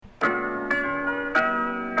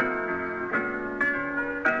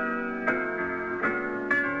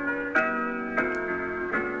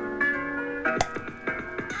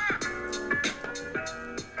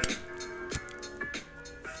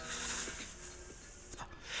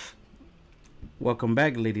Welcome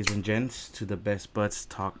back, ladies and gents, to the Best Buds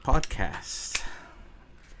Talk podcast.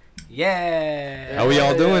 Yeah. How we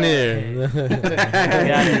all doing here?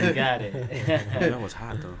 Got it. That was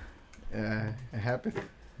hot though. Yeah, it happened.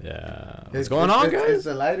 Yeah. What's going on, guys? It's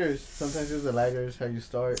the lighters. Sometimes it's the lighters, how you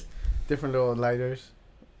start. Different little lighters.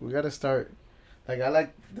 We got to start. Like, I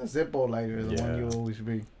like the Zippo lighter, the one you always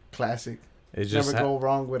bring. Classic. It just Never go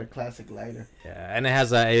wrong with a classic lighter. Yeah, and it has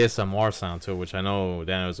that ASMR sound too, which I know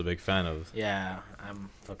Daniel's a big fan of. Yeah, I'm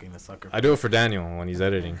fucking the sucker. I do it for Daniel when he's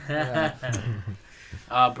editing. Bro,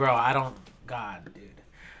 I don't. God, dude.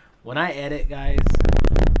 When I edit, guys,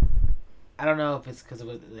 I don't know if it's because of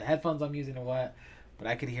the headphones I'm using or what, but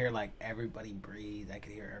I could hear like everybody breathe. I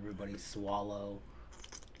could hear everybody swallow.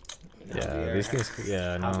 Yeah, these things.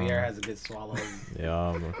 Yeah, no. Javier has a good swallow. Yeah,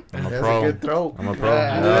 I'm a He has pro. a good throat. I'm a pro.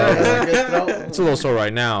 Yeah, he has a good throat. It's a little sore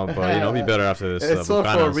right now, but it'll be better after this. It's sore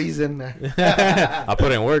for a reason. I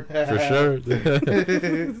put in work for sure.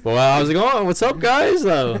 Well, how's it going? What's up, guys?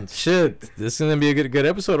 Shit, this is gonna be a good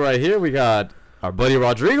episode right here. We got our buddy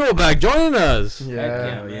Rodrigo back joining us.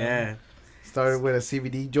 Yeah. Hell yeah. Started with a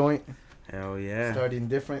CBD joint. Hell yeah. Starting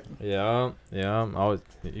different. Yeah.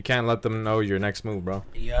 You can't let them know your next move, bro.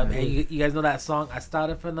 Yeah, man. You guys know that song? I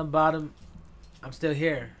started from the bottom. I'm still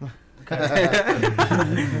here. Started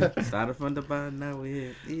from the bottom, now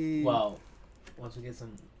we're here. Well, once we get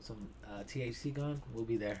some THC going, we'll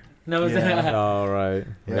be there. No, Yeah. All right.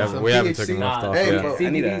 Yeah, We haven't THC. taken enough off Hey, yet. bro. I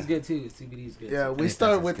need CBD that. is good too. CBD is good. Yeah, we Anything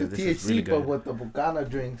start is with the good. This is THC, really but good. with the Bucana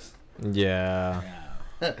drinks. Yeah.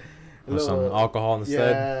 Yeah. With some alcohol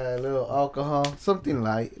instead. Yeah, a little alcohol. Something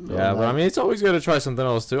light. Yeah, but I mean, it's always good to try something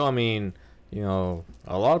else too. I mean, you know,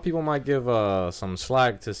 a lot of people might give some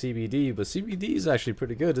slack to CBD, but CBD is actually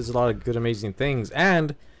pretty good. There's a lot of good, amazing things.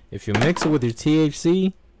 And if you mix it with your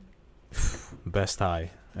THC, best high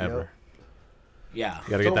ever. Yeah. You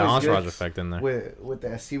gotta It's get that always entourage good effect in there. With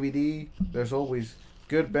that CBD, there's always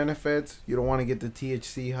good benefits. You don't want to get the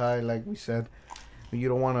THC high, like we said. You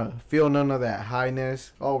don't want to feel none of that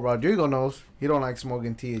highness. Oh, Rodrigo knows he don't like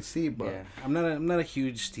smoking THC, but Yeah, I'm not a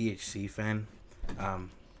huge THC fan. I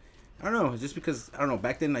don't know, just because I don't know.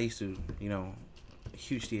 Back then I used to, a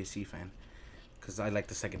huge THC fan, because I like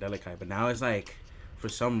the psychedelic high. But now it's like, for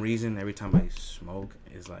some reason, every time I smoke,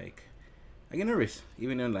 it's like I get nervous.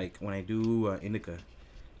 Even in, like, when I do indica,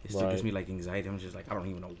 it still gives me like anxiety. I'm just like, I don't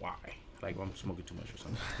even know why. Like, I'm smoking too much or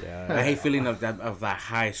something. Yeah. I hate feeling of that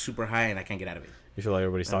high, super high, and I can't get out of it. You feel like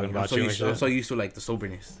everybody's talking about I'm you and I'm shit. so used to like the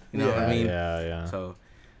soberness. You know what I mean? Yeah. So,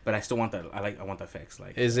 but I still want that. I want the effects.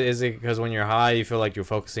 Like, Is it because when you're high, you feel like you're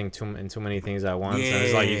focusing in too many things at once, and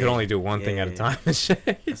it's like you can only do one thing at a time and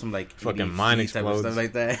shit. some like Fucking ADHD mind type of explodes. stuff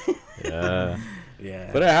like that. Yeah. Yeah.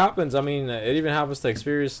 But it happens. I mean, it even happens to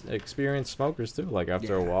experienced smokers too. Like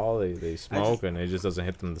after a while, they smoke and it just doesn't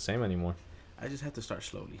hit them the same anymore. I just have to start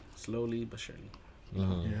slowly but surely.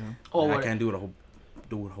 Mm-hmm. yeah. Oh, I can't do it a whole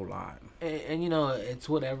lot. And it's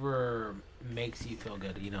whatever makes you feel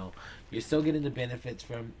good. You're still getting the benefits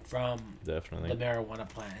from Definitely. the marijuana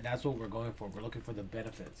plant, and that's what we're going for. We're looking for the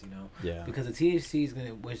benefits. Yeah. Because the THC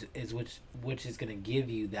is which is gonna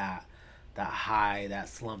give you that high, that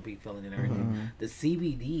slumpy feeling and everything. The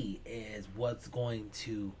CBD is what's going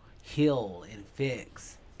to heal and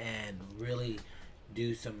fix and really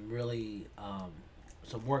do some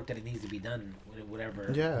work that it needs to be done with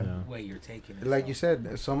whatever way you're taking it. Like you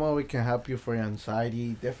said, some of it can help you for your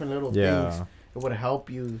anxiety. Different little things. It would help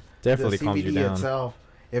you. Definitely the calms CBD you down. itself.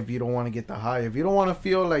 If you don't want to get the high, if you don't want to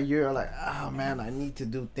feel like you're like, man, I need to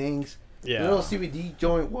do things. Yeah. A little CBD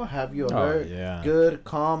joint will have you alert, good,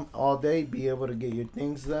 calm all day. Be able to get your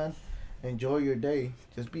things done. Enjoy your day.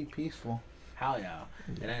 Just be peaceful. Hell yeah.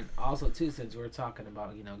 And then also too, since we're talking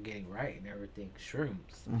about getting right and everything,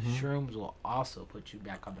 shrooms will also put you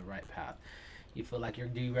back on the right path. You feel like you're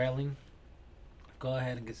derailing, go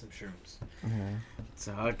ahead and get some shrooms.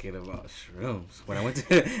 Talking about shrooms. When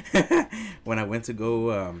I went to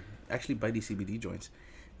go actually buy these CBD joints,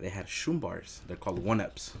 they had shroom bars. They're called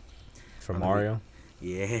 1-ups. For Mario.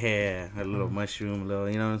 Yeah, a little mushroom, you know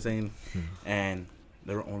what I'm saying? And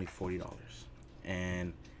they were only $40,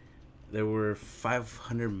 and there were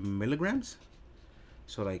 500 milligrams.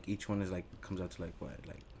 So like each one is like comes out to like what,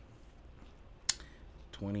 like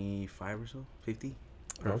 25 or so, 50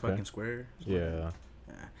 per fucking square. Yeah.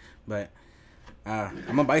 But I'm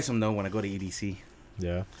gonna buy some though when I go to EDC.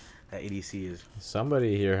 Yeah. That EDC is.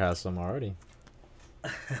 Somebody here has some already.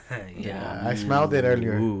 Yeah. I smelled it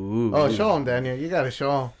earlier. Show him, Daniel. You gotta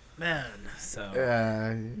show him. Man, so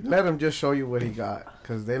Let him just show you what he got,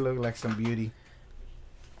 because they look like some beauty.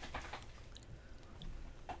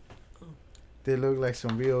 They look like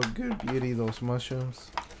some real good beauty, those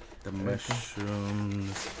mushrooms. The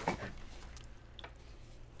mushrooms.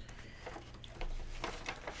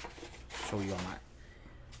 Show you on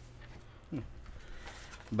that.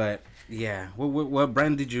 But yeah, what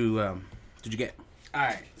brand did you get? All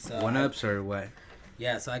right, so 1-Ups or what?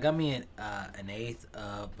 Yeah, so I got me an eighth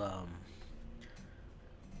of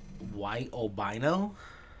white albino.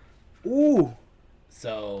 Ooh,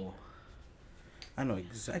 So I know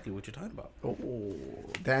exactly what you're talking about. Oh,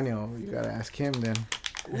 Daniel, you gotta ask him then.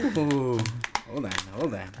 Ooh, hold on.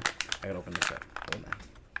 I gotta open this up. Hold on.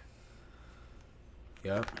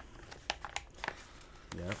 Yep.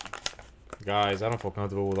 Guys, I don't feel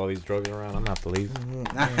comfortable with all these drugs around. I'm gonna have to leave.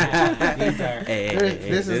 these are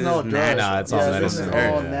This is no drugs. Nah, it's all This is medicine.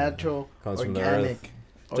 all Yeah. natural, Comes from the organic.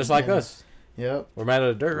 Just like Organic. us. Yep. We're made out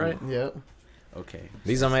of dirt, right? Yep. Okay.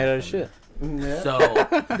 These are made out of shit. Yeah. so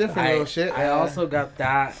Different little shit. I also got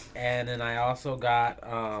that, and then I also got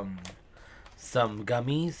some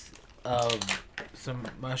gummies of some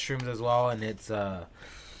mushrooms as well, and it's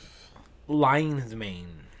lion's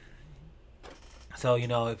mane. So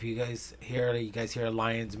if you guys hear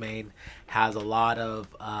lion's mane has a lot of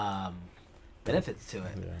benefits to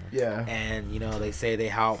it. Yeah. And they say they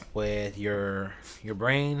help with your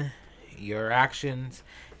brain, your actions,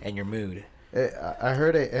 and your mood. I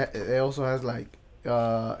heard it also has like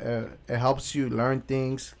it helps you learn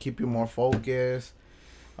things, keep you more focused.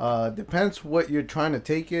 Depends what you're trying to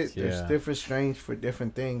take it. There's Yeah. different strains for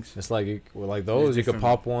different things. It's like those. There's You could different-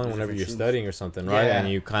 pop one there's whenever different you're shoes. studying or something, right? Yeah. And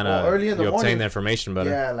you kind Well, of early in the you obtain morning. the information better.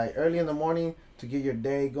 Yeah, like early in the morning to get your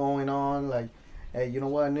day going on. Like, hey, you know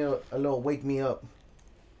what? I need a little wake me up.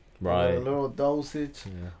 Right. A little dosage,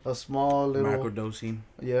 Yeah. a small little Microdosing.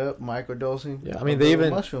 microdosing. Yeah, I of mean they little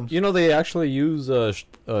even mushrooms. they actually use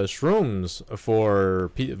shrooms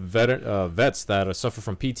for vets that suffer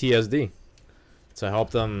from PTSD to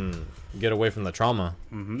help them get away from the trauma,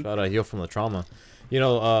 Mm-hmm. try to heal from the trauma.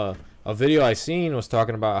 A video I seen was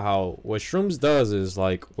talking about how what shrooms does is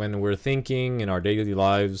like when we're thinking in our daily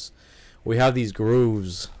lives, we have these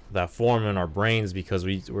grooves that form in our brains because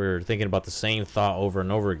we're thinking about the same thought over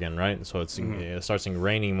and over again, right? And so it starts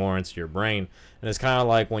ingraining more into your brain. And it's kind of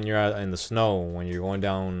like when you're out in the snow, when you're going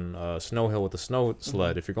down a snow hill with a snow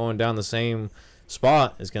sled. If you're going down the same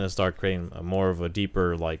spot, it's going to start creating more of a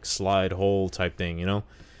deeper like slide hole type thing,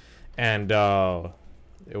 And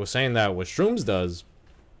it was saying that what shrooms does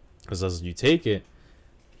is as you take it,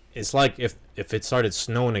 it's like if it started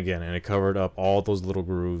snowing again and it covered up all those little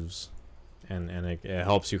grooves, and it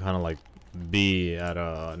helps you kind of like be at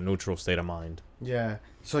a neutral state of mind. Yeah,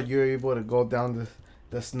 so you're able to go down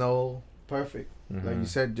the snow perfect. Like you Mhm.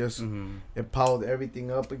 said, just it piled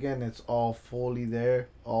everything up again. It's all fully there,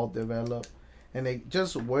 all developed, and it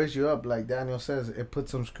just wears you up. Like Daniel says, it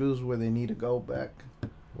puts some screws where they need to go back.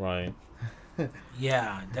 Right.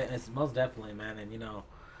 Yeah, it's most definitely, man. And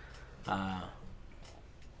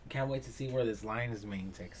can't wait to see where this lion's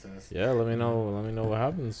mane takes us. Yeah. Let me know what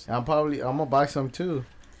happens. I'm gonna buy some too.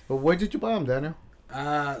 But where did you buy them, Daniel?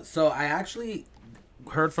 So I actually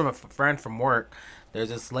heard from a friend from work. There's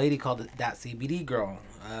this lady called That CBD Girl.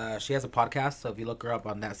 She has a podcast, so if you look her up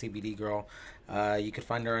on That CBD Girl, you could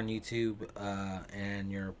find her on YouTube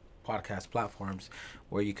and your podcast platforms,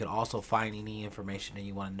 where you could also find any information that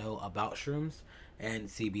you want to know about shrooms and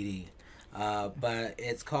CBD. But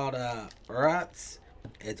it's called Urats.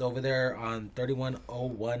 It's over there on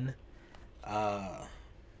 3101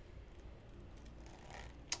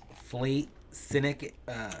 Fleet Cynic.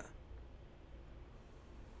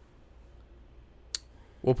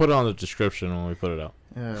 We'll put it on the description when we put it out.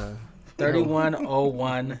 Yeah.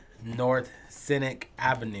 3101 North Cynic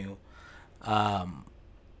Avenue,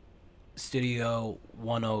 Studio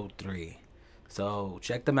 103. So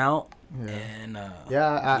check them out. Yeah. And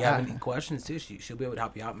Yeah, if you have any questions too, she'll be able to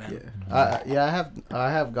help you out, man. Yeah.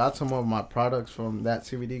 I have got some of my products from That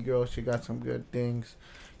CBD Girl. She got some good things,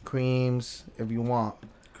 creams if you want,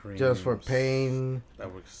 just for pain.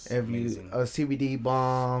 That works If amazing. you CBD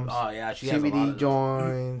bombs, Oh yeah, she has a lot CBD of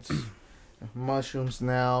joints, mushrooms.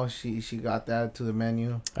 Now she got that to the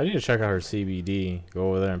menu. I need to check out her CBD. Go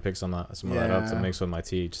over there and pick some of that up to Yeah. mix with my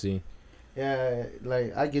THC. Yeah,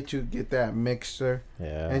 like I get that mixture,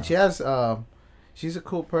 Yeah. and she has she's a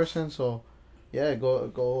cool person. So yeah,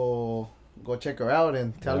 go check her out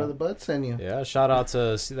and tell her the bud sent you. Yeah, shout out to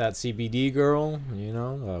that CBD girl.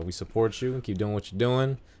 We support you. Keep doing what you're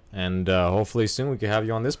doing, and hopefully soon we can have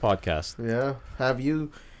you on this podcast. Yeah, have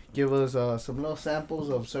you give us some little samples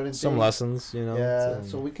of certain Some things. lessons, Yeah,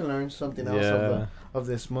 so we can learn something else of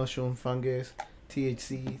this mushroom fungus.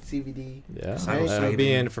 THC, CBD. Yeah, Sounds that'll be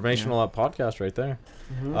exciting. an informational podcast right there.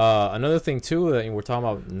 Mm-hmm. Another thing too that we're talking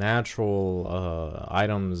about natural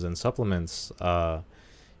items and supplements.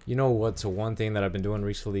 You know what's one thing that I've been doing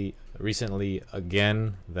recently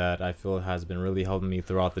again that I feel has been really helping me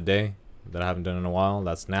throughout the day that I haven't done in a while.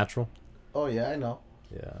 That's natural. Oh yeah, I know.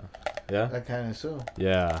 Yeah. That kind of soon.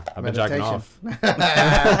 Yeah, I've been jacking off.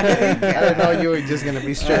 I didn't know you were just gonna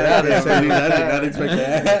be straight out and say I did not expect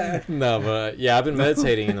that. No, but yeah, I've been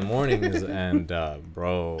meditating in the mornings, and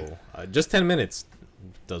just 10 minutes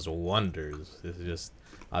does wonders. It's just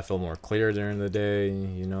I feel more clear during the day,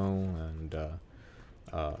 and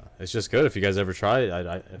it's just good. If you guys ever try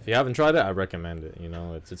it, if you haven't tried it, I recommend it.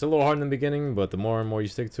 It's a little hard in the beginning, but the more and more you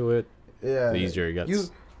stick to it, the easier it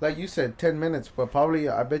gets. Like you said, 10 minutes, but probably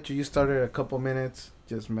I bet you started a couple minutes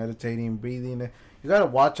just meditating, breathing. You gotta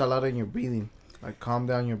watch a lot in your breathing, like calm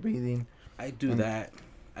down your breathing. I do that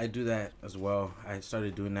as well. I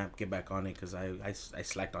started doing that, get back on it, because I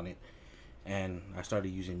slacked on it, and I started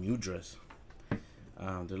using mudras.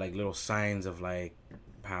 They're like little signs of like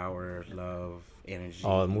power, love, energy.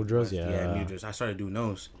 Oh, mudras, Yeah, yeah. mudras. I started doing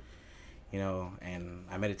those, and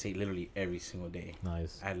I meditate literally every single day.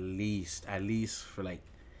 Nice. At least for like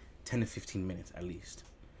 10 to 15 minutes at least.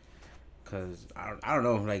 Cause I don't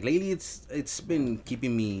know, like lately it's been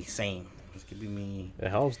keeping me sane. It's keeping me. It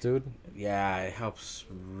helps, dude. Yeah, it helps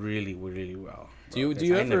really, really well. Do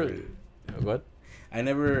you ever? What? I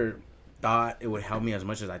never thought it would help me as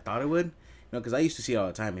much as I thought it would. Because I used to see it all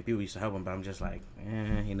the time, and people used to help them, but I'm just like,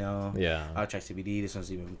 Yeah. I'll try CBD. This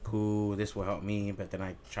one's even cool. This will help me. But then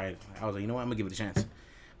I was like, you know what? I'm gonna give it a chance.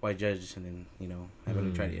 Why judge? And then I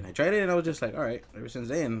really tried it, and I tried it, and I was just like, all right. Ever since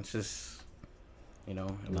then, it's just it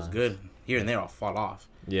was good. Here and there, I'll fall off.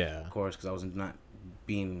 Yeah. Of course, because I was not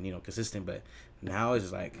being consistent. But now it's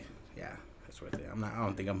just like, yeah, it's worth it. I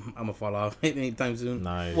don't think I'm gonna fall off anytime soon.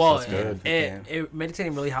 Nice. Well, That's good. it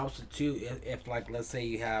meditating really helps too. If like, let's say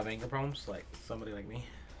you have anger problems, like somebody like me,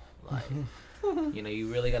 like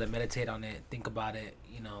you really gotta meditate on it, think about it,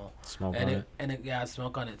 Smoke and on it. yeah,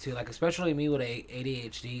 smoke on it too. Like especially me with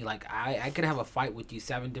ADHD, like I could have a fight with you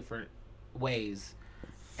 7 different ways,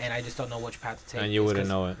 and I just don't know which path to take. And you wouldn't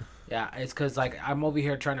know it. Yeah, it's because like I'm over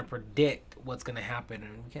here trying to predict what's gonna happen,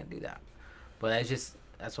 and we can't do that. But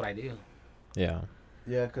that's what I do. Yeah.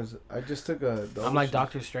 Yeah, because I just took I'm like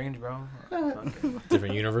Doctor Strange, bro.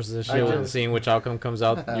 Different universes and I shit, just- seeing which outcome comes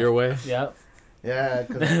out your way. Yep. Yeah,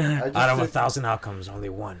 because I just Out of took, 1,000 outcomes, only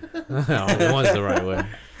one. Only one's the right way.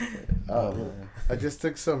 I just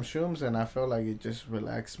took some shrooms and I felt like it just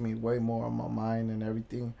relaxed me way more on my mind and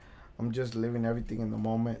everything. I'm just living everything in the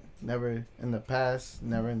moment, never in the past,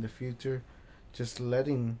 never in the future. Just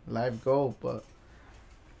letting life go, but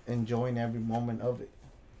enjoying every moment of it.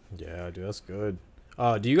 Yeah, dude, that's good.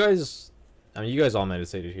 Do you guys? I mean, you guys all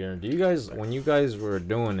meditated here. Do you guys, when you guys were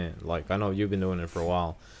doing it, like I know you've been doing it for a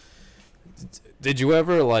while. Did you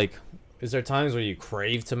ever like? Is there times where you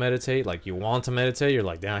crave to meditate? Like you want to meditate? You're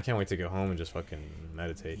like, damn, I can't wait to go home and just fucking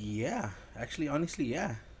meditate. Yeah, actually, honestly,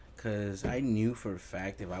 yeah. Because I knew for a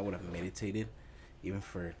fact if I would have meditated, even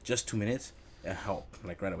for just 2 minutes, it helped,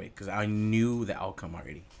 like right away. Because I knew the outcome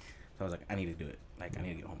already. So I was like, I need to do it. Like, I need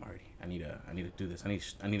to get home already. I need to do this.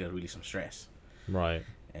 I need to release some stress. Right.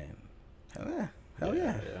 And hell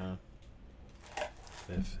yeah.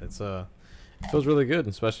 It feels really good,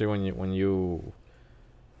 especially when you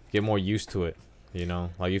get more used to it.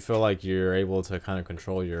 Like you feel like you're able to kind of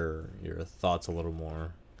control your thoughts a little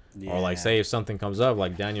more. Yeah. Or like say if something comes up,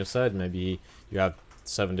 like Daniel said, maybe you have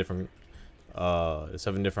 7 different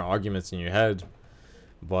arguments in your head,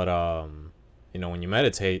 but when you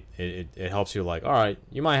meditate, it helps you, like, all right,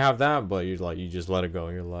 you might have that, but you're like, you just let it go.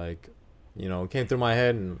 You're like, it came through my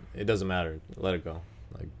head and it doesn't matter. Let it go.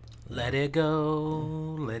 Like, let it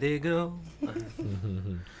go, let it go.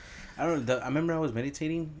 I don't know. I remember I was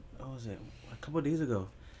meditating. What was it? A couple of days ago,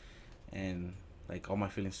 and like all my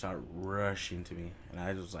feelings started rushing to me, and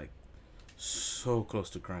I was like so close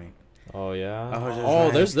to crying. Oh yeah. I was just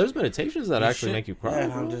like, there's meditations that actually make you cry. Yeah,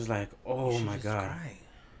 and I'm just like, oh You my just god. cry.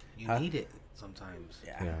 You need it sometimes.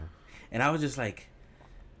 Yeah. And I was just like,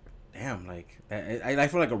 damn, like I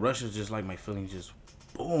feel like a rush was just like my feelings just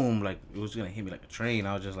boom, like it was gonna hit me like a train.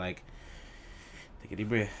 I was just like, take a deep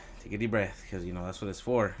breath, because that's what it's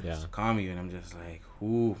for. Yeah. Just to calm you. And I'm just like,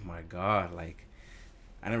 oh my god, like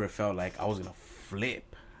I never felt like I was gonna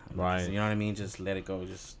flip. Right. You know what I mean? Just let it go.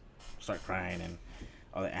 Just start crying and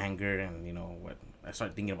all the anger and what I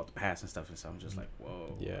start thinking about the past and stuff, and so I'm just like,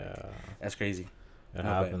 whoa. Yeah. That's crazy. It No,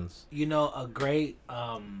 happens. A great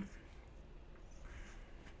what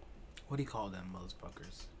do you call them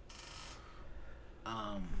motherfuckers?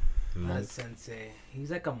 Monk. sensei.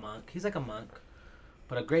 He's like a monk. He's like a monk.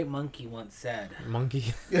 But a great monkey once said,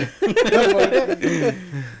 Monkey.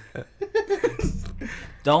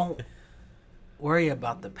 "Don't worry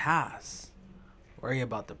about the past. Worry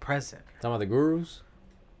about the present." Talking about the gurus.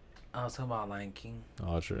 I was talking about Lion King.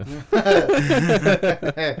 Oh, true.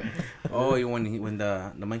 Oh, when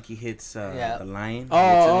the monkey hits the lion.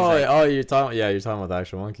 You're talking about the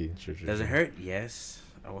actual monkey. True. Does it hurt? Yes.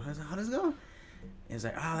 Oh, how does it go? It's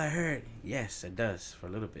like, oh, that hurt. Yes, it does for a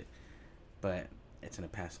little bit, but it's in the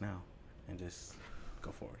past now, and just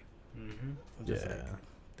go forward. Mm-hmm. Just like,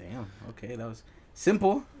 damn. Okay, that was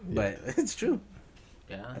simple, but it's true.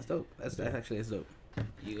 Yeah, That's dope. That's actually dope.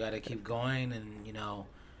 you gotta keep going, and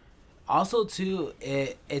also too,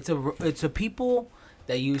 it's a people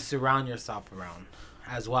that you surround yourself around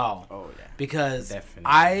as well. Oh yeah. Because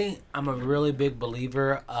Definitely. I'm a really big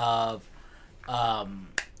believer of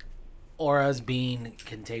auras being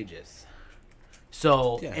contagious.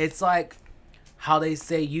 So it's like how they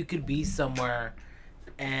say you could be somewhere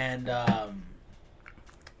and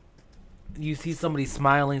you see somebody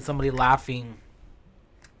smiling, somebody laughing,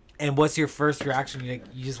 and what's your first reaction? You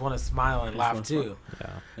just want to smile and laugh too.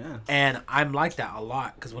 Yeah. And I'm like that a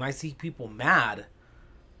lot because when I see people mad,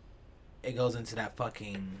 it goes into that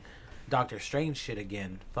fucking Doctor Strange shit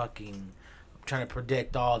again. Fucking trying to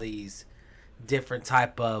predict all these different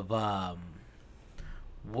type of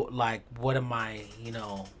what am I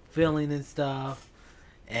feeling and stuff,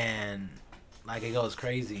 and like it goes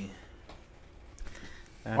crazy.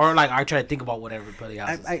 Or like I try to think about what everybody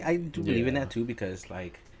else is. I do believe in that too because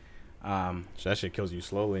like So that shit kills you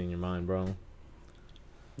slowly in your mind, bro.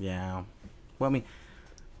 yeah. Well, I mean,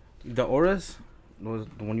 the auras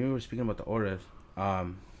when you were speaking about the auras,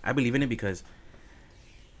 I believe in it because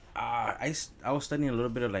I was studying a little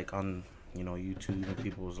bit of like on YouTube and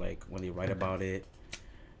people's like when they write about it,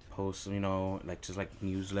 posts like just like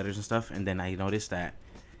newsletters and stuff, and then I noticed that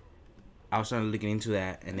I was starting looking into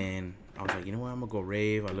that, and then I was like, you know what, I'm gonna go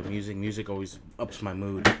rave. I love music. Music always ups my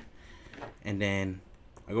mood, and then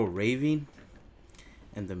I go raving,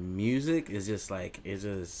 and the music is just like you're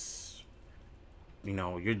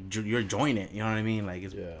enjoying it. You know what I mean? Like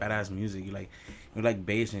it's badass music. You like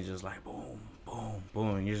bass, and it's just like boom, boom,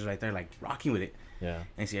 boom, and you're just like there like rocking with it. Yeah.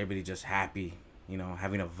 And see everybody just happy,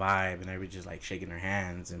 having a vibe, and everybody just like shaking their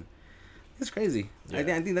hands, and it's crazy. Yeah.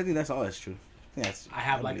 I think that's all that's true. I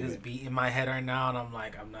have like this beat in my head right now, and I'm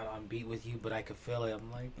like, I'm not on beat with you, but I can feel it. I'm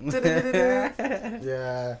like,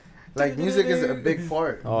 Yeah, like music is a big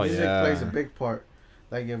part. Oh, music yeah. plays a big part.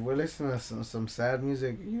 Like if we're listening to some sad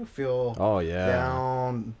music, you feel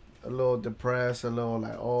down, a little depressed, a little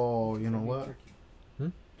like, oh, you know what?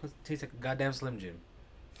 Tastes like a goddamn Slim Jim.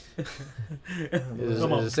 It's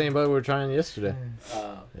the same bug we were trying yesterday.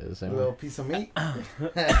 The A same little one. piece of meat.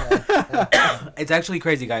 It's actually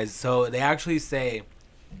crazy, guys. So they actually say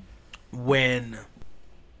when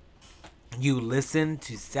you listen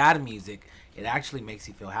to sad music, it actually makes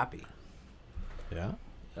you feel happy. Yeah.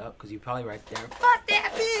 Yep, because you're probably right there. Fuck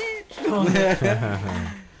that bitch.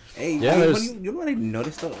 Hey, Yeah, you know what I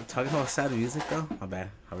noticed though? Talking about sad music though. My bad.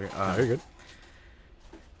 Very good.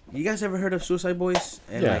 You guys ever heard of Suicide Boys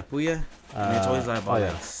and Yeah. like Booyah? And it's always like about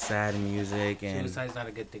yeah. like sad music and Suicide's not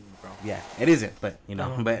a good thing, bro. yeah, it isn't. But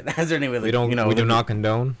but that's their name. Like, We don't. We do not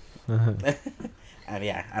condone.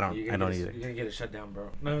 Yeah, I don't either. You're gonna get it shut down, bro.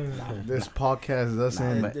 No. This podcast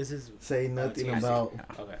doesn't but- This is say nothing THC. about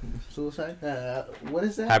Okay. suicide. What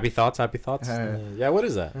is that? Happy thoughts. Yeah. What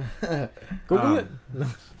is that? Google it.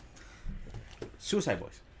 Suicide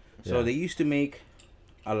Boys. So Yeah. they used to make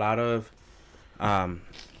a lot of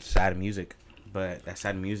sad music, but that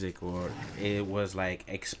sad music, or it was like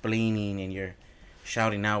explaining and you're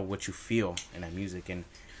shouting out what you feel in that music, and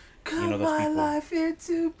those people. life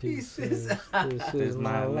into pieces. This is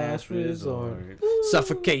my last resort.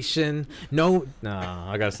 Suffocation. No.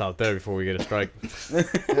 Nah. I gotta stop there before we get a strike.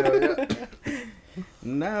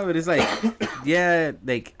 No, but it's like, yeah,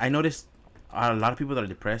 like I noticed a lot of people that are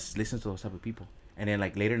depressed listen to those type of people, and then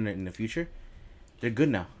like later in the future, they're good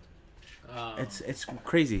now. It's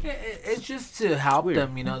crazy. It's just to help weird.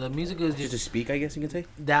 them, the music is Just to just speak, I guess you can say.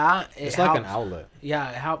 that. It's It like helps. an outlet. Yeah,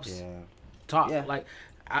 it helps Yeah. talk. Yeah. Like,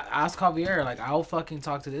 I ask Javier, like, I'll fucking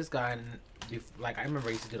talk to this guy, and like, I remember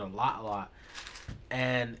I used to do it a lot,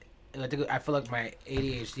 and I feel like my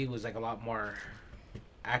ADHD was like a lot more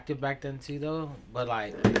active back then too, though. But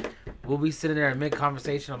like, we'll be sitting there in mid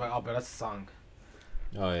conversation. I'm like, oh, but that's a song.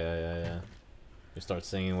 Oh yeah. You start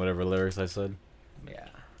singing whatever lyrics I said. Yeah.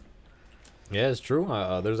 Yeah, it's true.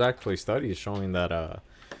 There's actually studies showing that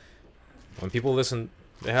when people listen,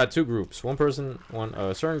 they had two groups.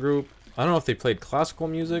 A certain group I don't know if they played classical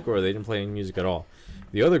music or they didn't play any music at all.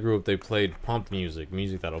 The other group, they played pump music,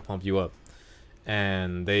 music that'll pump you up.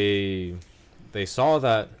 And they saw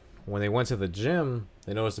that when they went to the gym,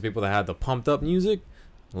 they noticed the people that had the pumped up music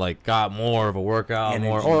like got more of a workout, Energy.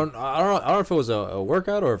 more. Or I don't know if it was a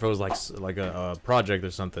workout or if it was like a project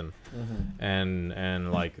or something. Mm-hmm.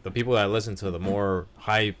 And like the people that listen to the more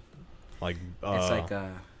hype, like It's like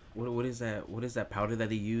what is that powder that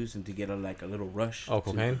they use and to get a little rush? oh,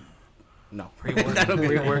 cocaine. No,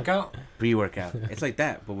 Pre-workout. Pre-workout. It's like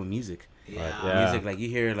that, but with music. Yeah. Yeah. Music like you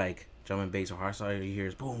hear like drum and bass or hardstyle, you hear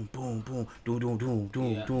is boom, boom, boom, doom, doom, doom,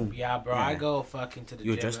 doom, Yeah. doom. Yeah, bro. Yeah. I go fucking to the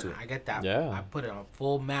You gym. adjust to and it. I get that. Yeah. I put it on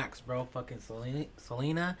full max, bro. Fucking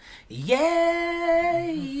Selena. Yeah,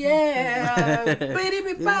 yeah.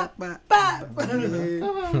 Bitty bop, bop.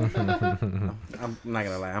 I'm not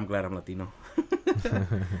gonna lie. I'm glad I'm Latino.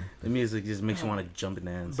 The music just makes you want to jump and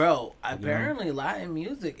dance. Bro, apparently Latin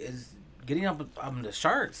music is getting up on the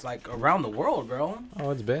charts like around the world, bro.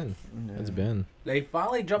 Oh, it's been. Yeah. It's been. They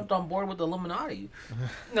finally jumped on board with the Illuminati.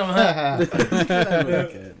 No,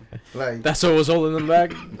 Like That's what was holding them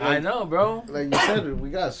back. I know, bro. like you said, we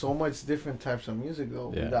got so much different types of music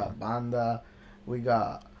though. Yeah. We got banda, we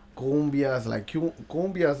got cumbias. Like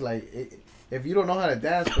cumbias, like if you don't know how to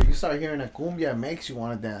dance, but you start hearing a cumbia, it makes you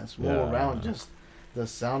want to dance, move Yeah. around. Just the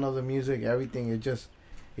sound of the music, everything.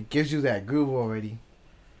 It gives you that groove already.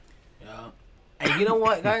 Yeah. And you know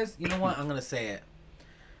what, guys? You know what? I'm gonna say it.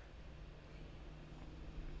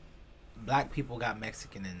 Black people got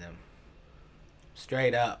Mexican in them.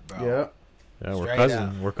 Straight up, bro. Yeah. Yeah, we're Straight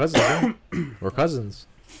cousins. up. We're cousins. Bro. We're cousins.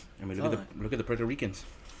 I mean, look at the Puerto Ricans.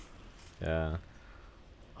 Yeah.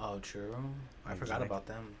 Oh, true. I forgot about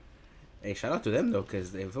them. Hey, shout out to them though,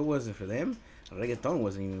 because if it wasn't for them, reggaeton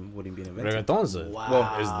wouldn't be invented. Reggaeton's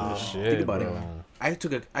Wow. is the shit, Think about bro. it.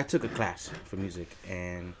 I took a class for music,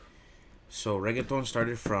 and so reggaeton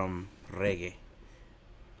started from reggae.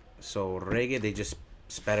 So reggae, they just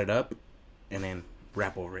sped it up, and then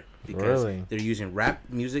rap over it because Really? they're using rap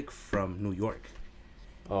music from New York,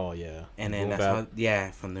 Oh yeah. and then Boom that's bap.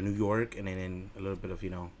 how from the New York, and then a little bit of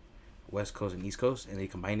West Coast and East Coast, and they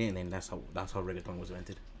combine it, and then that's how reggaeton was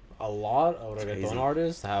invented. A lot of It's reggaeton crazy.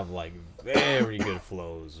 artists have like very good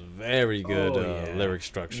flows, very good Oh, yeah. lyric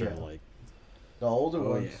structure. Yeah. Like The older Oh,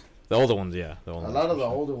 ones. yeah. the older ones, yeah. The older A ones lot for of the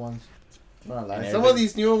sure. older ones. Not like And some of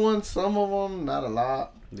these newer ones. Some of them, not a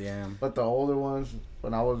lot. Yeah. But the older ones,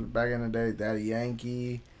 when I was back in the day, Daddy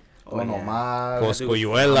Yankee, Oh, Don yeah. Omar. That dude was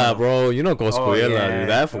Coscuyuela, phenomenal. bro. You know Coscuyuela, yeah. dude.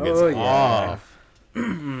 That fool gets Oh, yeah. off.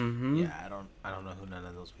 Mm-hmm. Yeah, I don't know who none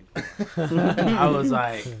of those people are. I was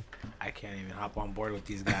like, I can't even hop on board with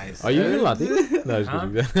these guys. Are you even Latino? No, just Huh?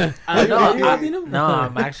 kidding. No, Are you Latino? no,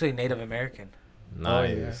 I'm actually Native American.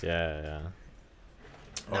 Nice. Yeah.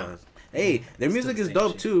 No. Hey, their It's music still is the same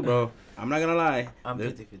dope shit. too, bro. I'm not gonna lie. I'm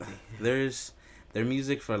There- 50-50. There's their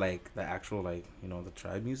music for like the actual the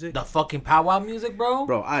tribe music. The fucking powwow music, bro.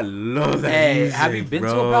 Bro, I love that. Hey, music, have you been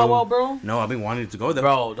bro. to a powwow, bro? No, I've been wanting to go there.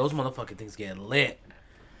 Bro, those motherfucking things get lit.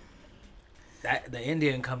 That the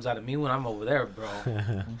Indian comes out of me when I'm over there, bro.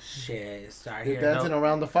 Shit, start You're hearing dancing those.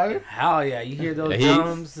 around the fire? Hell yeah, you hear those Yeah, he-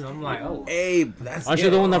 drums, and I'm like, oh, Hey, that's Aren't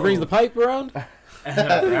you the one that brings the pipe around?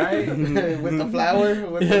 right? With the flower?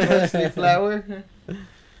 With the birthday flower?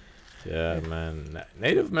 Yeah, man.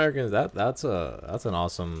 Native Americans, that's an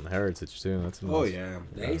awesome heritage too. That's an Oh awesome- yeah.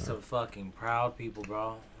 They some fucking proud people,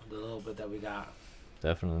 bro. The little bit that we got.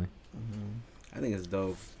 Definitely. I think it's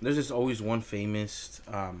dope. There's just always one famous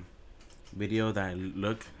video that I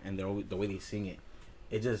look and the way they sing it,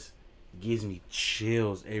 it just gives me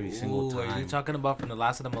chills every single Ooh, time. are you talking about from the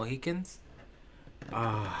Last of the Mohicans? Fuck,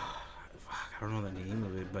 I don't know the name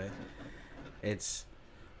of it, but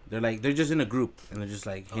they're just in a group and they're just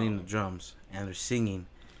like hitting the drums and they're singing,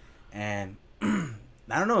 and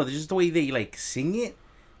I don't know, just the way they like sing it,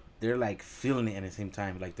 they're like feeling it at the same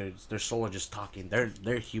time, like their soul are just talking. Their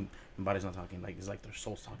human body's not talking, like it's like their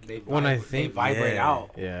soul's talking. They When I they think- vibrate Yeah.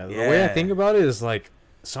 out. Yeah, the Yeah. way I think about it is like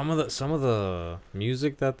some of the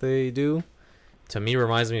music that they do, to me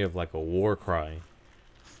reminds me of like a war cry.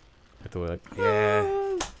 Like the way like Yeah,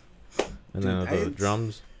 and then Dude, the it's-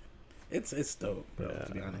 drums. it's dope, bro. Yeah.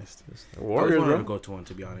 To be honest, They're I warriors, always wanted bro. to go to one.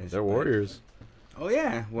 To be honest, They're but- warriors. Oh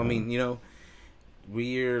yeah. Well, I mean,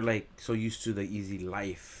 we're like so used to the easy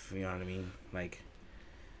life. You know what I mean? Like,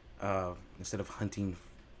 instead of hunting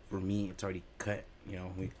for meat, it's already cut.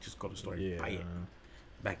 We just go to the store and buy Yeah. it.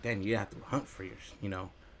 Back then, you have to hunt for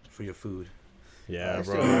for your food. Yeah, I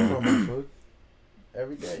still bro. hunt for my food.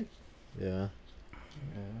 Every day. Yeah.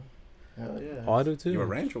 Yeah. Hell yeah. Oh, I do too. You a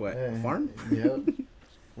ranch or what? A Yeah. farm? Yep.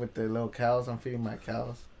 With the little cows, I'm feeding my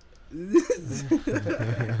cows.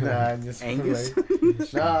 Nah, I'm just Angus?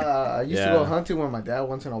 like, nah, I used to Yeah. go hunting with my dad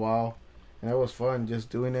once in a while, and it was fun just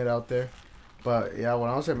doing it out there. But yeah, when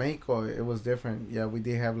I was in Mexico, it was different. Yeah, we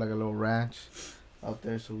did have like a little ranch out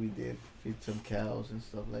there, so we did feed some cows and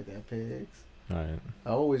stuff like that, pigs. Right. I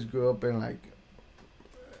always grew up in like,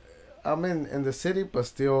 I'm in the city, but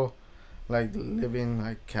still like living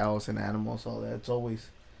like cows and animals, all that. It's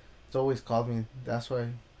always called me. That's why,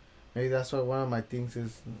 maybe that's why one of my things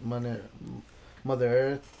is Mother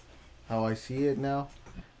Earth, how I see it now,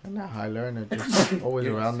 and now how I learn it. Just always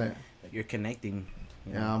around that. You're connecting.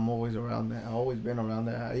 you Yeah, know. I'm always around that. I've always been around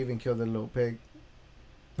that. I even killed a little pig.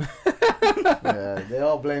 Yeah, they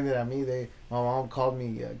all blamed it at me. My mom called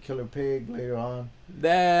me killer pig later on.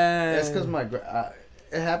 Damn. That's because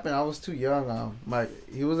it happened. I was too young.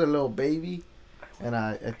 He was a little baby, and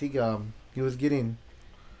I think he was getting,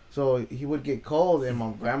 so he would get cold, and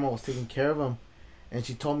my grandma was taking care of him, and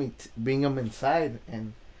she told me to bring him inside,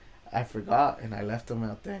 and I forgot, and I left him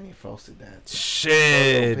out there, and he froze to death.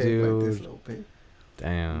 Shit, Like dude. this little pig.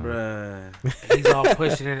 Damn. Bruh. He's all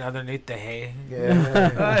pushing it underneath the hay.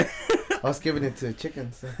 Yeah, I was giving it to the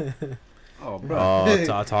chickens. Oh, bro.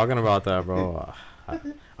 Oh, talking about that, bro.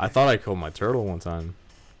 I thought I killed my turtle one time.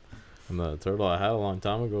 And the turtle I had a long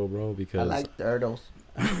time ago, bro, because I like turtles.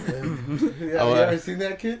 Yeah, you Oh, ever seen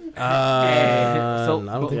that kid? So, I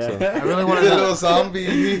don't think so. I really want The to little know. zombie.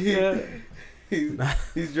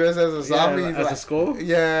 He's dressed as a zombie. Yeah, He's as like, a skull?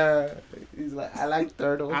 Yeah. He's like, I like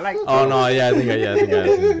turtles. I like Oh no, yeah, I think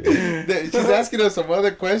I She's asking us some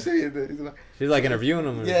other question. He's like, She's like interviewing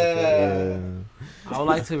him. Yeah. I would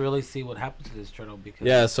like to really see what happened to this turtle because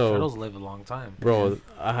Yeah, so- turtles live a long time. Bro,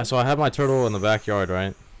 so I had my turtle in the backyard,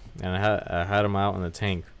 right? And I had him out in the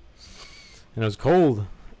tank, and it was cold,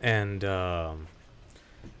 and I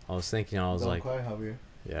was thinking, I was don't like, cry, Javier.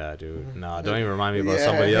 yeah, dude, nah, don't even remind me about Yeah,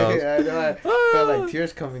 somebody else. Yeah, I know. I felt like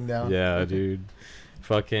tears coming down. Yeah, dude,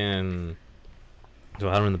 fucking. So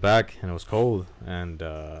I had him in the back, and it was cold, and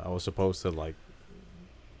I was supposed to like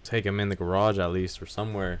take him in the garage at least or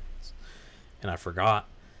somewhere, and I forgot,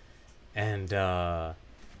 and I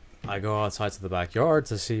go outside to the backyard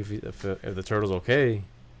to see if the turtle's okay.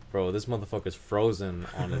 Bro, this motherfucker's frozen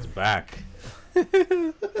on his back.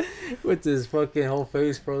 With his fucking whole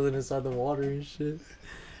face frozen inside the water and shit.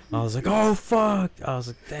 I was like, oh fuck. I was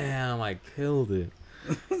like, damn, I killed it.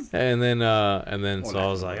 And then so I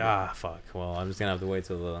was like, fuck. Well, I'm just gonna have to wait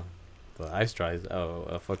till the ice dries.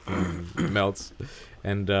 Fucking melts.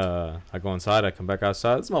 And I go inside, I come back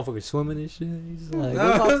outside. This motherfucker's swimming and shit. He's like,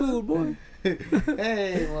 where's my food, boy?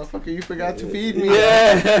 Hey, motherfucker, you forgot to feed me.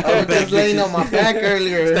 Yeah. I was just laying on my back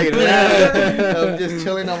earlier. Taking a nap. I was just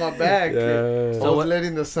chilling on my back. Yeah. I was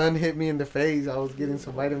letting the sun hit me in the face. I was getting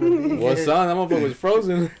some vitamin D. What son? That motherfucker was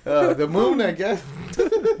frozen. The moon, I guess.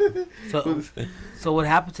 So what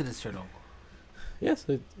happened to this turtle? Yes,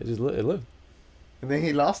 it lived. And then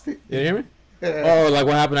he lost it. You hear me? Oh, like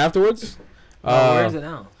what happened afterwards? Where is it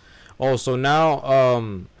now? Oh, so now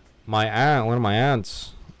my aunt, one of my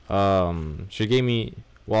aunts, she gave me.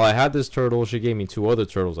 Well, I had this turtle. She gave me 2 other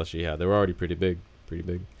turtles that she had. They were already pretty big.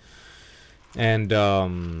 And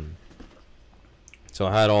so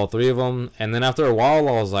I had all 3 of them. And then after a while,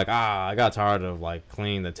 I was like, I got tired of like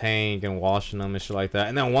cleaning the tank and washing them and shit like that.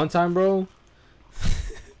 And then one time, bro,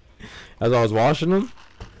 as I was washing them,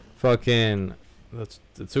 fucking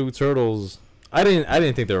the 2 turtles. I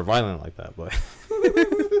didn't think they were violent like that, but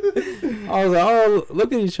I was like, oh,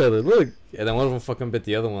 look at each other, look. And then one of them fucking bit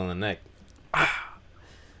the other one in the neck. I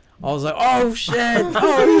was like, oh shit,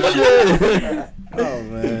 oh shit. Oh,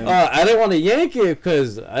 man. I didn't want to yank it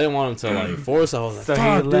because I didn't want him to like force. I was like, So he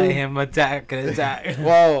fuck, let dude. him attack.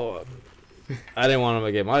 Well, I didn't want him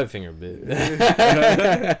to get my finger bit.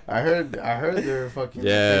 I heard they're fucking.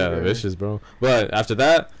 Yeah, vicious, bro. But after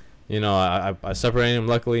that, you know, I separated them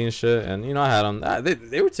luckily and shit, and you know I had them.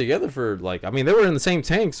 They were together for like, I mean, they were in the same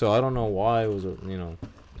tank, so I don't know why it was, you know,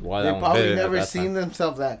 why They that one probably bit at never that seen time.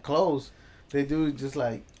 themselves that close. They do just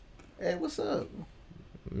like, hey, what's up?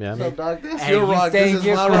 Yeah, I What's up, dog? That's Hey, your you rock. stay This in is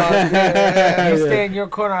your my corner. rock. Yeah. You stay in your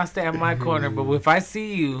corner, I'll stay in my corner. But if I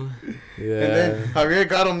see you, yeah. And then Javier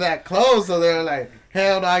got them that close, so they're like,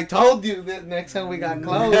 hell no, I told you that next time we got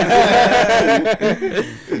close.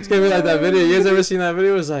 It's gonna be like that video. You guys ever seen that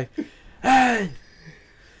video? It was like, hey,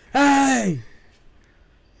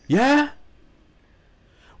 yeah,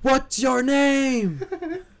 what's your name?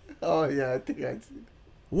 Oh, yeah, I think I see.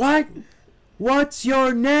 What's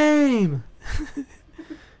your name?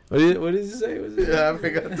 What did he say? Yeah, I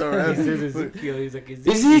forgot the rest. Ezekiel, he's like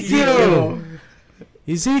Ezekiel.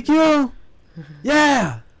 Ezekiel?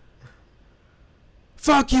 Yeah.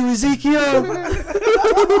 fuck you, Ezekiel.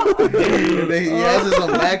 He has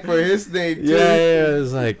some back for his name too. Yeah,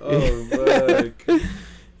 it's like, Oh, fuck.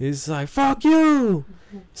 he's like, fuck you.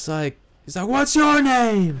 He's like, what's your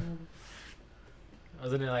name?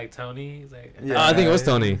 Wasn't it like Tony? He's like, Yeah. I think it was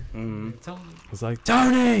Tony. Mm-hmm. Tony. He's like,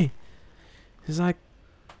 Tony. He's like,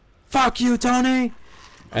 fuck you, Tony.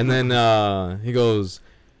 And then he goes,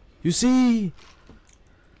 you see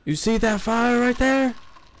that fire right there?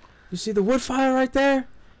 You see the wood fire right there?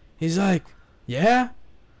 He's like, yeah.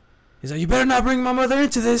 He's like, you better not bring my mother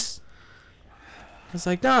into this. I was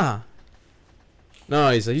like, nah. No,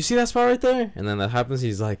 he's like, you see that spot right there? And then that happens.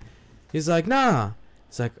 He's like, nah.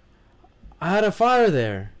 He's like, I had a fire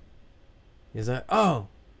there. He's like, oh.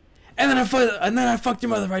 And then I fucked your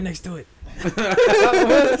mother right next to it.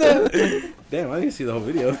 Damn, I didn't see the whole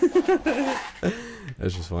video.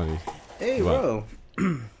 That's just funny. Hey, bro.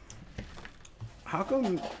 How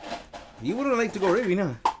come you wouldn't like to go raving,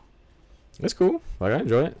 huh? It's cool. Like, I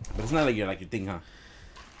enjoy it. But it's not like your thing, huh?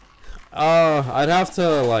 I'd have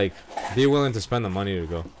to like be willing to spend the money to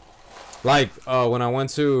go. Like, when I went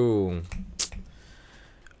to,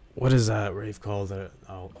 what is that rave called? That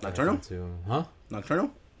Nocturnal? Huh?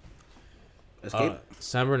 Nocturnal? Escape?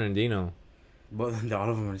 San Bernardino. Both, all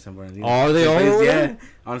of them are San Bernardino. Oh, are they all over Yeah, there?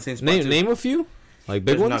 on the same spot. Name a few, like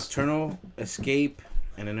big There's ones. Nocturnal, Escape,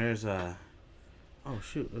 and then there's oh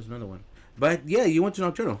shoot, there's another one. But yeah, you went to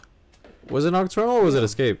Nocturnal. Was it Nocturnal or was it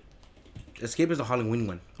Escape? Escape is the Halloween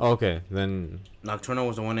one. Oh, okay, then Nocturnal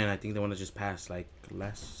was the one, and I think the one that just passed like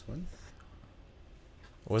last month.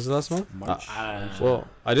 was it last month? March. Well,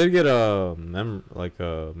 I did get a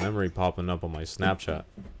memory popping up on my Snapchat,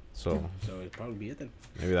 so So it'd probably be it then.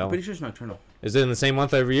 maybe that I'm one. pretty sure it's Nocturnal. Is it in the same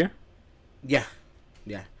month every year? Yeah,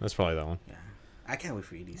 That's probably that one. yeah. I can't wait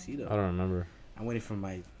for EDC though. I don't remember. I'm waiting for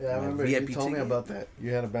my Yeah, I my remember VIP you told me ticket. about that.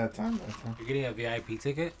 You had a bad time that time. You're getting a VIP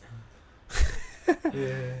ticket?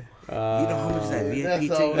 Yeah. You know how much is that VIP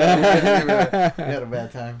That's all. ticket? You had a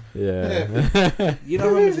bad time. Yeah. You know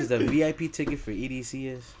how much is the VIP ticket for EDC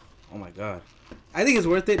is? Oh my god. I think it's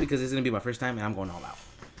worth it because it's gonna be my first time and I'm going all out.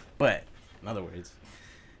 But in other words,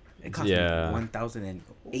 it cost me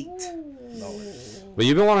 $1,008. But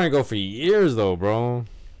you've been wanting to go for years, though, bro.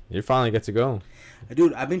 You finally get to go.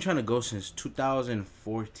 Dude, I've been trying to go since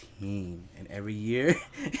 2014, and every year,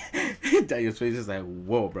 Daniel's face is like,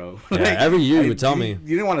 "Whoa, bro!" Yeah, Like, every year you would tell me. You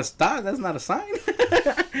didn't want to stop. That's not a sign.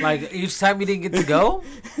 Like, each time you didn't get to go?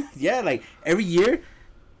 Yeah, like every year,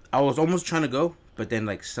 I was almost trying to go, but then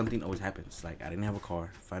like something always happens. Like I didn't have a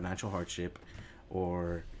car, financial hardship,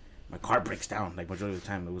 or my car breaks down. Like majority of the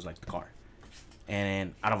time, it was like the car,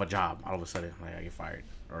 and out of a job, all of a sudden, like I get fired,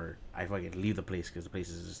 or I fucking leave the place because the place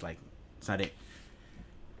is just like it's not it.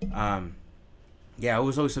 Yeah, it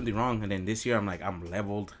was always something wrong, and then this year I'm like I'm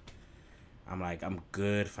leveled. I'm like I'm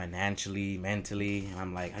good financially, mentally, and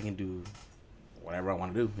I'm like I can do whatever I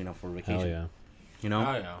want to do, you know, for vacation. Hell yeah. You know.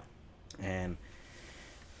 Oh, yeah. And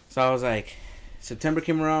so I was like, September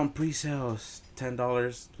came around, pre-sales, $10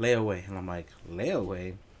 layaway, and I'm like,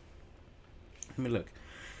 layaway. Let me look,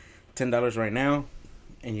 $10 right now,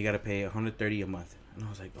 and you gotta pay $130 a month. And I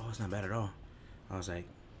was like, oh, it's not bad at all. I was like,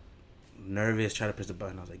 nervous, try to press the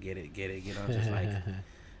button. I was like, get it. You know, just like,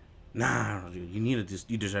 nah, dude, you need to just,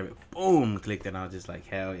 you deserve it. Boom, clicked, and I was just like,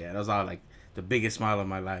 hell yeah. That was all like the biggest smile of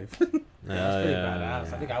my life. That's pretty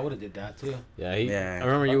badass. I think I would have did that, too. Yeah, Yeah. I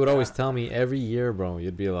remember you would always tell me every year, bro.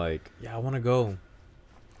 You'd be like, yeah, I want to go.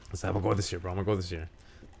 I said, I'm going to go this year, bro. I'm going to go this year.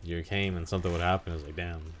 Year came and something would happen. I was like,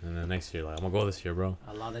 damn. And then next year, like, I'm going to go this year, bro.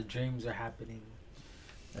 A lot of dreams are happening.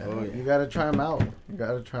 Oh, yeah. You gotta try them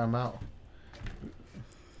out.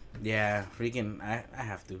 Yeah, freaking, I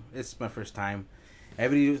have to. It's my first time.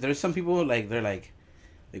 There's some people, like,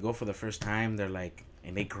 they go for the first time, they're like,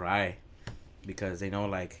 and they cry. Because they know,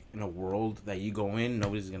 like, in a world that you go in,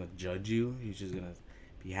 nobody's going to judge you. You're just going to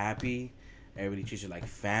be happy. Everybody treats you like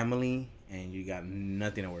family. And you got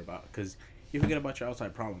nothing to worry about. Because you forget about your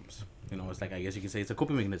outside problems. You know, it's like, I guess you can say it's a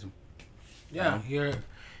coping mechanism. Yeah,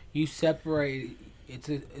 you separate. It's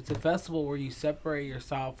a festival where you separate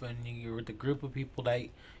yourself and you're with a group of people that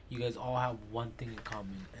you guys all have one thing in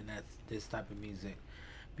common, and that's this type of music.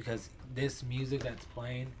 Because this music that's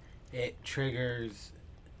playing, it triggers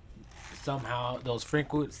somehow, those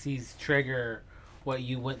frequencies trigger what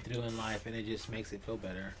you went through in life, and it just makes it feel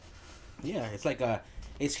better. Yeah, it's like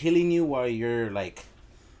it's healing you while you're like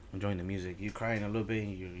enjoying the music. You're crying a little bit,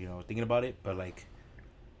 and you know thinking about it, but like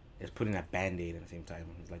it's putting that band-aid at the same time.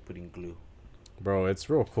 It's like putting glue. Bro, it's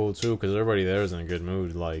real cool, too, because everybody there is in a good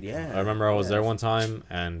mood. Like, Yeah, I remember I was yeah. there one time,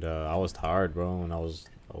 and I was tired, bro, and I was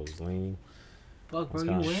leaning. Fuck, bro, It's you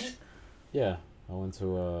kinda- went? Yeah. I went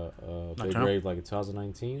to a big Nocturnal? rave like in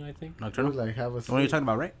 2019, I think. It Nocturnal. was like have a The one you're talking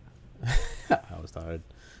about, right? I was tired.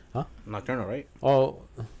 Nocturnal, right? Oh,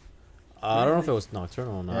 I don't know if it was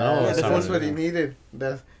nocturnal or not. I know it Yeah, was that's Saturday. what he needed.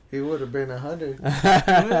 That he would have been 100.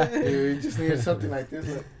 He just needed something like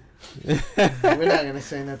this. Like, we're not gonna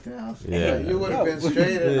say nothing else. Yeah. But you would have been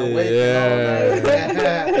straight and awake Yeah. and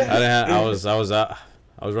all night.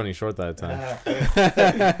 I was running short that time.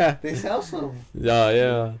 They sell some.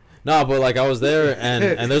 Yeah. No, but like I was there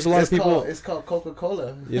and there's a lot of people. It's called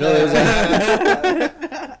Coca-Cola. You know, there's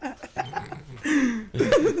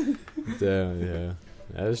yeah,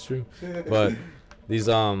 that is true. But these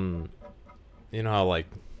you know how like,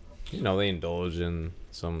 you know, they indulge in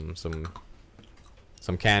some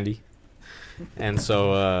candy, and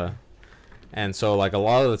so like a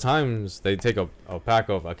lot of the times they take a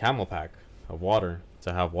camel pack of water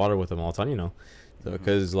to have water with them all the time, you know,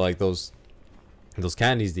 because like those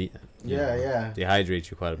candies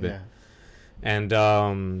dehydrate you quite a bit.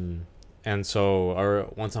 And so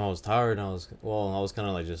one time I was tired and I was kind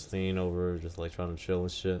of like just leaning over, just like trying to chill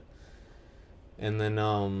and shit. And then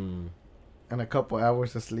And a couple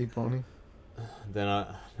hours of sleep only. then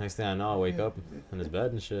next thing I know I wake up in his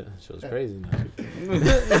bed and shit. Shit was crazy.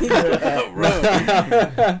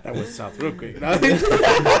 That was South real quick. You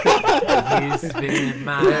spin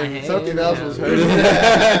my head Something else was down. hurting.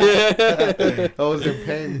 I was in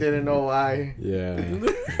pain, didn't know why. Yeah.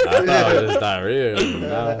 I thought it was diarrhea.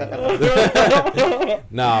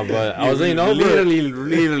 Nah, but I was leaning over.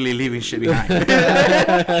 Literally leaving shit behind.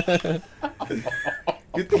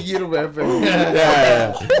 Good thing you remember.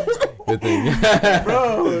 Yeah. Good thing.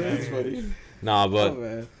 Bro, that's funny. Nah, but Oh,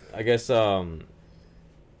 man. I guess you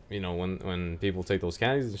know, when people take those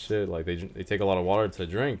candies and shit, like they take a lot of water to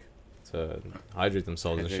drink to hydrate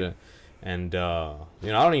themselves and shit. And you know,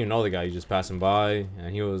 I don't even know the guy. He's just passing by,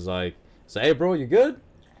 and he was like, "Hey, bro, you good?"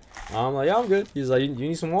 I'm like, "Yeah, I'm good." He's like, "You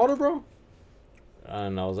need some water, bro?"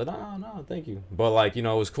 And I was like, no, thank you. But like, you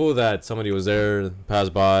know, it was cool that somebody was there,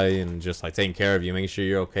 passed by, and just like taking care of you, making sure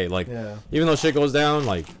you're okay. Like, even though shit goes down,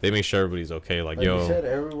 like they make sure everybody's okay. Like you said,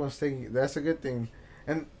 everyone's taking. That's a good thing.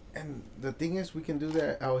 And the thing is, we can do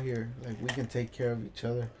that out here. Like, we can take care of each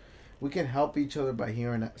other. We can help each other by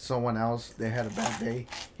hearing someone else they had a bad day,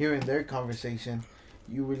 hearing their conversation.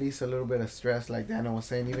 You release a little bit of stress, like Dana was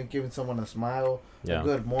saying. Even giving someone a smile, a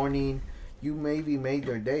good morning. You maybe made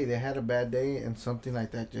their day. They had a bad day, and something like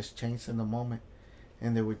that just changed in the moment,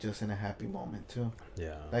 and they were just in a happy moment too.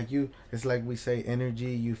 Yeah. Like it's like we say,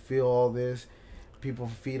 energy. You feel all this. People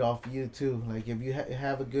feed off you too. Like if you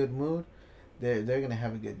have a good mood, they're gonna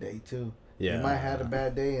have a good day too. Yeah. You might have a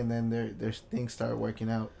bad day, and then their things start working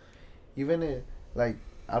out. Even if like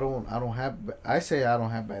I say I don't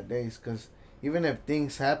have bad days, because even if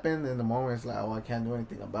things happen in the moment, it's like, oh, I can't do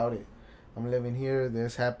anything about it. I'm living here.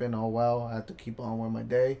 This happened. Oh well, I have to keep on with my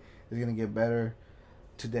day. It's gonna get better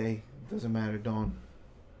today. Doesn't matter. Don't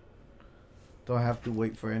have to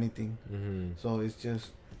wait for anything. Mm-hmm. So it's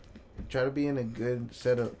just try to be in a good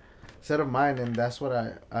set of mind, and that's what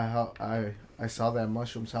I saw that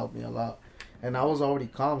mushrooms helped me a lot, and I was already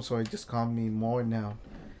calm, so it just calmed me more now.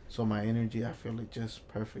 So my energy, I feel it just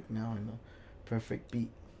perfect now, in a perfect beat.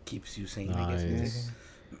 Keeps you sane, I guess.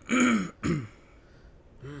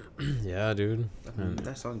 Yeah, dude.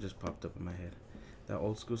 That song just popped up in my head. That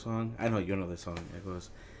old school song. I know you know the song. It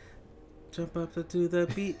goes, jump up to the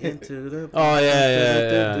beat into the. Oh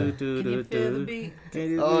yeah. Can you feel the beat?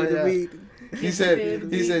 Oh yeah. He said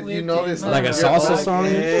you know this Like a salsa song?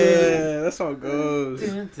 Yeah, that song goes.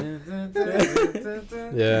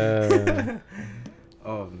 Yeah.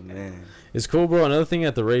 Oh man. It's cool, bro. Another thing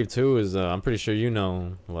at the rave too is I'm pretty sure you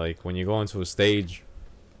know, like when you go into a stage,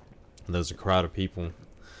 there's a crowd of people.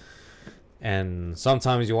 And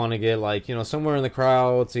sometimes you want to get like, you know, somewhere in the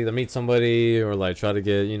crowd to either meet somebody or like try to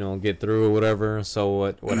get through or whatever.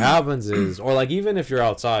 So what happens is, or like even if you're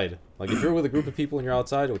outside, like if you're with a group of people and you're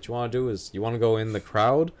outside, what you want to do is you want to go in the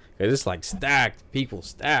crowd. Okay, it's like stacked, people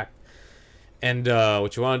stacked. And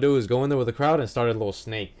what you want to do is go in there with the crowd and start a little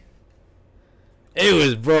snake. It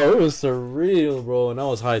was surreal, bro. And I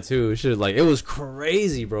was high too. It was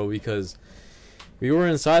crazy, bro, because we were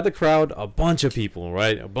inside the crowd, a bunch of people,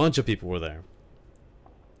 right? A bunch of people were there.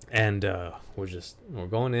 And we're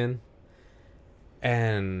going in.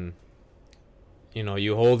 And, you know,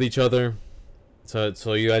 you hold each other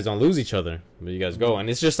so you guys don't lose each other. But you guys go. And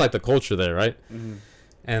it's just like the culture there, right? Mm-hmm.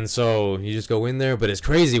 And so you just go in there. But it's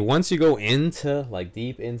crazy. Once you go into, like,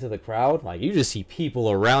 deep into the crowd, like, you just see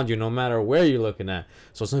people around you no matter where you're looking at.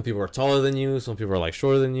 So some people are taller than you. Some people are, like,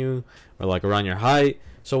 shorter than you. Or, like, around your height.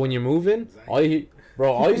 So when you're moving, all you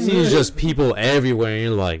Bro, all you see is just people everywhere, and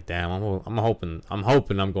you're like, damn, I'm hoping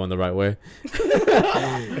I'm going the right way.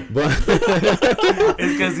 But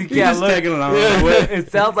it's because he can't look. It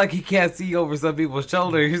sounds like he can't see over some people's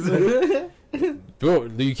shoulders. bro,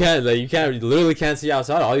 you literally can't see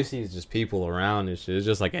outside. All you see is just people around and shit. It's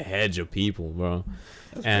just like a hedge of people, bro.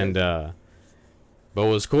 That's and but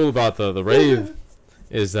what's cool about the rave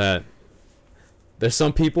is that there's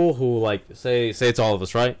some people who like say it's all of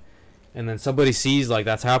us, right? And then somebody sees like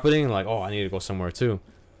that's happening, like, oh, I need to go somewhere too.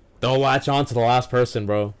 They'll latch on to the last person,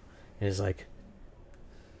 bro. And it's like,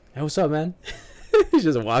 hey, what's up, man? He's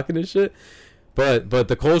just walking and shit. But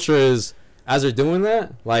the culture is, as they're doing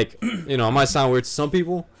that, like, you know, it might sound weird to some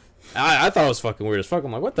people. I thought it was fucking weird as fuck.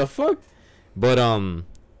 I'm like, what the fuck? But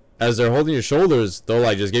as they're holding your shoulders, they'll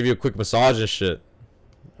like just give you a quick massage and shit.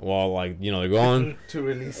 While like, you know, they're going to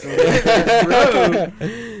release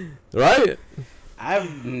them. Right?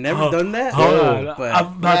 I've never done that. Hold on.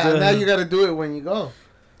 But Now you got to do it when you go.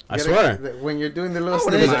 I swear. When you're doing the little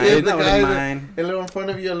snake, the guy a little in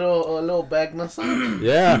front of you, a little back massage.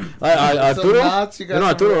 Yeah, Arturo, knots, you know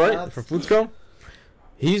Arturo, right? Knots. From Foodsco.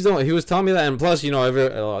 He was telling me that, and plus, you know,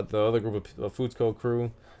 the other group of Foodsco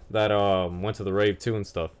crew that went to the rave too and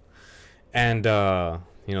stuff, and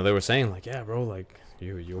you know, they were saying like, yeah, bro, like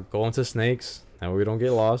you go into snakes, and we don't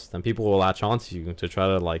get lost, and people will latch onto you to try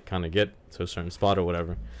to like kind of get to a certain spot or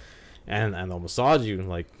whatever, and they'll massage you.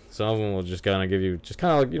 Like some of them will just kind of give you just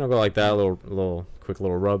kind of like, you know, go like that, little quick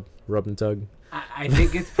little rub and tug. I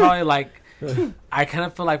think it's probably like I kind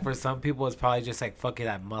of feel like for some people it's probably just like fucking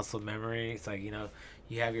that muscle memory. It's like, you know,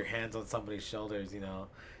 you have your hands on somebody's shoulders, you know,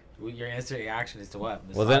 your instant reaction is to what?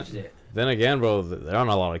 Massage it. Then again, bro, there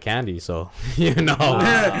aren't a lot of candy, so you know,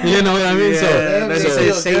 you know what I mean. Yeah,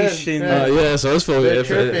 so sensation. Yeah, so it's for they're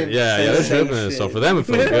tripping. they're tripping. So for them, it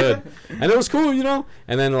feels good, and it was cool, you know.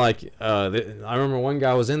 And then like, I remember one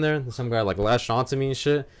guy was in there, and some guy like latched onto me and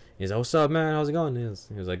shit. He's like, "What's up, man? How's it going?" He was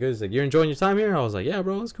like, "Good." He's like, "You're enjoying your time here?" I was like, "Yeah,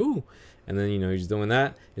 bro, it's cool." And then, you know, he's doing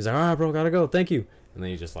that. He's like, "All right, bro, gotta go. Thank you." And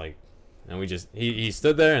then he just like. And we just he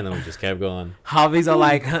stood there, and then we just kept going. Hobbies are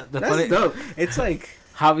like That's funny. Dope. It's like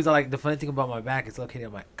hobbies are like the funny thing about my back. It's located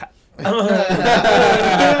on my.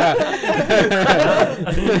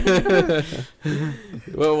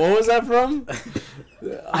 Well, what was that from?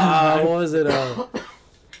 What was it?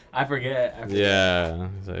 I forget. Yeah,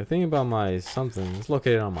 so think about my something. It's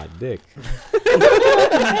located on my dick.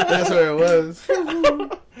 That's where it was.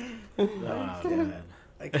 Oh, man.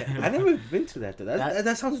 I've never been to that.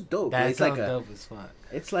 That sounds dope. That it's sounds like dope as fuck.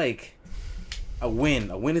 It's like a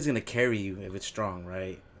wind. A wind is gonna carry you if it's strong,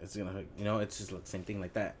 right? It's gonna, you know, it's just the same thing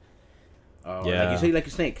like that. Yeah. Like you say, like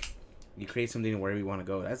a snake. You create something wherever you want to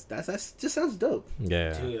go. That's just sounds dope.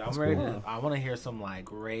 Yeah. Dude, I'm ready. Cool. I want to hear some like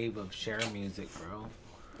rave of Cher music, bro.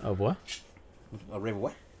 Of what? A rave of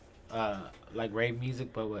what? Like rave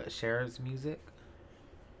music, but what Cher's music?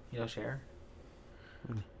 You know Cher?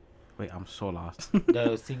 Wait, I'm so lost.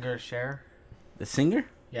 The singer Cher. The singer?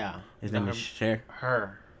 Yeah. His name is Cher.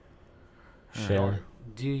 Her. Cher.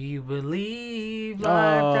 Do you believe life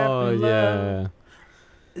after love? Yeah.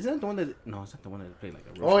 Is that the one that? No, it's not the one that they play like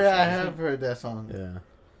a. Oh yeah, I have heard that song. Yeah.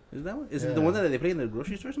 Is that one? Is it the one that they play in the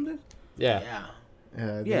grocery store sometimes? Yeah.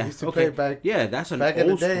 Yeah. Yeah. Used to play back. Yeah, that's an back old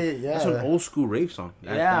in the day. school, Yeah. that's an old school rave song.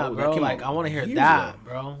 That bro. came Like out I want to hear years that, ago.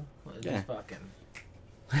 bro. Just Yeah. fucking.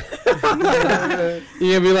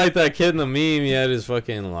 You gonna be like that kid in the meme. He had his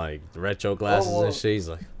fucking like retro glasses and shit. He's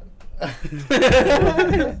like,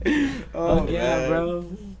 oh yeah, bro.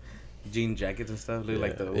 Jean jackets and stuff. Look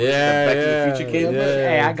like the Yeah, Back to the Future kid. yeah.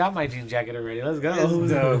 Hey, I got my jean jacket already. Let's go.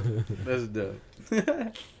 That's dope.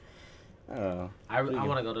 I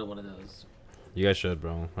want to go to one of those. you guys should,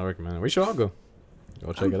 bro. I recommend it. We should all go.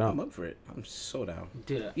 Go check it out. I'm up for it. I'm so down.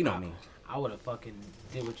 Dude, You know me. I would have fucking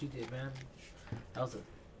did what you did, man. That was a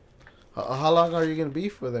How long are you gonna be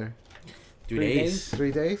for there? 3 days.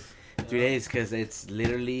 3 days. 3 days, because it's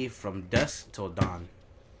literally from dusk till dawn.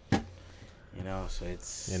 You know, so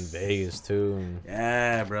it's In Vegas too.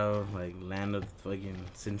 Yeah, bro. Like land of fucking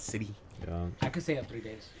Sin City. Yeah. I could stay up 3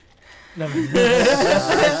 days. On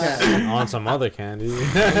some other candy.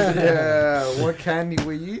 Yeah. What candy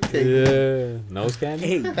will you take? Yeah. Nose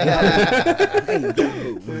candy.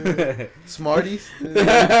 Smarties.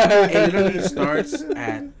 It literally starts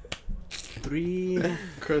at 3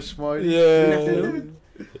 Crush Smarties. Yeah.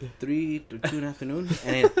 3 to 2 in the afternoon,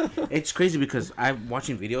 and it's crazy because I'm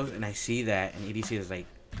watching videos and I see that, and EDC is like,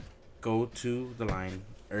 go to the line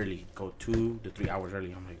early, go 2 to 3 hours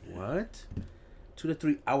early. I'm like, what? 2 to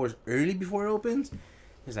 3 hours early before it opens?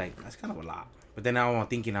 It's like, that's kind of a lot. But then now I'm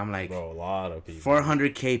thinking, I'm like, Bro, a lot of people.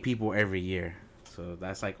 400K people every year. So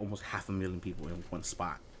that's like almost 500,000 people in one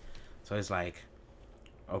spot. So it's like,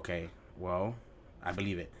 okay, well, I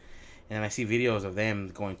believe it. And then I see videos of them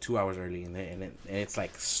going 2 hours early, and it's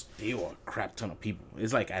like still a crap ton of people.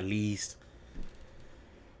 It's like at least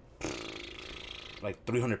like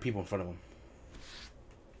 300 people in front of them.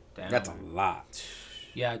 Damn. That's a lot.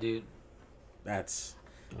 Yeah, dude. That's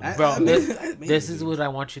Bro, this is what I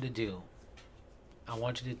want you to do. I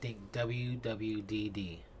want you to think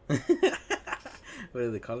WWDD. What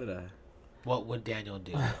do they call it? What would Daniel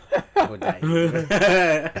do? I would die.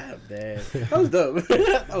 Damn. That was dope.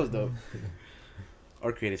 That was dope.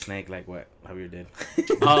 Or create a snake like what Javier did.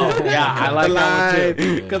 Oh yeah, I like that one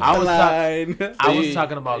too. Cut I the was line. I was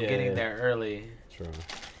talking about getting there early. True.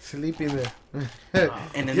 Sleeping there.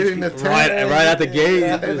 And then Getting the people- Right at the gate.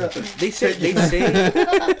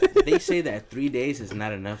 they say that 3 days is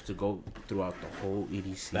not enough to go throughout the whole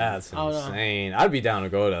EDC. That's Oh, no. insane. I'd be down to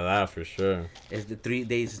go to that for sure. Is the 3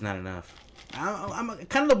 days is not enough. I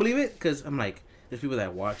kind of don't believe it because I'm like, there's people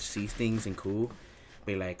that watch, see things and cool,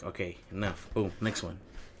 be like, okay, enough, boom, next one.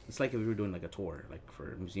 It's like if we were doing like a tour, like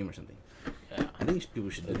for a museum or something. Yeah. I think people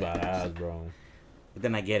should do That's that. badass, bro. But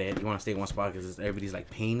then I get it. You want to stay in one spot because everybody's like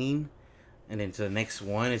painting, and then to the next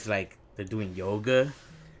one, it's like they're doing yoga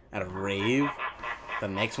at a rave. The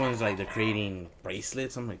next one is like they're creating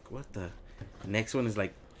bracelets. I'm like, what the? The next one is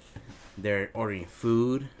like they're ordering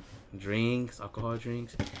food, drinks, alcohol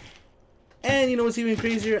drinks. And you know what's even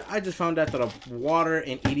crazier? I just found out that a water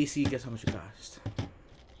in EDC, guess how much it cost?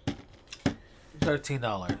 $13.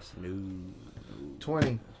 No.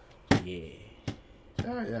 20. Yeah.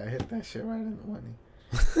 Oh, yeah, I hit that shit right in the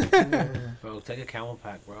money. Bro, take a camel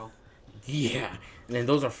pack, bro. Yeah. And then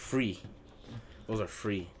those are free. Those are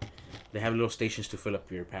free. They have little stations to fill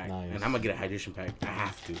up your pack. Nice. And I'm going to get a hydration pack. I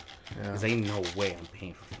have to. Yeah. Because ain't no way I'm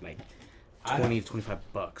paying for like 20 to 25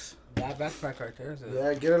 bucks. That backpack right there is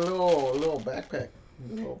Yeah, get a little backpack.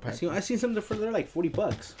 I seen some for they're like 40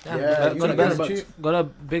 bucks. Yeah, go, to got Best- it. go to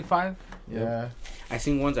Big Five. Yeah. I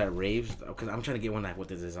seen ones at raves because I'm trying to get one that with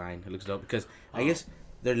the design. It looks dope because I guess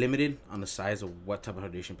they're limited on the size of what type of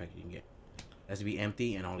hydration pack you can get. It has to be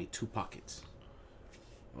empty and only 2 pockets.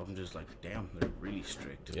 I'm just like, damn, they're really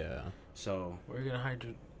strict. Yeah. So Where are you gonna hide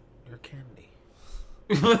your candy?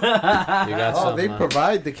 You got Oh, some, they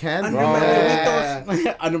provide the candy. under Bro. my Yeah.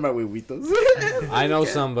 huevitos. Under my huevitos. I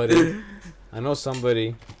know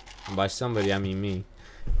somebody. And by somebody I mean me,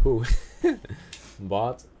 who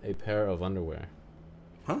bought a pair of underwear.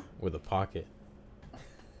 Huh? With a pocket.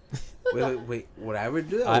 Wait, would I ever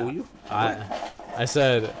do that? Or will you? I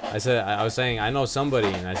was saying I know somebody,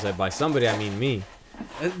 and I said by somebody I mean me.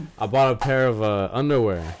 I bought a pair of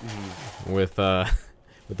underwear with a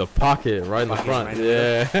pocket right in the Pocket front. right in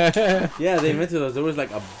Yeah. Yeah, they invented those. There was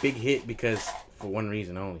like a big hit because for one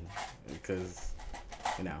reason only, because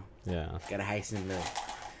you know Yeah. gotta hasten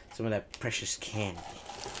some of that precious candy.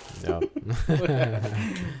 Yep.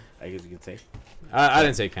 I guess you could say. I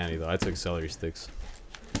didn't say candy though. I took celery sticks.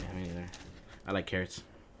 Yeah, me neither. I like carrots.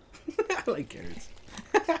 I like carrots.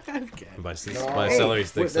 By Hey, celery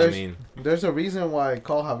sticks, I there's- mean There's a reason why I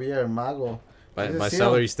call Javier Mago. I just by see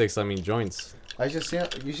celery him. sticks, I mean joints. I should see him.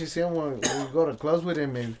 You should see him when you go to clubs with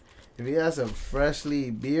him, and if he has a freshly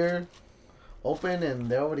beer open and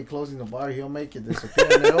they're already closing the bar, he'll make it disappear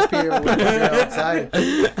and they'll appear with the beer outside.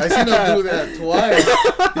 I seen him do that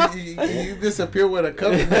twice. He disappeared with a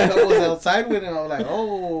cup and the cup was outside with him. I was like,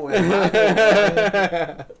 oh.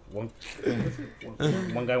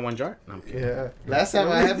 One guy, one jar. No, I'm kidding. Yeah. Last time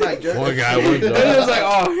I had my jerky. One guy, one jar. It was like,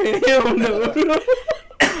 oh hell no.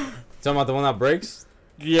 Talking about the one that breaks?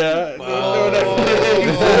 Yeah.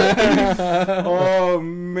 Oh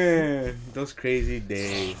man, those crazy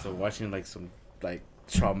days of watching like some like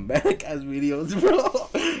traumatic ass videos, bro.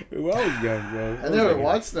 When I was young, bro. I never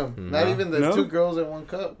watched them. Not No. even the No? 2 girls in 1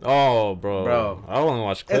 cup. Oh, bro. Bro. I only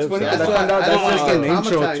watch clips. It's funny That's because I why- found out that's that's why just I an get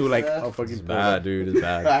intro traumatized, to like yeah. a fucking It's bad, dude. It's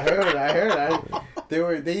bad. I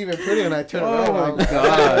heard. They even put it and I turned Oh around. my I'm like,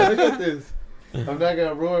 God. look at this. I'm not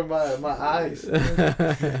gonna ruin my eyes.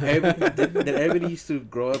 did everybody used to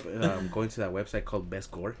grow up going to that website called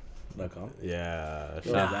bestgore.com? Yeah.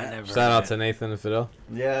 Nah, I never Shout heard out it. to Nathan and Fidel.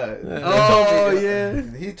 Yeah. Oh, yeah.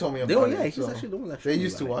 He told me They about were, yeah, it. he's so actually the one that they showed me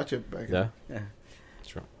used to about watch it back. Yeah. Yeah.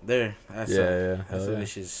 True. There. That's Yeah. That's Hell a yeah.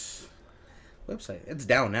 vicious website. It's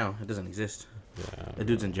down now. It doesn't exist. Yeah. The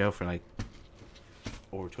dude's in jail for like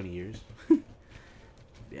over 20 years.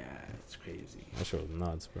 Yeah, it's crazy. That shit was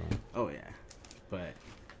nuts, bro. Oh yeah, but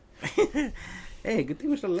hey, good thing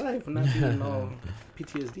we're still alive. We're not feeling all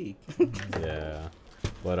PTSD. Yeah.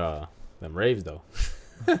 But them raves though.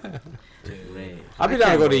 Ray. I'll be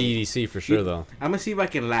down to go to EDC for sure, though. I'm gonna see if I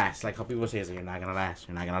can last. Like how people say, you're not gonna last.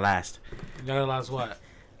 You're not gonna last. You're gonna last what?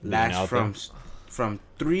 Last from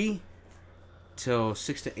 3 till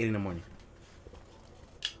 6 to 8 in the morning.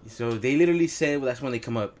 So they literally said, well, that's when they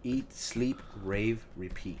come up. Eat, sleep, rave,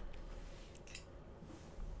 repeat.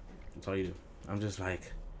 That's all you do. I'm just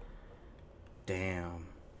like, damn.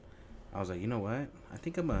 I was like, you know what? I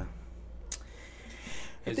think I'm gonna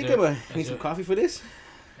need some coffee for this.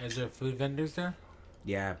 Is there food vendors there?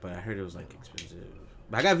 Yeah, but I heard it was like expensive.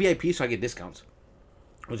 But I got VIP, so I get discounts,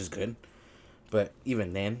 which is good. But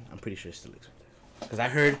even then, I'm pretty sure it's still expensive. Because I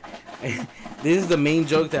heard, this is the main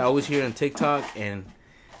joke that I always hear on TikTok and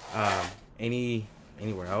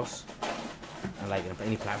anywhere else, and like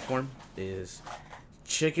any platform, is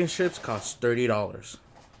chicken strips cost $30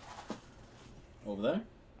 Over there?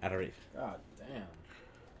 at a rate. God damn.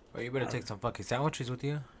 Well, you better take some fucking sandwiches with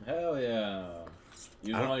you. Hell yeah.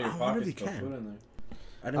 Use all your I wonder if pockets you to put can. food in there.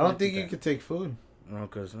 I don't think you could take food. No,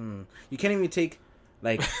 because you can't even take,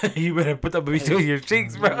 like... You better put them between your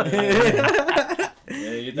cheeks, bro.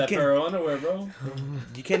 Yeah, you get that pair of underwear, bro.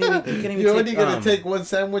 You can't even You're take... only going to take one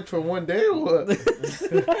sandwich for one day or what? What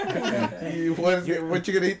you going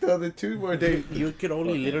to eat the other 2 more days? You could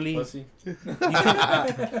only literally... Pussy.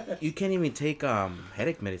 You can't even take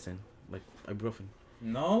headache medicine, like ibuprofen.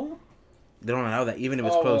 No? They don't allow that, even if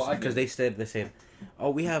it's Oh, closed, well, I because get- they said, oh,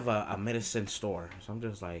 we have a medicine store. So I'm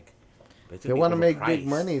just like, but it's They gonna be want to make big overpriced.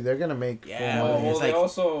 money. They're going to make Yeah, full Oh, money. well, it's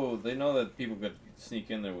they like- they know that people could sneak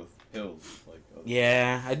in there with pills. Like,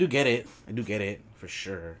 Yeah, I do get it for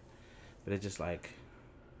sure, but it's just like,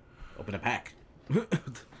 open a pack.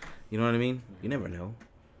 You know what I mean? You never know.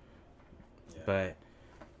 Yeah. But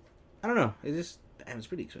I don't know. It's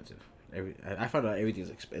pretty expensive. I found out everything's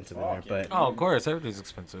expensive in there, Fuck yeah. but Oh, of course, everything's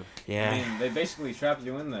expensive. yeah. I mean, they basically trapped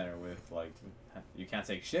you in there with like, you can't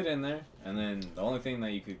take shit in there, and then the only thing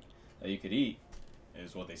that you could eat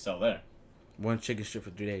is what they sell there. One chicken strip for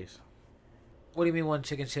 3 days. What do you mean one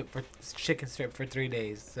chicken strip for 3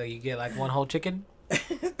 days? So you get like one whole chicken?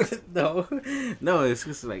 no, it's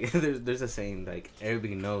just like there's a saying, like,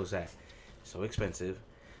 everybody knows that it's so expensive.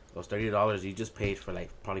 Those $30 you just paid for like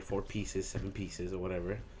probably 4 pieces, 7 pieces, or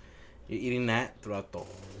whatever. You're eating that throughout the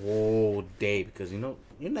whole day because you're not.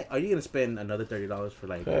 Are you gonna spend another $30 for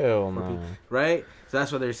like? Hell for no. Right? So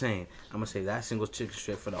that's what they're saying. I'm gonna save that single chicken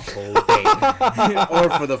strip for the whole day, or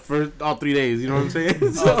for the all 3 days. You know what I'm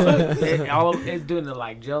saying? So, It's doing the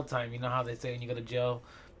like jail time. You know how they say when you go to jail,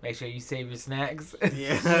 make sure you save your snacks.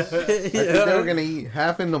 yeah. I think they were going to eat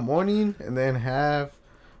half in the morning and then half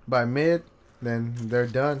by mid. Then they're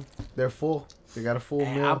done. They're full. They got a full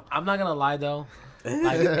meal. I'm not gonna lie though.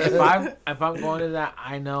 Like if I'm going to that,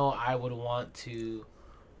 I know I would want to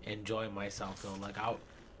enjoy myself though. Like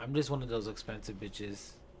I'm just one of those expensive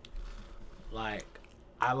bitches. Like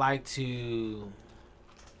I like to,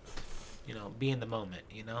 be in the moment.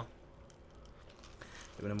 In a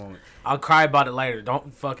moment. I'll cry about it later.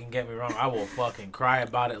 Don't fucking get me wrong. I will fucking cry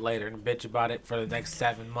about it later and bitch about it for the next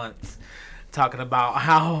 7 months. Talking about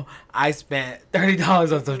how I spent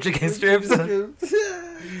 $30 on some chicken strips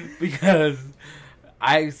because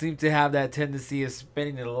I seem to have that tendency of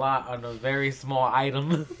spending a lot on a very small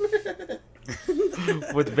item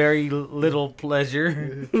with very little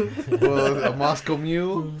pleasure. Well, a Moscow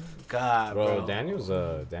Mule. God, Bro, bro. Daniel's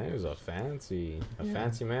a fancy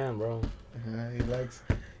man, bro.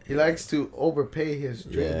 He likes to overpay his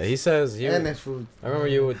drinks. Yeah, he says and his food. I remember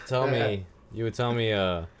you would tell me,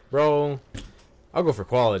 bro, I'll go for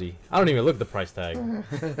quality. I don't even look at the price tag.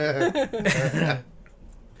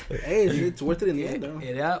 Hey, it's worth it in the end, though.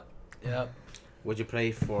 Yep. Would you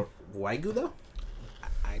play for Wagyu though?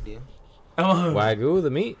 I do. Wagyu, the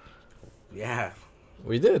meat. Yeah.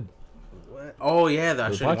 We did. What? Oh yeah, the The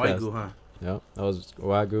Australian podcast. Wagyu, huh? Yep, that was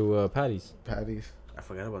Wagyu patties. Patties. I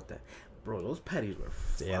forgot about that. Bro, those patties were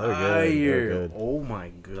fire. Yeah, they're good. They're good. Oh my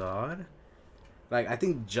god. Like, I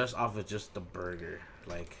think just off of just the burger,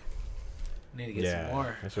 like, Need to get some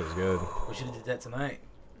more. that shit was good. We should have did that tonight.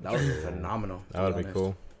 that was phenomenal. That would be honest.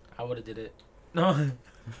 cool. I would have did it. No.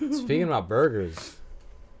 Speaking about burgers,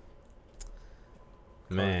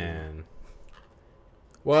 man,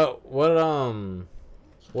 what would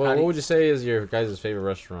you say is your guys' favorite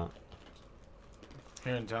restaurant?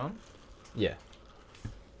 Here in town? Yeah.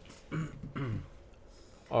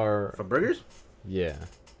 Or For burgers? yeah,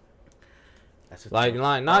 That's a like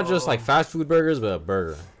tough- not just like fast food burgers, but a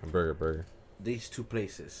burger. These 2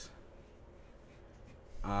 places.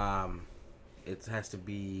 It has to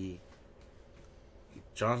be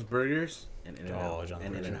John's Burgers and In-N-Out. John's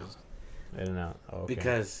and Burgers. In-N-Out. In and out. Oh, okay.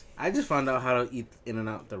 Because I just found out how to eat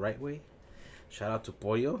In-N-Out the right way. Shout out to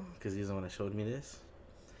Pollo, because he's the one that showed me this.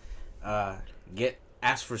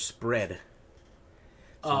 Ask for spread.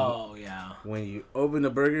 Oh, yeah. When you open the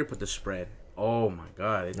burger, put the spread. Oh my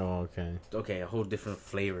god. Oh, okay. Okay, a whole different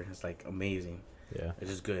flavor. It's like amazing. Yeah. It's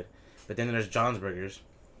just good. But then there's John's Burgers,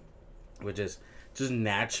 which is just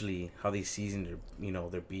naturally how they season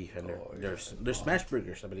their beef and their smash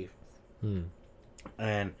burgers, I believe.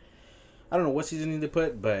 And I don't know what seasoning they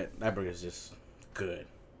put, but that burger is just good.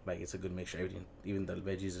 Like, it's a good mixture. Everything, even the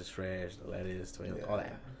veggies is fresh, the lettuce, tomato, all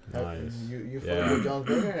that. Nice. You fuck with John's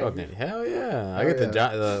Burger? Fucking hell yeah! I Oh, get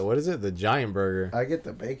the what is it? The giant burger. I get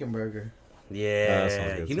the bacon burger. Yeah. That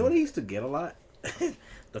sounds good You too. know what I used to get a lot?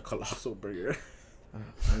 The colossal burger.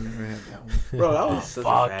 I never had that one. Bro, that was such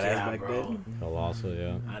Fuck a fat yeah, ass back bro. then. Colossal,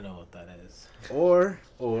 yeah. I know what that is. Or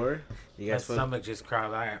you My guys stomach just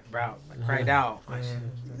cried out.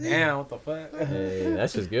 Damn, what the fuck? Hey,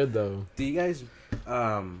 that's just good though. do you guys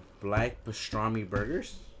like pastrami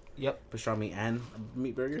burgers? Yep. Pastrami and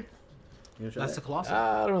meat burger? You know That's the colossal.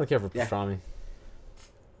 I don't really care for Yeah. pastrami.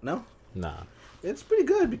 No? Nah. It's pretty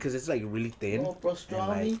good because it's like really thin. Oh, and, pastrami.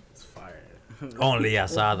 like, it's fire. Only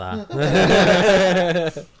asada.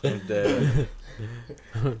 And,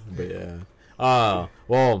 But yeah.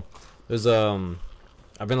 Well, there's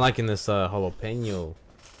I've been liking this jalapeno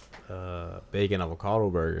bacon avocado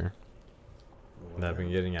burger that I've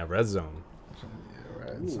been getting at Red Zone. Yeah,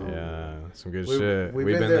 right. So Yeah, some good We- shit. we've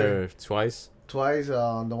We've been been there. there twice. twice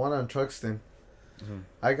on the one on Truxton. Mhm.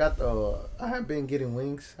 I have been getting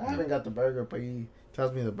wings. I haven't got the burger, but he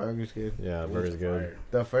tells me the burger's good. Yeah, the burger's good.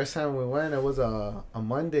 The first time we went, it was a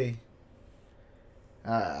Monday.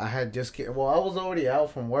 I had just I was already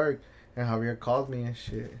out from work, and Javier called me and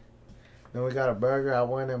shit. Then we got a burger. I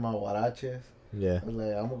went in my huaraches. Yeah. I was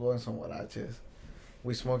like, I'm gonna go in some huaraches.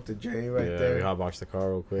 We smoked the J right Yeah, there. we hotboxed the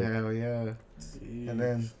car real quick. Hell yeah! And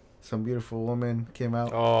then some beautiful woman came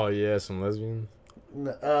out. Oh yeah, some lesbians.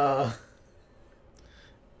 I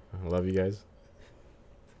love you guys.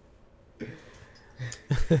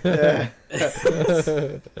 Yeah.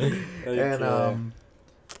 And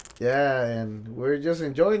yeah, and we're just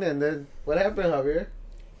enjoying it. And then what happened, Javier?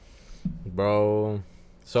 Bro,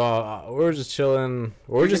 so we were just chilling.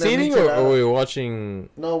 We were just Speaking of eating, or micheladas. we were watching?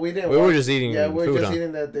 No, we didn't. We were watch- just eating Yeah, we were food, just huh?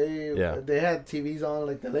 eating that day. Yeah. They had TVs on,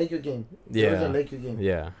 like the Laker game. There was a Yeah, Laker game.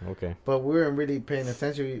 yeah, okay, But we weren't really paying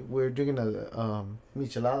attention. We were drinking a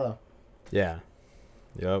michelada. yeah,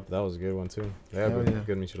 yep, that was a good one too. They have Hell good, yeah.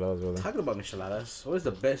 good micheladas over there. Talking about micheladas, what is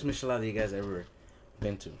the best michelada you guys ever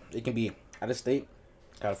been to? It can be out of state,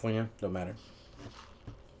 California, don't matter.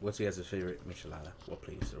 What's your guys' favorite michelada? What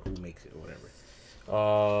place or who makes it or whatever?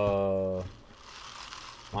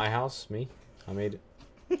 My house, me, I made it.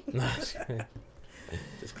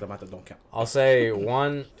 Just Clamato don't count. I'll say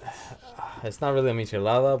one. It's not really a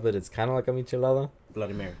michelada, but it's kind of like a michelada.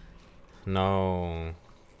 Bloody Mary. No,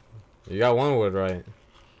 you got one word right.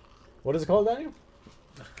 What is it called, Daniel?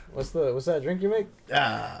 What's that drink you make?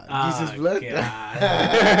 Jesus blood.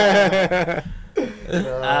 God.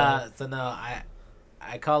 So no,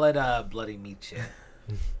 I call it Bloody Meat.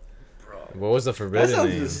 What was the That forbidden sounds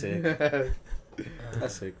name? just sick.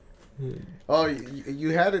 That's sick. Oh, you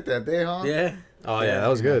had it that day, huh? Yeah. Oh yeah, that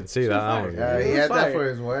was good. See that was Yeah, good. he had Fire. that for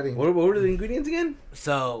his wedding. What were the ingredients again?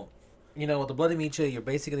 So, with the Bloody Micha, you're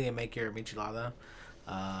basically gonna make your michelada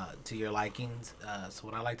to your likings. So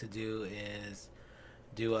what I like to do is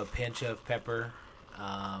do a pinch of pepper,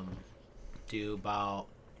 do about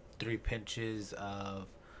 3 pinches of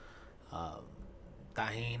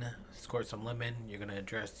tahini, squirt some lemon. You're gonna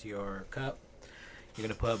address your cup. You're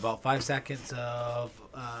gonna put about 5 seconds of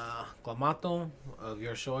clamato of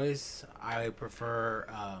your choice. I prefer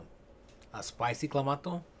a spicy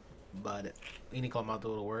clamato, but any clamato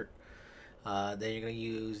will work. Then you're gonna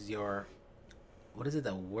use your, what is it?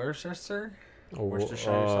 The Worcestershire.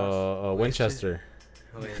 Worcestershire sauce. Winchester.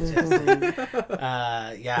 Winchester.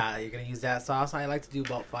 Yeah, you're gonna use that sauce. I like to do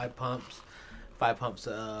about 5 pumps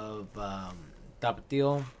of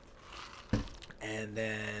tapatio, and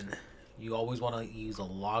then you always want to use a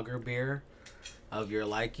lager beer of your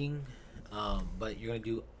liking, but you're gonna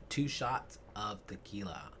do 2 shots of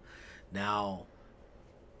tequila. Now,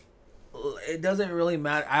 it doesn't really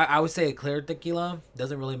matter. I would say a clear tequila.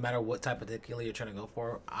 Doesn't really matter what type of tequila you're trying to go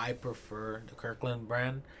for. I prefer the Kirkland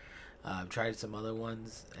brand. I've tried some other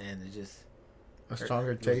ones, and it just A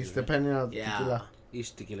stronger taste, depending on the yeah. tequila.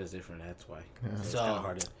 Each tequila is different. That's why. Yeah. It's So- kind of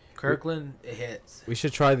hard to. Kirkland, it hits. We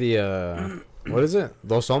should try the what is it?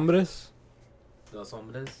 Dos Hombres? Dos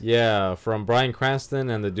Hombres. Yeah, from Bryan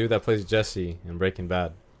Cranston and the dude that plays Jesse in Breaking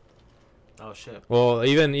Bad. Oh shit. Well,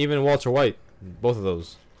 even Walter White, both of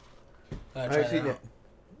those. Try I've that seen out. it.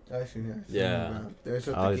 Actually, Yeah. There's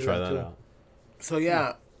a I'll try tequila that too. out. So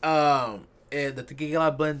yeah, and the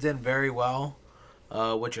tequila blends in very well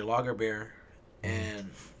with your lager beer, and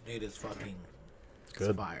it is fucking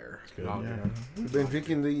Good. fire. Good. Yeah. We've been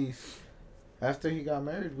drinking these. After he got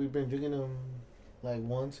married, we've been drinking them like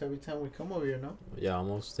once every time we come over here, no? Yeah,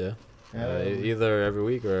 almost. Yeah. Yeah. Either every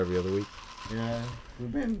week or every other week. Yeah.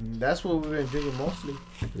 That's what we've been drinking mostly.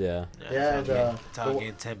 Yeah. Yeah, That's how I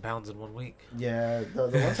gained 10 pounds in 1 week. Yeah, the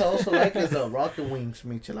ones I also like is the Rocket Wings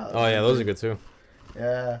Micheladas. Oh yeah, those are good too.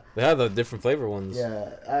 Yeah. They have the different flavor ones. Yeah,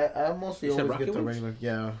 I mostly You said always Rocket get the Wings? regular.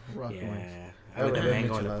 Yeah, Rocket Yeah. Wings. I like the Yeah,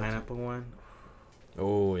 mango and the micheladas. pineapple one.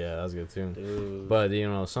 Oh yeah, that's good too. Dude. But you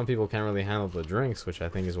know, some people can't really handle the drinks, which I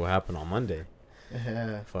think is what happened on Monday.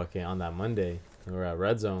 Yeah. Fucking on that Monday, we were at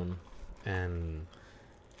Red Zone, and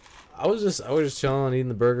I was just chilling, eating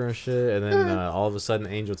the burger and shit, and then all of a sudden,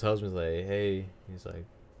 Angel tells me like, "Hey," he's like,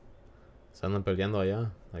 "Se andan peleando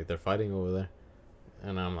allá," like they're fighting over there,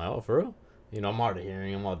 and I'm like, "Oh, for real?" You know, I'm hard of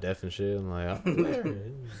hearing, I'm all deaf and shit. I'm like, oh,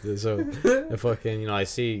 where? So, and fucking, you know, I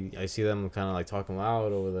see them kind of like talking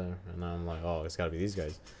loud over there, and I'm like, oh, it's gotta be these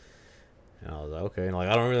guys. And I was like, okay, and like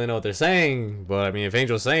I don't really know what they're saying, but I mean, if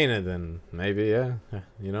Angel's saying it, then maybe, yeah,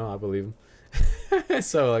 you know, I believe him.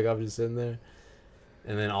 So like I'm just sitting there,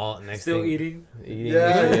 and then all next Still thing, eating.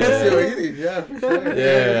 Yeah, still eating. Yeah, for sure.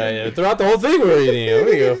 yeah. Throughout the whole thing, we're eating it.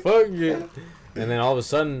 We go fuck it. And then all of a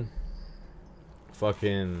sudden,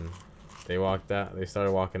 fucking, they walked out. They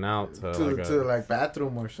started walking out to like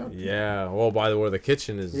bathroom or something. yeah. Well, by where the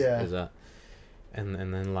kitchen is Yeah. is at, and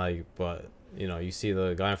then like, but you know, you see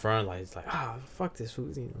the guy in front, like it's like fuck this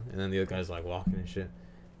food, you know? And then the other guy's like walking and shit,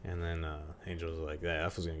 and then Angel's like, yeah,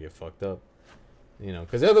 that fool's gonna get fucked up, you know,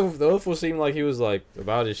 because the other fool seemed like he was like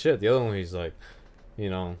about his shit. The other one, he's like, you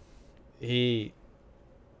know, he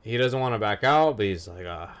doesn't want to back out, but he's like,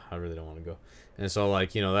 I really don't want to go, and so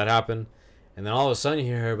like, you know, that happened. And then all of a sudden you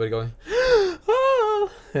hear everybody going, ah!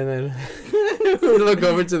 And then we look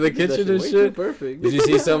over to the kitchen and shit. Perfect. Did you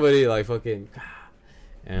see somebody like fucking,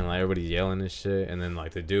 and like everybody yelling and shit? And then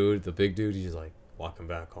like the big dude, he's like walking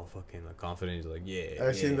back all fucking like confident. He's like, yeah.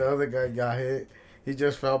 I seen the other guy got hit. He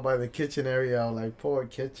just fell by the kitchen area. I'm like, poor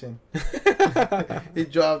kitchen. He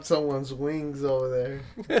dropped someone's wings over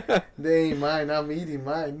there. They ain't mine. I'm eating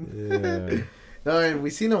mine. Yeah. No, and we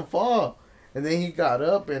seen him fall. And then he got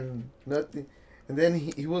up and nothing. And then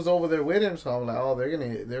he was over there with him. So I'm like, oh,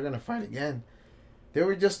 they're gonna fight again. They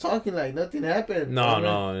were just talking like nothing happened.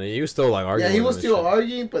 No, he was still like arguing. Yeah, he was and still shit.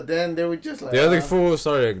 arguing, but then they were just like. The other fool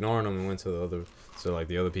started ignoring him and went to the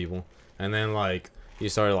other people. And then like he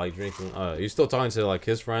started like drinking. He was still talking to like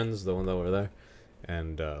his friends, the one that were there.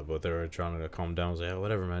 And but they were trying to calm down. I was like, yeah,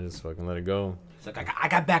 whatever, man, just fucking let it go. It's like I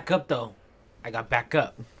got back up though. I got back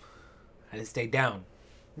up. I didn't stay down.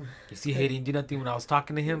 You see, he didn't do nothing when I was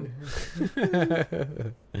talking to him.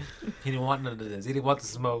 He didn't want none of this. He didn't want the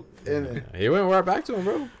smoke. And He went right back to him,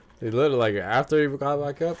 bro. He literally like after he got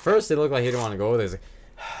back up. First, it looked like he didn't want to go there. He's like,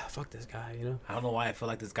 fuck this guy, you know. I don't know why I feel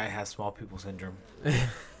like this guy has small people syndrome. Is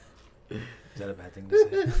that a bad thing to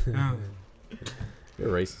say? You're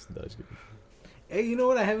racist, Dutch. Hey, you know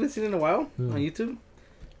what I haven't seen in a while Hmm. on YouTube?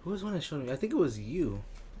 Who was one that showed me? I think it was you.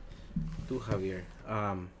 Tu Javier.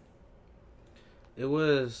 It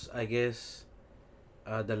was, I guess,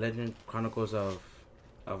 the Legend Chronicles of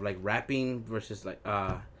like rapping versus like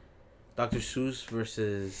Dr. Seuss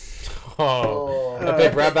versus Oh,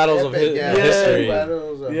 epic rap battles of epic, yeah, history.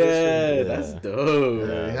 battles of yeah, history. that's Yeah. dope.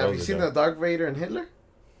 Yeah. Have you those are seen dope. the Dark Vader and Hitler?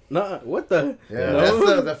 No, what the? Yeah, No?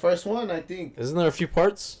 that's the first one, I think. Isn't there a few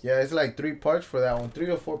parts? Yeah, it's like 3 parts for that one. 3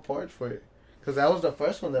 or 4 parts for it. Because that was the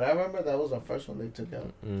first one that I remember. That was the first one they took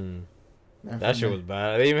out. Mm. And That from shit was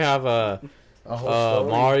bad. They even have a whole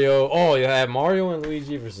story. Mario. Oh, you have Mario and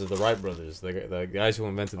Luigi versus the Wright brothers, the guys who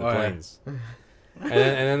invented the Oh, yeah. planes. and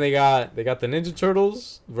then they got the Ninja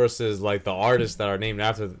Turtles versus like the artists that are named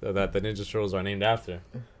after that the Ninja Turtles are named after.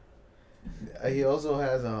 He also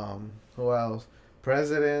has who else?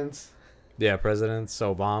 Presidents, Yeah, presidents,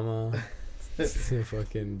 Obama,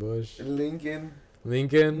 fucking Bush,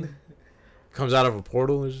 Lincoln comes out of a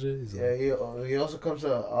portal and shit. He's Yeah, like, he also comes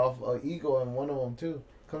off an eagle in one of them too.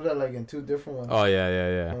 Comes out like in 2 different ones. oh yeah.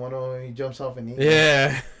 And one of them he jumps off an eagle.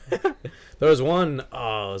 Yeah. There was one,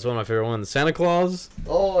 oh, it's one of my favorite ones. Santa Claus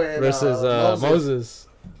Oh, and versus Moses.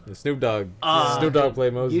 And Snoop Dogg. Snoop Dogg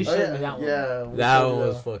played Moses. You Oh, showed yeah, me that one. yeah. we That showed one you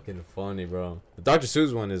was fucking funny, bro. The Dr.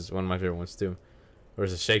 Seuss one is one of my favorite ones too.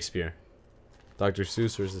 Versus Shakespeare. Dr.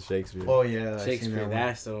 Seuss versus Shakespeare. Oh yeah, I seen Shakespeare, that one.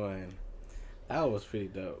 that's the one. That was pretty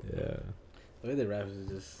dope. Yeah. The way they rap is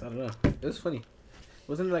just, I don't know. It was funny.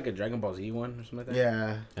 Wasn't it like a Dragon Ball Z one or something like that?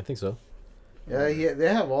 Yeah, I think so. yeah.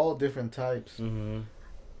 They have all different types. Mm-hmm.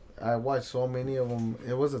 I watched so many of them.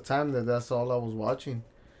 It was a time that's all I was watching.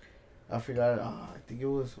 I forgot. I think it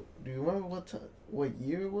was. Do you remember what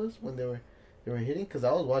year it was when they were hitting? Because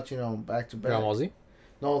I was watching back to back. Dragon Ball Z?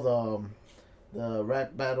 No, the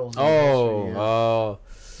rap battles. Oh,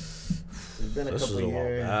 it's been a this couple was a while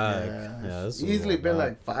years. back. Yeah, Yeah, this it's was a easily while been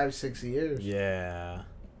back. like 5-6 years. yeah.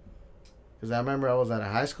 Because I remember I was at a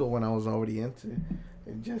high school when I was already into it.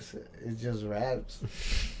 It just raps.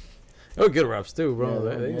 They were good raps too, bro.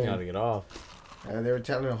 Yeah, they yeah. knew how to get off. They were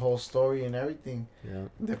telling the whole story and everything. Yeah.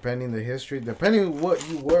 Depending the history, depending what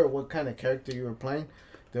you were, what kind of character you were playing,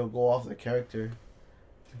 they'll go off the character.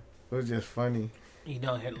 It was just funny. You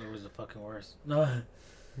know Hitler was the fucking worst. No.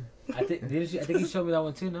 I think he showed me that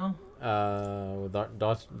one too, no? With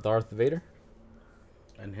Darth Vader?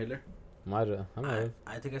 And Hitler. I might have.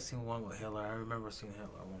 I think I seen one with Hitler. I remember seeing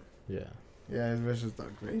Hitler one. Yeah. Yeah, it's versus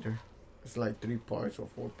Darth Vader. It's like 3 parts or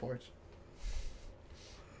 4 parts.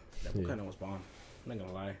 That kind of was bomb. I'm not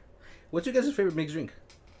gonna lie. What's your guys' favorite mixed drink?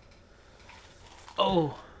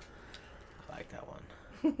 Oh, I like that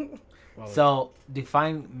one. Well, So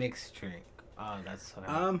define mixed drink. Oh, that's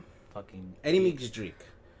fucking. any mixed drink.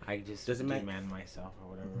 I just Doesn't matter. demand myself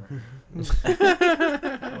or whatever.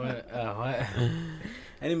 what?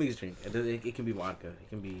 Any mixed drink. It can be vodka. It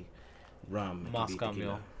can be rum. It Moscow can be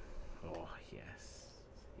tequila. Mule. Oh yes.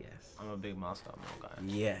 I'm a big Moscow Mule guy.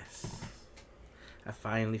 Yes. I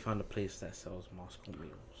finally found a place that sells Moscow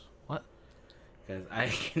mules. What? Because I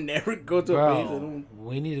can never go to a place that Bro, don't.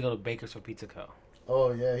 we need to go to Baker's for Pizza Co.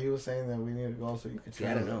 Oh yeah, he was saying that we need to go so you could See,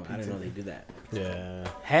 try. I don't know. the I didn't know pizza. they do that. Yeah.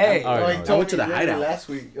 Hey, All Oh, right, he no, told I went to me the hideout. last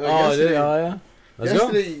week. Oh, did it? Oh, yeah. Let's go.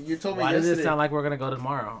 Yesterday, you told me why does yesterday. it sound like we're gonna go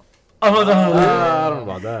tomorrow? Oh no! I don't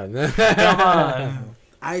know about that. Come on.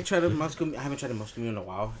 I tried a Moscow. I haven't tried a Moscow mule in a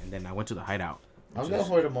while, and then I went to the hideout. I'm going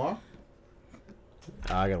for it tomorrow.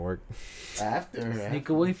 I gotta work. After. Sneak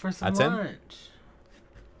away for some At 10? lunch.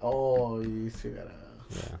 Oh, you still gotta.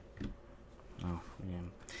 Yeah. Oh yeah.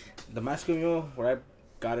 The Moscow mule where I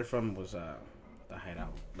got it from was the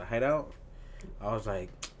hideout. The hideout. I was like,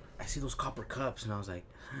 I see those copper cups, and I was like,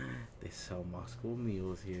 they sell Moscow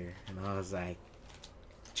mules here, and I was like,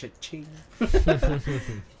 cha-ching,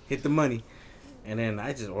 hit the money, and then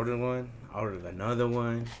I just ordered one. I ordered another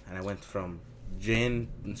one, and I went from gin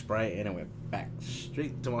and Sprite, and I went back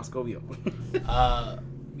straight to Moscow mule.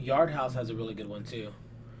 Yard House has a really good one too.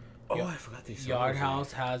 Oh, I forgot they sell Yard those,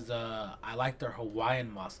 House has I like their Hawaiian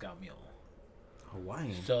Moscow Mule.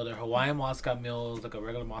 Hawaiian. So their Hawaiian Moscow Mule is like a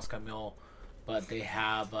regular Moscow Mule, but they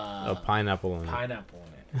have A pineapple in it. pineapple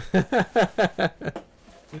in it.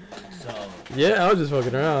 So Yeah, I was just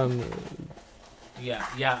fucking around.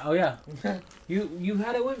 yeah, oh yeah. You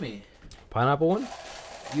had it with me. Pineapple one?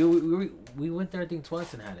 We went there I think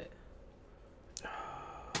twice and had it.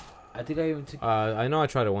 I think I even took. I know I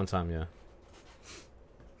tried it one time, yeah.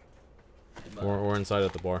 We're inside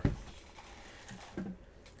at the bar.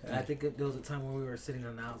 I think there was a time when we were sitting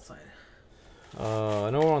on the outside. I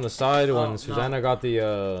know we're on the side Oh, when no. Susanna got the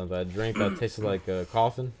that drink that tasted like a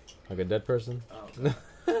coffin, like a dead person. Oh.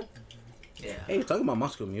 Yeah. Hey, talking about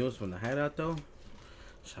Moscow mules from the hideout though.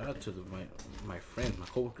 Shout out to my friends, my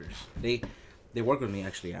coworkers. They work with me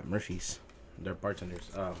actually at Murphy's. They're bartenders.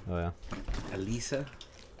 Oh yeah, Elisa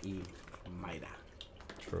and Mayra.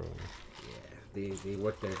 true. Yeah, they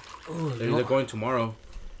work there. Ooh, They're going tomorrow.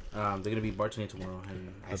 They're gonna be bartending tomorrow,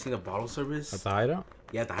 and I see the bottle service. At the hideout?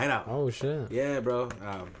 Yeah, at the hideout. Oh shit. Yeah, bro.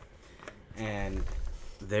 And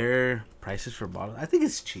their prices for bottles, I think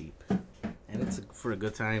it's cheap, and it's for a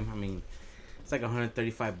good time. I mean, it's like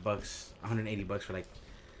 $135, $180 for like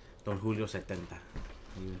Don Julio 70.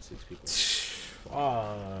 Even 6 people.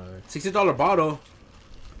 $60 bottle. Know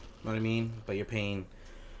what I mean? But you're paying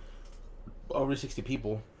over 60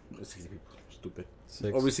 people. 60 people. Stupid.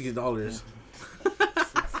 Over $60.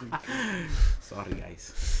 Sorry,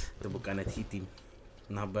 guys. The Bucana Titi.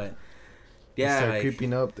 No, but yeah, They start like,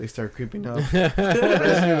 creeping up. They start creeping up.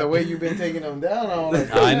 Especially the way you've been taking them down. I'm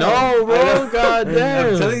like, I know, bro. God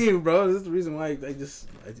damn. I'm telling you, bro. This is the reason why I just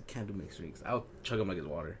can't do mixed drinks. I'll chug them like it's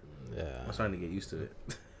water. Yeah. I'm starting to get used to it.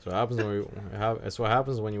 That's what happens when that's what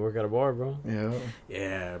happens when you work at a bar, bro. yeah.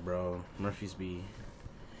 Yeah, bro. Murphy's be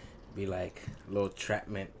like a little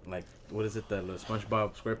trapment. Like, what is it? The little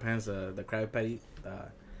SpongeBob SquarePants, the Krabby Patty,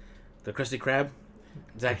 the Krusty Krab.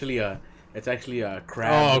 It's actually a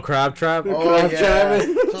crab. Oh, crab trap. Oh, Crab yeah. trap.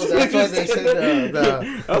 So that's why they said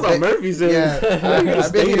the That's what Murphy said. Yeah, You gotta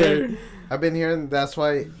stay there. I've been hearing that's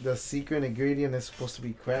why the secret ingredient is supposed to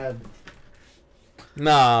be crab.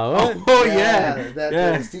 Nah. What? Oh yeah. That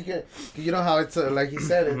Yeah. the secret. You know how it's like you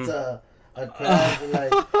said, it's a a crab.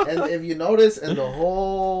 Like, and if you notice, in the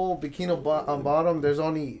whole bikini bottom, there's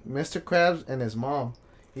only Mr. Krabs and his mom.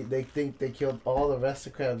 They think they killed all the rest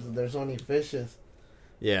of crabs. There's only fishes.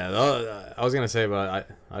 Yeah, I was gonna say, but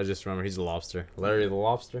I just remember he's a lobster. Larry the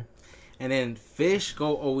lobster. And then fish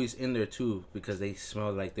go always in there too because they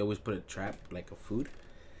smell like they always put a trap like a food.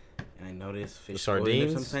 And I notice fish go in there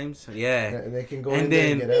sardines? sometimes. Yeah. They can go And in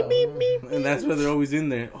there and then get out. beep, beep, beep, and that's why they're always in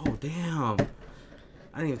there. Oh damn!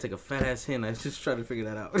 I didn't even take a fat ass hint. I was just trying to figure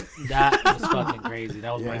that out. That was fucking crazy.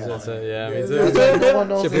 That was my Yeah. fault. Yeah, me That's too. why no one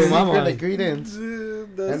knows Shit the blew my secret mind. ingredients.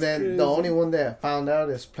 Dude, And then the only one that found out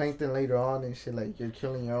is Plankton later on and shit. Like, you're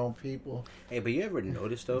killing your own people. Hey, but you ever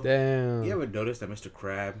notice though? Damn. You ever notice that Mr.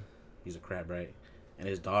 Crab, he's a crab, right? And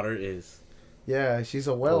his daughter is. Yeah, she's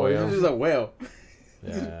a whale. whale. She's a whale.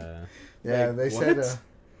 Yeah. Yeah, Like, they said what?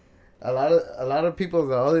 a lot of people.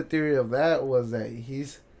 The other theory of that was that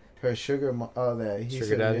he's her sugar. That he's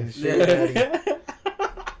Sugar daddy. his sugar daddy. That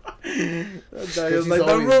guy 'Cause is he's like the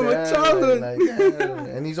always Roman there, chocolate.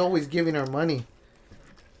 and he's always giving her money.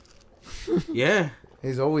 Yeah.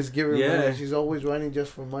 He's always giving her Yeah. money. She's always running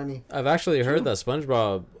just for money. I've actually heard that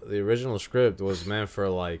SpongeBob, the original script, was meant for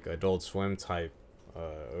like Adult Swim type.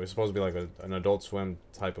 It was supposed to be like an Adult Swim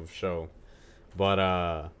type of show, but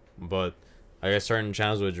I guess certain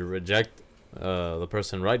channels would reject the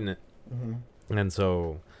person writing it, and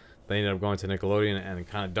so they ended up going to Nickelodeon and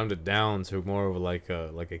kind of dumbed it down to more of like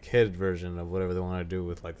a kid version of whatever they want to do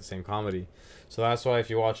with like the same comedy. So that's why if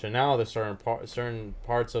you watch it now, there's certain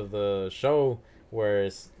parts of the show where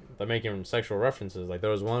they're making sexual references. Like there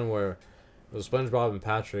was one where it was SpongeBob and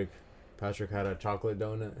Patrick. Patrick had a chocolate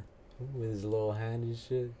donut with his little hand and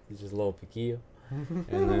shit. He's just a little piquillo. And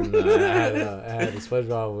then I had the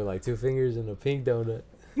SpongeBob with like 2 fingers and a pink donut.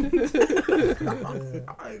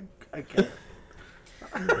 I can't.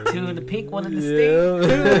 2 in the pink, 1 in the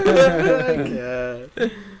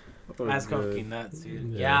stink. That's fucking nuts,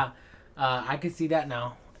 dude. Yeah, I could see that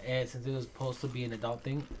now. And since it was supposed to be an adult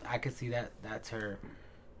thing, I could see that that's her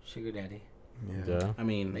sugar daddy. Yeah. I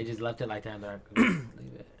mean, They just left it like that. And they're like, leave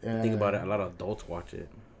it. think about it. A lot of adults watch it.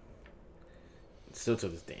 Still to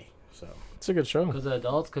this day. So It's a good show. Because the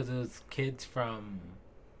adults, because it was kids from.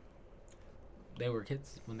 They were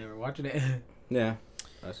kids when they were watching it. yeah,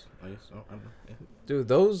 I guess so. I don't know. Yeah. Dude,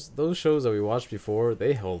 those shows that we watched before,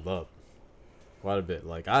 they held up quite a bit.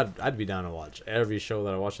 Like I'd be down to watch every show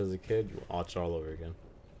that I watched as a kid, watch all over again.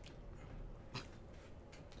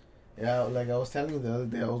 Yeah, like I was telling you the other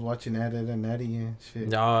day, I was watching Ed, Ed and Eddie and shit.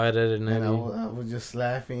 No, I didn't. And I was just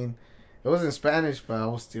laughing. It was in Spanish, but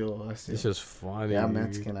I still. It's just funny. Yeah, I'm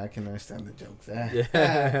Mexican. I can understand the jokes.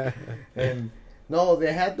 Yeah. And no,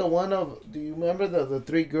 they had the one of. Do you remember the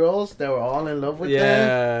 3 girls that were all in love with them?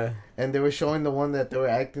 Yeah. And they were showing the one that they were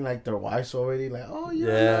acting like their wives already. Like, oh, you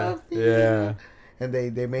Yeah. love me. Yeah. And they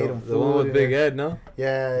made them The one with Big Ed, no?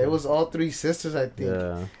 Yeah, it was all 3 sisters, I think.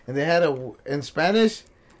 Yeah. And they had in Spanish.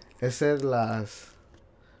 It said las.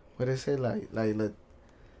 What did it say? Like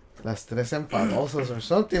las tres enfadosas or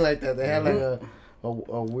something like that. They had like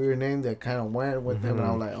a weird name that kind of went with them, and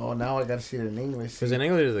I was like, oh, now I gotta see it in English. Because in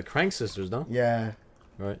English, it's the Crank Sisters, no? Yeah.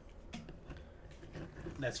 Right.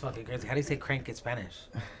 That's fucking crazy. How do you say crank in Spanish?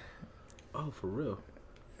 Oh, for real.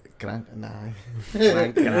 Crank, nah.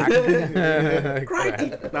 Crank. Crank.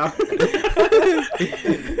 No. I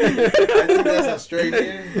think that's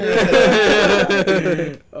Australian.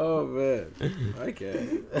 Oh man, I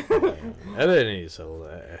can't. Editing is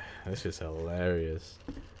hilarious. That's just hilarious.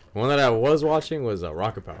 One that I was watching was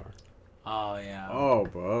Rocket Power. Oh, yeah. Oh,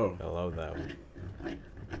 bro. I love that one.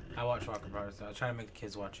 I watch Rocket Power, so I try to make the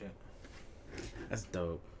kids watch it. That's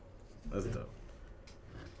dope. That's dope.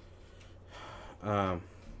 I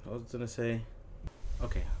was gonna say.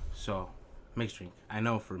 Okay, so mixed drink. I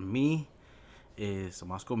know for me is a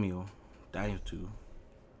Moscow Mule. Daniel too.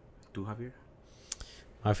 Do Javier?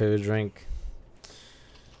 My favorite drink.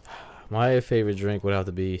 My favorite drink would have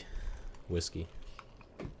to be whiskey.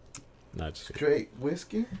 Not just Straight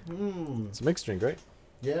whiskey? It's a mixed drink, right?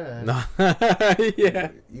 Yeah. No.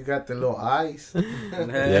 Yeah. You got the little ice.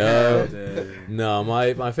 Yeah. No,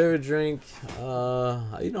 my favorite drink,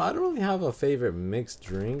 I don't really have a favorite mixed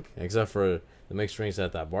drink except for the mixed drinks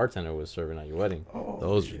that bartender was serving at your wedding. Oh,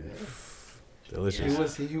 Those yeah. are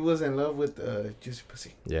delicious. He was in love with juicy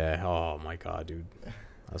pussy. Yeah. Oh my god, dude.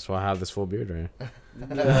 That's why I have this full beard right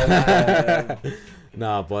here.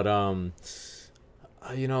 Nah, but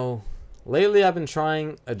lately I've been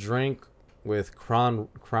trying a drink with Crown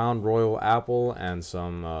Royal apple and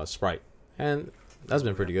some Sprite, and that's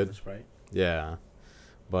been pretty good. Sprite. Yeah,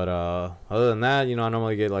 but other than that, I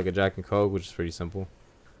normally get like a Jack and Coke, which is pretty simple.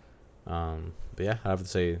 But But yeah,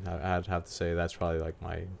 I'd have to say that's probably like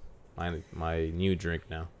my new drink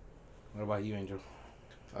now. What about you, Angel?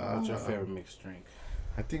 What's your favorite mixed drink?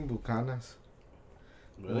 I think Bucanas.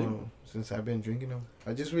 Really? Well, since I've been drinking them,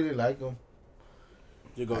 I just really like them.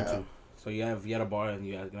 You go to. So you had a bar and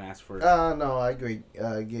you guys gonna ask for No, I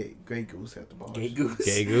get Grey Goose at the bar. gay goose.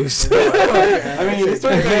 Gay goose. I mean, it's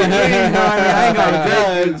I ain't gonna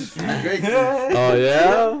judge. Grey Goose. Oh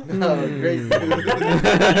yeah. No, Grey Goose.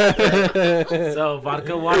 So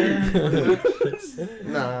vodka water.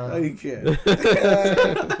 Nah. You can't.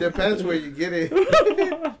 Depends where you get it.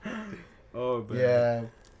 Oh, man. Yeah.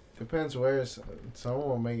 Depends where. Some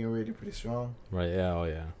will make it really pretty strong. Right. Yeah. Oh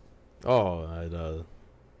yeah. Oh, I'd, More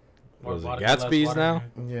what was it? vodka, less Gatsby's water. now.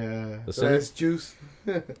 Yeah. The Less juice.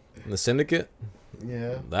 The Syndicate.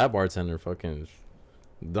 Yeah. That bartender fucking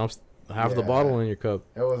dumps half the Yeah. bottle in your cup.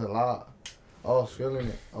 It was a lot. I was feeling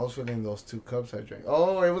it. I was feeling those 2 cups I drank.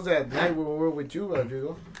 Oh, it was that night when we were with you,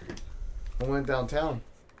 Rodrigo. We went downtown.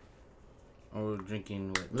 Or drinking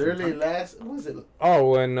what? Literally was it? Oh,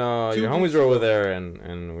 when 2 your homies weeks were over ago. there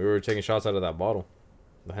and we were taking shots out of that bottle,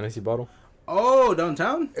 the Hennessy bottle. Oh,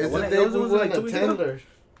 downtown? It's When the it- day was we like went 2 to weeks ago? Tendler.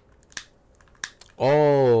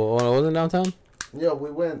 Oh, it wasn't downtown. Yeah,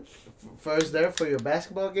 we went first there for your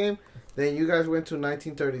basketball game. Then you guys went to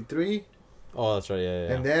 1933. Oh, that's right. Yeah,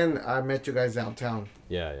 yeah, And then I met you guys downtown.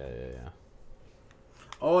 yeah.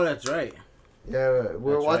 Oh, that's right. Yeah, we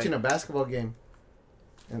were That's watching right. a basketball game.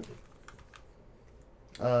 And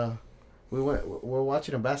we're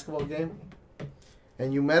watching a basketball game.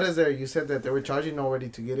 And you met us there. You said that they were charging already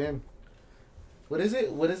to get in. What is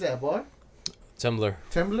it? What is that bar? Tumbler.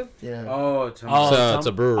 Tembler? Yeah. Oh, It's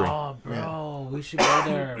a brewery. Oh, bro, we should go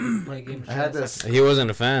there and play games. I had this. He wasn't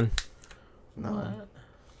a fan. No. What?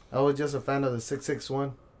 I was just a fan of the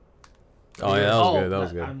 661. Oh yeah, that was good. That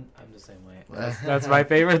was good. I'm the same way. That's my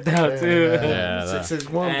favorite though too. Yeah, that-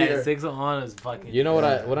 661 And beer. 601 is fucking. You know what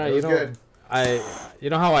Yeah, it you was know good. you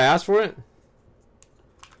know how I asked for it?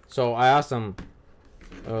 So I asked him,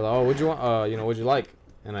 oh, what'd you want? What'd you like?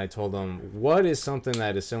 And I told him, what is something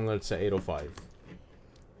that is similar to 805?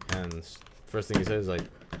 And first thing he says is like,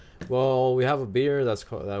 well, we have a beer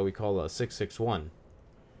that we call a 661.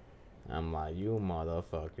 I'm like, you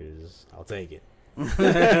motherfuckers, I'll take it. Dude,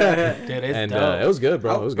 it's And dope. it was good,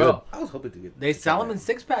 bro. It was good. I was hoping to get. They sell them in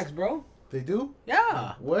 6-packs, bro. They do?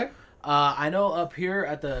 Yeah. Where? I know up here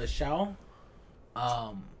at the Shao,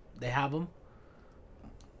 they have them.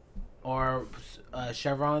 Or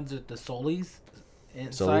Chevrons at the Solis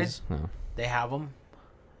inside. Solis? No. They have them.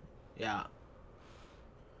 Yeah.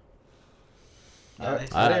 I they-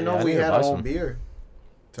 didn't know I we need to had buy our own some. beer.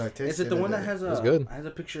 So I tasted Is it the one that has It's a? good. Has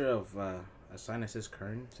a picture of a sign that says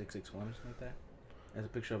Kern 661 or something like that. Has a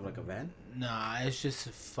picture of like a van. Nah, it's just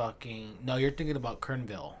fucking. No, you're thinking about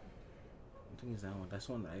Kernville. I think it's that one. That's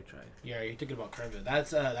the one that I tried. Yeah, you're thinking about Kernville.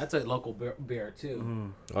 That's a local beer too. Mm-hmm.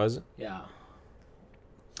 Oh, is it? Yeah.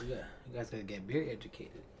 You guys gotta get beer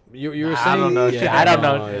educated. You were Nah, saying I don't know shit. I don't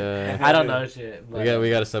know shit. Yeah. I don't know shit. But We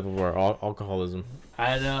got to step up our alcoholism.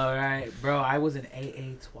 I know, right, bro? I was in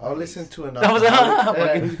AA twice. I'll listen to an That was-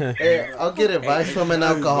 alcoholic. Hey, I'll get advice from an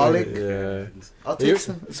alcoholic. Yeah. I'll take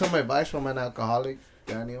some advice from an alcoholic,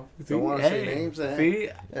 Daniel. Don't want to say names. See,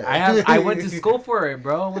 I went to school for it,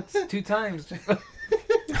 bro. I went 2 times.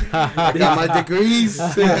 I got my degrees.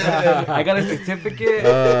 I got a certificate.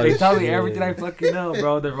 Oh, They tell me shit. everything I fucking know,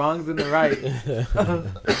 bro. The wrongs and the right.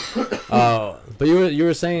 But you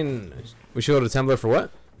were saying we should go to Tumblr for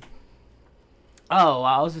what? Oh,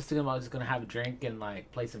 I was just thinking about just gonna have a drink and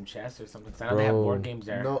like play some chess or something. 'Cause I know they have Bro. board games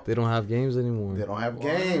there. No, They don't have games anymore. they don't have What?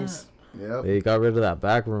 games. Yep. They got rid of that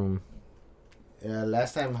back room. Yeah,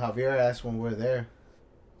 last time Javier asked when we were there.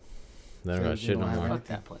 They don't So got you shit no don't have more. Fuck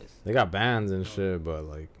that place. They got bands and shit, but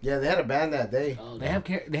like. Yeah, they had a band that day. Oh, they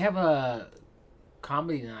have a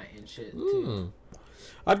comedy night and shit too.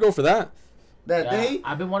 I'd go for that. That Yeah, day,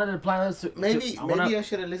 I've been wanting to plan this. maybe I wanna- I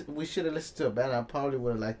should have. We should have listened to a band. I probably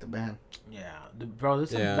would have liked the band. Yeah, bro.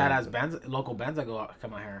 There's some Yeah. badass bands, local bands that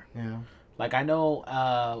come out here. Yeah. Like I know,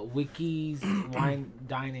 Wiki's Wine,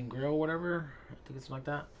 Dine and Grill, whatever. I think it's like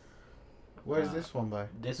that. Where's this one by?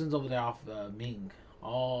 This one's over there off Ming,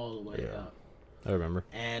 all the way Yeah. up. I remember.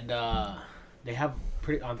 And they have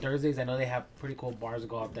on Thursdays. I know they have pretty cool bars to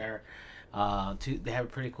go out there. They have a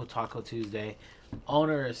pretty cool Taco Tuesday.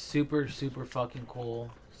 Owner is super fucking cool.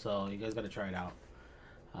 So you guys gotta try it out.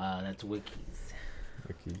 That's Wiki's.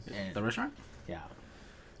 And, The restaurant? yeah,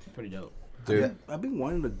 pretty dope. Dude, I've been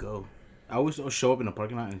wanting to go. I always show up in the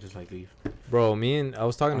parking lot and just like leave. bro, I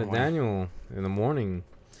was talking to I'm on. Daniel in the morning.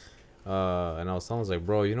 And I was telling him, like,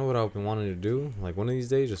 bro, you know what I've been wanting to do? Like, one of these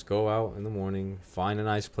days, just go out in the morning, find a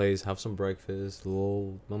nice place, have some breakfast, a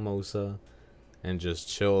little mimosa, and just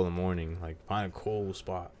chill in the morning. Like, find a cool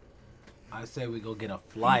spot. I say we go get a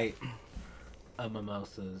flight of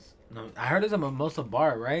mimosas. No, I heard there's a mimosa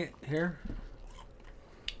bar right here.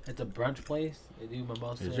 It's a brunch place. They do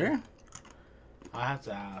mimosas. Is there? I have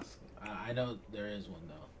to ask. I know there is one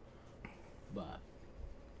though, but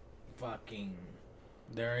fucking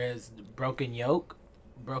there is Broken Yolk.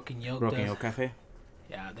 Broken Yolk Cafe.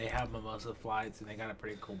 Yeah, they have mimosa flights and they got a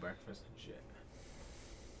pretty cool breakfast and shit.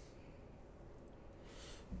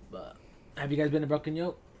 But have you guys been to Broken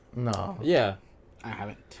Yolk? No. Yeah. I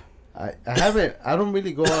haven't. I haven't. I don't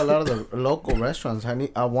really go to a lot of the local restaurants.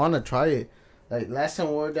 I want to try it. Like last time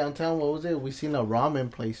we were downtown, what was it? We seen a ramen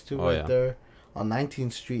place too there on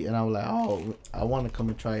 19th Street, and I was like, oh, I want to come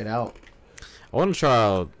and try it out. I want to try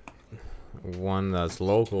out one that's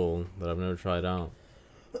local that I've never tried out.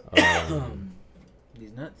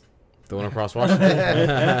 These nuts. The one across Washington.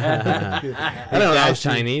 I know that was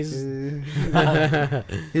Chinese.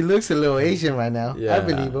 He looks a little Asian right now. Yeah. I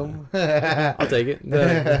believe him. I'll take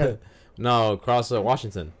it. No, across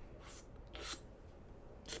Washington.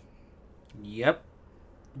 Yep,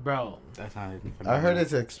 bro. That's not even I heard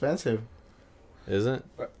it's expensive. Isn't?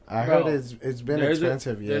 I Bro, heard it's been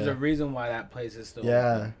expensive. There's a Yeah. reason why that place is still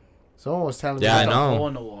Yeah. open. Someone was telling me. Yeah, I It's a know. hole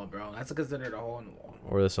in the wall, bro. That's considered a hole in the wall.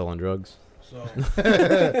 Or they're selling drugs. So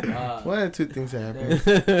One of the two things that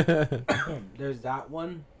happen. there's that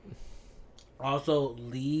one. Also,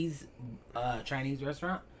 Lee's Chinese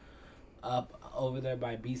restaurant up over there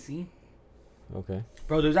by BC. Okay.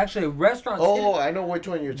 Bro, there's actually a restaurant. Oh, I know which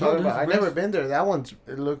one you're talking Bro, about. I've there's never been there. That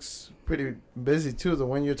it looks pretty busy too. The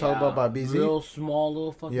one you're talking about by BZ. Real small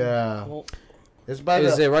little fucking. Yeah. hole. It's by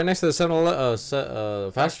Is the it right next to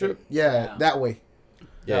the fast strip? yeah, that way.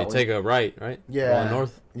 Yeah, That you way. take a right, right? Yeah. Going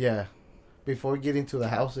north? Yeah. Before getting to the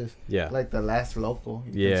houses. Yeah. Like the last local.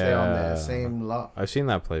 You can say on that Yeah. same lot. I've seen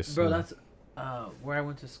that place. Bro, that's where I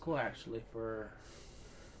went to school actually for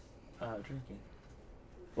drinking.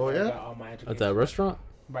 Oh I yeah? got all my At education that restaurant?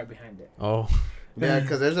 right behind it. Oh. Yeah,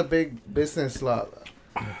 because there's a big business lot.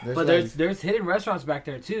 But there's hidden restaurants back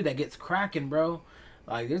there too that gets cracking, bro.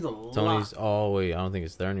 Like there's a Tony's. lot. Oh, wait. I don't think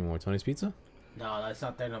it's there anymore. Tony's Pizza? No, that's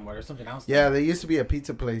not there no more. There's something else. Yeah, there used to be a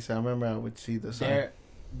pizza place. I remember I would see the sign.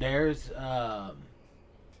 There's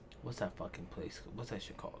what's that fucking place? What's that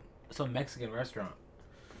shit called? Some Mexican restaurant.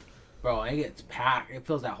 Bro, it gets packed. It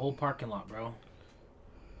fills that whole parking lot, bro.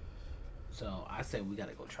 So I say we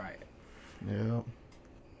gotta go try it. Yeah.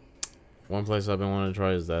 One place I've been wanting to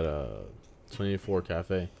try is that 24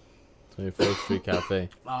 Cafe. 24th Street Cafe.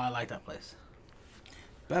 Oh, I like that place.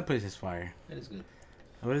 That place is fire. It is good.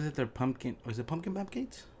 What is it? Their pumpkin. Was it pumpkin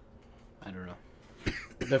cupcakes? I don't know.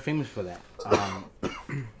 They're famous for that.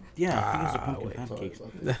 Yeah, I think it's the pumpkin pancakes.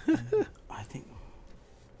 I think.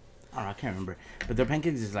 I don't know. I can't remember. But their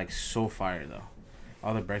pancakes is like so fire though.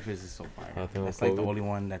 All the breakfast is so fire. That's like the only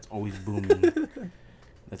one that's always booming.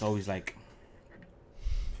 That's always like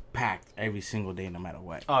packed every single day, no matter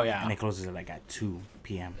what. Oh yeah. And it closes at like at 2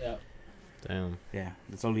 p.m. Yeah. Damn. Yeah,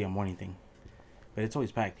 it's only a morning thing. But it's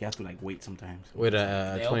always packed. You have to like wait sometimes. Wait, They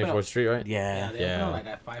open 24th up- Street, right? Yeah. They open up like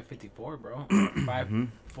at 5:54, bro.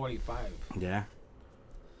 5:45. Yeah.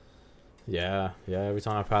 Yeah. Every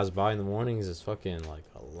time I pass by in the mornings, it's fucking like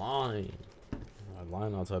a line. A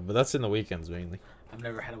line outside. But that's in the weekends mainly. I've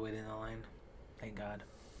never had to wait in a line. Thank God.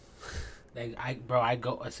 I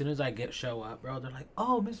go as soon as I show up, bro. They're like,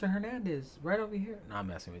 "Oh, Mr. Hernandez, right over here." No, I'm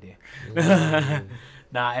messing with you.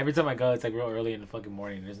 Nah, every time I go, it's like real early in the fucking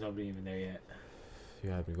morning. There's nobody even there yet.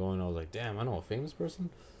 You had me going. I was like, damn, I know a famous person.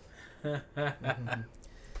 Can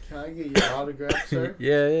I get your autograph, sir?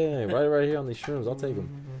 yeah. Right here on these shrooms. I'll take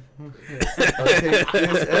them. I'll take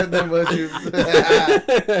this and the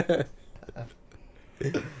mushrooms.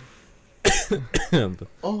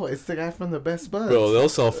 Oh, it's the guy from the Best Buds. Bro, they'll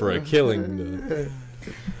sell for a killing. Though.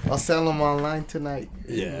 I'll sell them online tonight.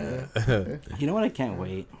 Yeah. You know what? I can't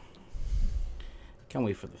wait. Can't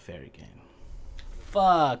wait for the fair again.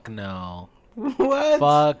 Fuck no. What?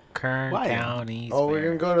 Fuck Kern Why? County. Oh, we're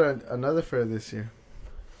gonna go to another fair this year.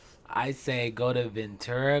 I say go to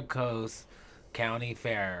Ventura Coast County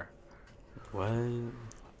Fair, What?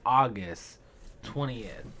 August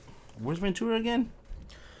 20th. Where's Ventura again?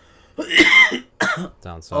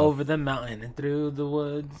 Down south. Over the mountain and through the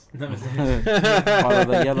woods. No, Follow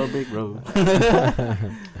the yellow brick road.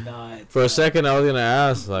 no, it's, For a second, I was gonna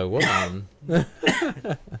ask, like, what one?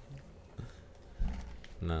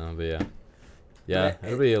 No, but yeah, But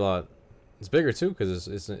it'll be a lot. It's bigger too, because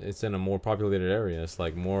it's in a more populated area. It's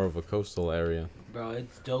like more of a coastal area. Bro,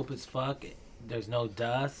 it's dope as fuck. There's no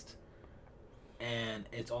dust, and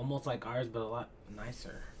it's almost like ours, but a lot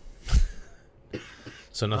nicer.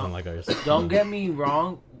 So nothing No. like ours. Don't get me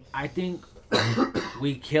wrong. I think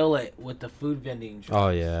we kill it with the food vending trucks. Oh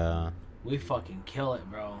yeah. We fucking kill it,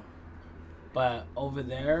 bro. But over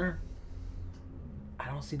there, I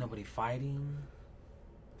don't see nobody fighting.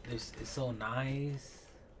 It's so nice.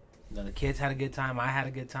 You know, the kids had a good time. I had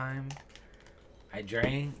a good time. I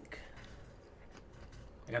drank.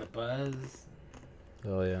 I got a buzz.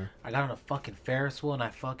 Oh yeah. I got on a fucking Ferris wheel and I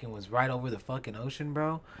fucking was right over the fucking ocean,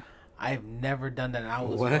 bro. I've never done that. And I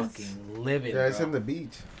was What? fucking livid. Yeah, it's bro. in the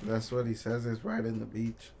beach. That's what he says. It's right in the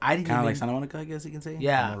beach. I didn't Kind of even, like Santa Monica, I guess you can say.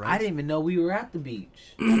 yeah, Am right? I didn't even know we were at the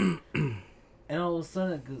beach. And all of a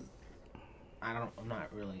sudden, cause I'm not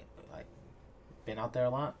really like been out there a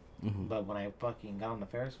lot. Mhm. But when I fucking got on the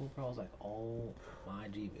Ferris wheel, bro, I was like, oh my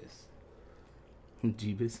Jeebus.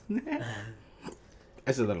 Jeebus.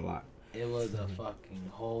 I said that a lot. It was a fucking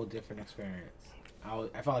whole different experience. I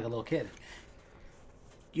felt like a little kid.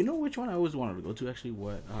 You know which one I always wanted to go to? Actually,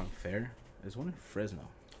 what fair? There's one in Fresno.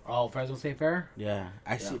 Oh, Fresno State Fair? Yeah,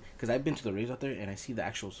 I see. Because I've been to the raves out there, and I see the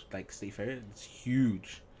actual like state fair. It's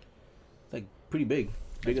huge. It's like pretty big.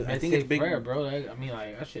 Bigger. I think it's big. Fair, bro. I mean,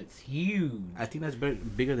 like, that shit's huge. I think that's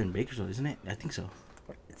bigger than Bakersfield, isn't it? I think so.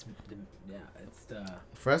 It's the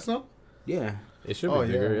Fresno? Yeah. It should Oh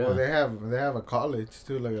be bigger. yeah. Yeah. Well, they have a college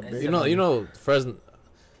too, like a It's- big. You know, Fresno.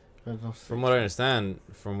 Fresno State. From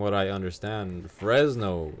what I understand,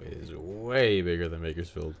 Fresno is way bigger than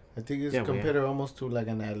Bakersfield. I think it's Yeah, well, compared almost to like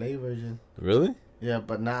an LA version. Really? Yeah,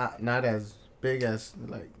 but not as big as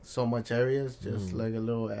like so much areas. Just like a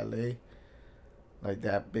little LA, like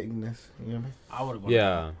that bigness. You know what I mean? I would have.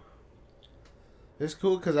 Yeah. It's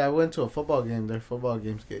cool because I went to a football game. Their football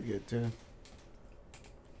games get good too.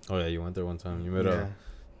 Oh yeah, you went there one time. You met Yeah.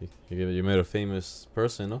 you met a famous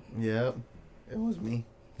person, no? Yep. It was me.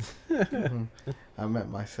 Mhm. I met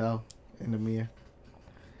myself in the mirror.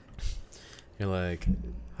 You're like,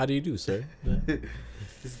 how do you do, sir?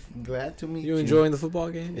 Just glad to meet you. You enjoying the football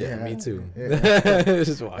game? Yeah, Yeah. me too. Yeah.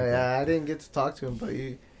 Just walk I didn't get to talk to him, but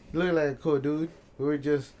he looked like a cool dude. We were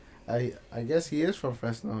just, I guess he is from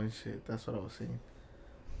Fresno and shit. That's what I was saying.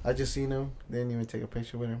 I just seen him. Didn't even take a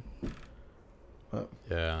picture with him.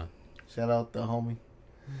 Yeah. Shout out the homie.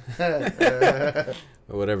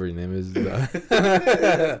 Or whatever your name is. Yeah,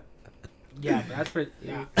 but that's pretty.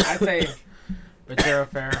 Yeah, I'd say Ventura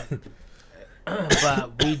Fair.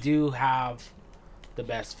 But we do have the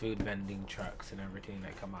best food vending trucks and everything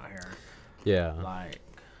that come out here. Yeah. Like,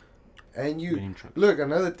 And you Green truck. look,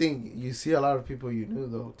 another thing, you see a lot of people you knew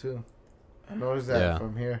though too. I noticed that Yeah.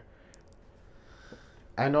 from here.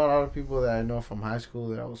 I know a lot of people that I know from high school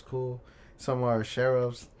that I was cool. Some are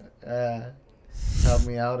sheriffs. Help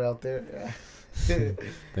me out there. Thank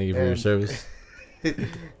you for your And- service.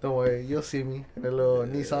 Don't worry, you'll see me in a little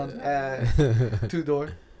Nissan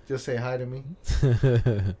 2-door. Just say hi to me.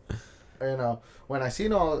 And when I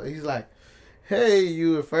seen all, he's like, "Hey,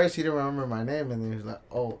 you." At first, he didn't remember my name, and then he's like,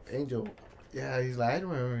 "Oh, Angel." Yeah, he's like, "I don't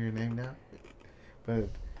remember your name now," but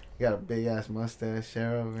he got a big ass mustache,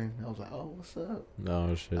 sheriff, and I was like, "Oh, what's up?"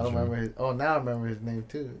 No shit. I don't Jim. remember his. Oh, now I remember his name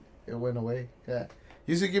too. It went away. Yeah,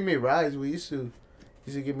 he used to give me rides. We used to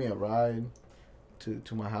give me a ride to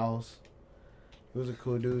my house. He was a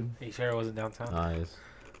cool dude. you sure it wasn't downtown? Nice.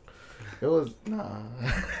 It was nah.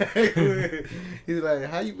 He's like,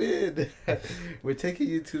 "How you been? We're taking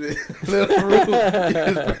you to the little room. You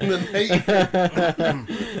just spend the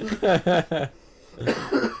night."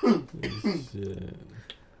 Shit.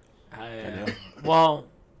 Well,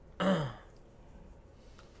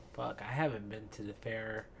 fuck, I haven't been to the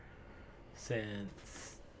fair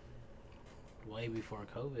since way before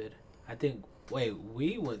COVID. I think. Wait,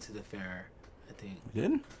 we went to the fair. I think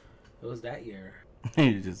Good. it was that year.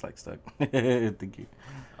 You're just like stuck. Thank you.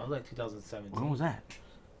 I was like 2017. When was that?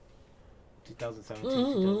 2017.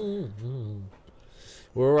 2000.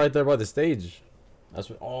 We were right there by the stage. That's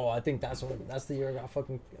what. Oh, I think that's the year I got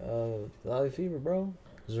fucking valley fever, bro.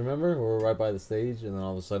 Cause remember we were right by the stage, and then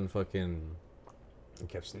all of a sudden, fucking, I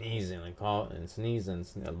kept sneezing and coughing and sneezing,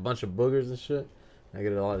 a bunch of boogers and shit. I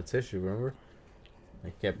get a lot of tissue. Remember?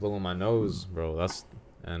 I kept blowing my nose, bro.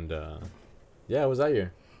 Yeah, it was that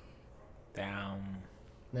year. Damn.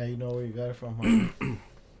 Now you know where you got it from.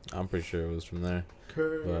 Huh? I'm pretty sure it was from there.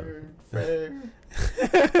 Fair.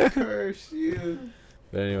 Curse you.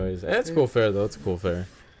 But anyways, it's a cool fair though. It's a cool fair.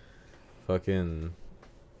 Fucking.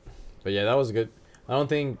 But yeah, that was good. I don't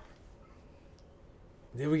think.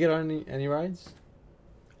 Did we get on any rides?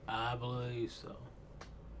 I believe so.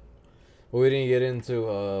 Well, we didn't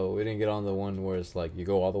get on the one where it's like you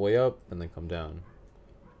go all the way up and then come down.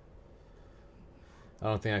 I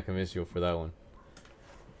don't think I convinced you for that one.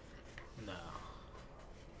 No.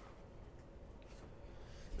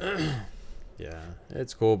 Yeah,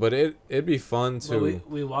 it's cool, but it'd be fun to. But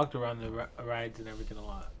we walked around the rides and everything a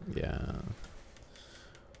lot. Yeah.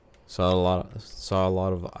 Saw a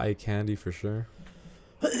lot of eye candy for sure.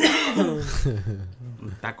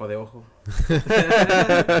 Taco de ojo.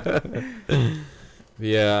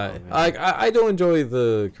 Yeah, I do enjoy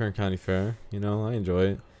the Kern County Fair. You know, I enjoy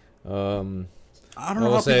it. I don't I know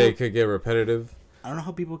will how say it people, could get repetitive. I don't know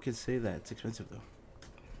how people could say that it's expensive though.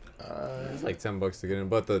 It's like $10 to get in,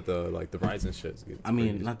 but the like the rides and shit. I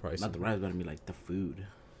mean, not pricey. the rides, but I mean like the food.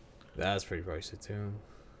 That's pretty pricey too.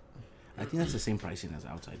 I think that's the same pricing as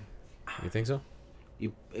outside. You think so?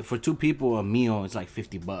 For 2 people, a meal is like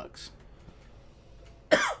 $50.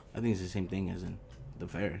 I think it's the same thing as in the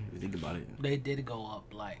fair. If you think about it. They did go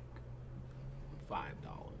up like $5,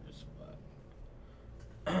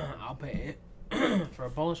 but I'll pay it for a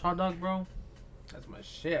Polish hot dog, bro. That's my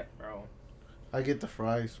shit, bro. I get the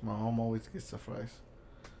fries. My mom always gets the fries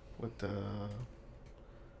with the.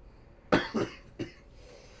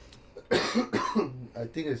 I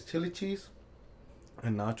think it's chili cheese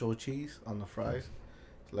and nacho cheese on the fries.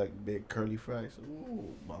 It's like big curly fries.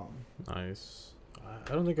 Ooh, bomb. Nice.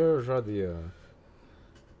 I don't think I ever tried the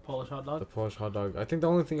Polish hot dog. Polish hot dog. I think the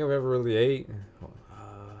only thing I've ever really ate.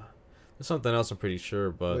 There's something else I'm pretty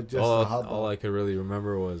sure, but just a hot dog. all I could really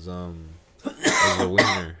remember was the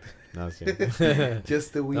wiener. No, I was kidding.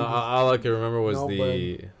 Just the wiener. No, all I could remember was No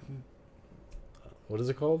the. What is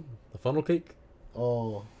it called? The funnel cake.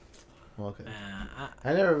 Oh, okay. I,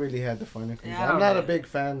 I never really had the funnel cake. Yeah, I I'm don't not a really- big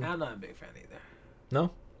fan. I'm not a big fan either.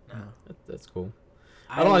 No, No. that's cool.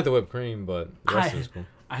 I don't like the whipped cream, but the rest I- is cool.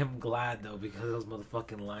 I'm glad though because those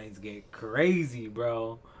motherfucking lines get crazy,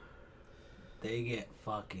 bro. They get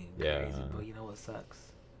fucking Yeah. crazy. But you know what sucks?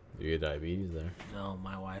 You get diabetes there. No,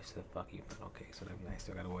 my wife said fuck you, but okay, so that means I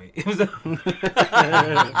still gotta wait.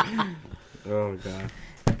 Oh god.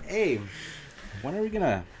 Hey, when are we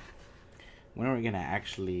gonna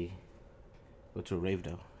actually go to a rave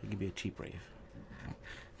though? It could be a cheap rave.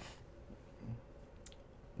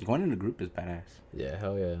 Going in a group is badass. Yeah,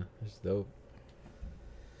 hell yeah, it's dope.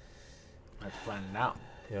 Let's plan it out.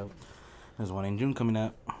 Yep. There's one in June coming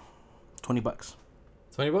up. $20.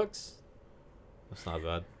 $20. That's not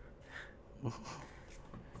bad.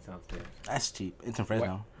 Sounds good. That's cheap. It's in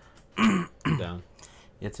Fresno. Down.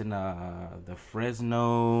 It's in the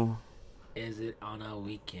Fresno. Is it on a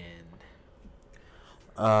weekend?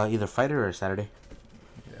 Either Friday or Saturday.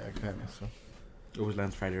 Yeah, kind of. So. It always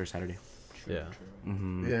lands Friday or Saturday. Yeah.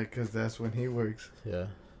 Mm-hmm. Yeah, because that's when he works. Yeah.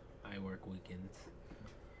 I work weekends.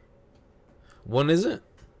 When is it?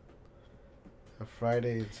 A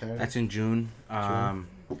Friday and Saturday. That's in June. Let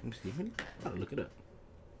me see. I'll look it up.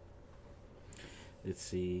 Let's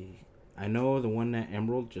see. I know the one at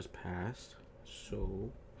Emerald just passed. So,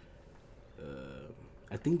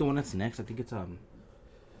 I think the one that's next. I think it's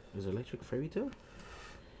is it Electric Fairy Tale?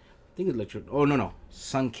 I think it's Electric. Oh no,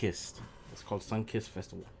 Sunkissed. It's called Sunkissed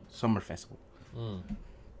Festival, Summer Festival.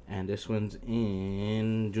 And this one's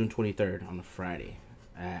in June 23rd on a Friday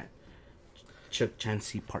at Chuck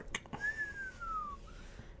Chansey Park.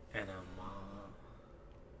 And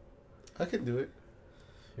I can do it.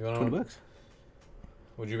 You wanna, $20.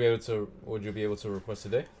 Would you be able to request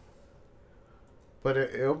today? But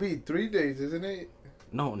it'll be 3 days, isn't it?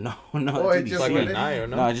 No. Oh, it's it It's just like went a in? night or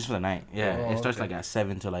no? No, just for the night. Yeah, Oh, it starts okay. like at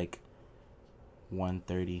 7 to like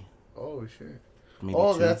 1:30. Oh, shit. Maybe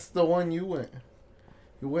Oh, 2. that's the one you went.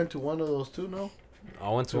 You went to one of those too, no? I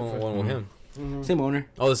went to one with him. Mm-hmm. Same owner,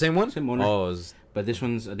 Oh, the same one? Same owner. Oh, it was, but this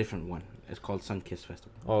one's a different one. It's called Sunkissed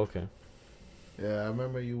Festival. oh, okay. Yeah, I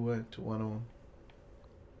remember you went to one of them.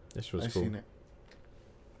 This was I cool. seen it.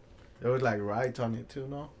 There was like rides on it too,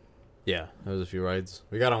 no? Yeah, there was a few rides.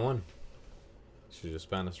 We got on one. She just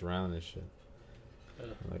spun us around and shit.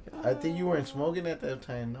 Like, I think you weren't smoking at that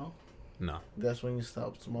time, no? no. That's when you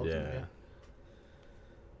stopped smoking. Yeah.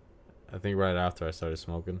 I think right after I started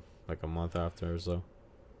smoking, like a month after or so.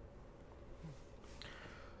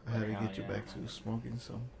 I had to Hell get you yeah. back to smoking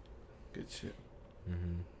some good shit.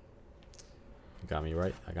 Got me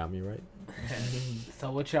right. I got me right.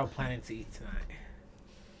 so what y'all planning to eat tonight?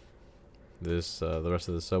 This the rest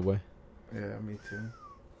of the Subway. Yeah, me too.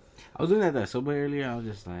 I was looking at that Subway earlier. I was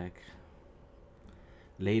just like,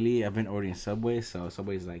 lately I've been ordering Subway, so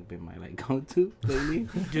Subway's like been my like go-to lately.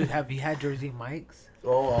 Dude, have you had Jersey Mike's?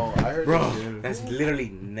 Oh, I heard Bro, that. that's literally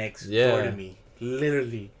next door Yeah. to me.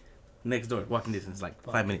 Literally next door, walking distance, like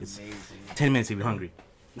 5 minutes, Amazing. 10 minutes if you're hungry.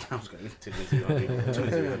 I was going to this.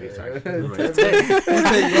 Sorry.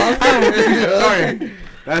 Sorry.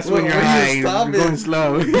 That's Well, when you're when you high. stop You're it. going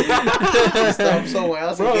slow. Stop somewhere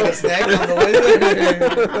else and get a snack on the way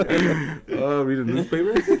there. Oh, read a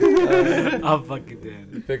newspaper? I'm fucking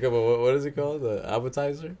dead. Pick up a what is it called? The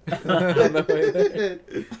appetizer. On the way there.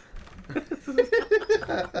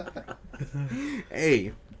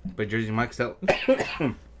 Hey, but Jersey Mike's out.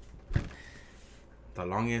 The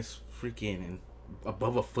longest freaking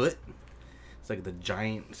above a foot. It's like the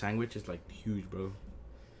giant sandwich is like huge, bro.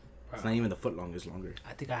 It's not even the foot long, it's longer.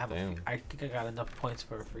 I think I have. Damn. I think I got enough points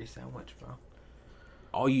for a free sandwich, bro.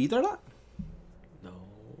 Oh, you eat that a lot? No.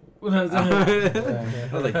 I was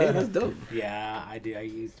like, damn, that's dope. Yeah, I do. I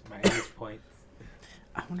used points.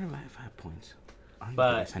 I wonder if I have points. I don't even think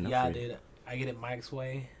I But signed up yeah, for it. dude, I get it Mike's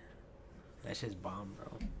way. That shit's bomb,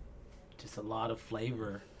 bro. Just a lot of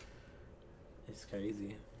flavor. It's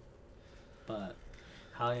crazy. But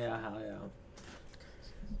hell yeah.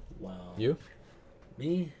 Wow. You?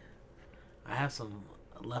 Me? I have some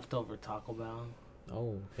leftover Taco Bell,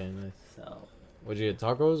 Oh, okay, nice. so Would you get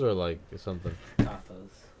tacos or like something?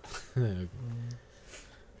 tacos.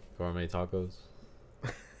 Gourmet tacos.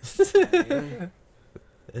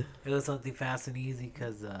 It was something fast and easy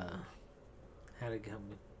because had to come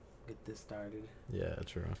get this started. Yeah,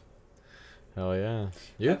 true. Hell yeah.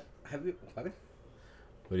 You? Have you? What?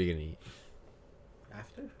 What are you gonna eat?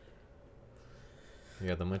 After? You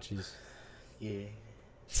got the munchies? Yeah.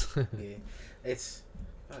 Yeah. It's.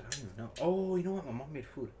 I don't even know. Oh, you know what? My mom made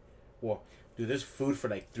food. Well, dude, there's food for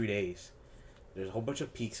like 3 days. There's a whole bunch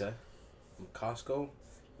of pizza from Costco,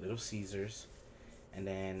 Little Caesars, and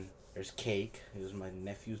then there's cake. It was my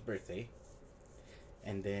nephew's birthday.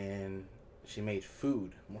 And then she made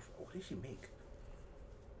food. What did she make?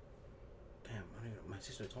 Damn, I don't even, my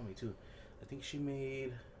sister told me too. I think she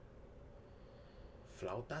made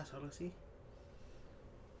flautas, algo así.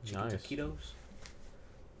 Chicken Nice. taquitos.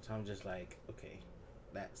 So I'm just like, okay,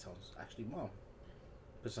 that sounds actually bomb.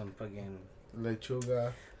 Put some fucking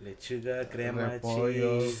Lechuga. lechuga, crema, Repollo.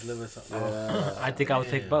 cheese, little something. I think I would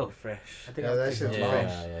take both. Fresh. I think Yeah, I would that take shit's both.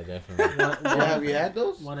 fresh. Yeah, definitely. Yeah, have you had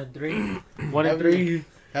those? 1 and 3. 1 and Have 3.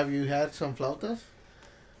 Have you had some flautas?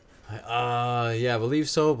 Yeah, I believe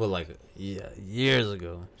so, but like, yeah, years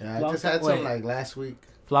ago. Yeah, I just had Wait. some like last week.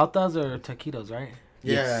 Flautas or taquitos, right?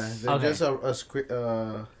 Yeah, Yes. they're Okay. just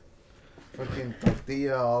a fucking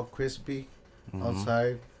tortilla, all crispy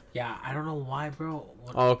outside. Yeah, I don't know why, bro.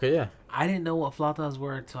 Oh, okay, yeah. I didn't know what flautas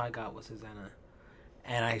were until I got with Susanna.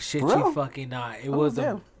 And I shit Bro. you fucking not. It was a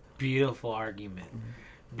damn. beautiful argument.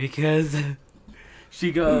 Because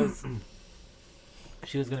she goes,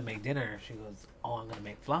 she was going to make dinner. She goes, oh, I'm going to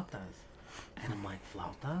make flautas. And I'm like,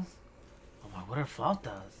 flautas? I'm like, what are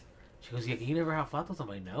flautas? She goes, yeah, you never have flautas? I'm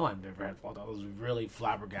like, no, I've never had flautas. I was really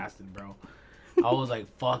flabbergasted, bro. I was like,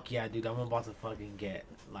 fuck yeah, dude, I'm about to fucking get,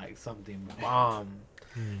 like, something bomb.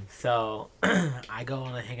 So, I go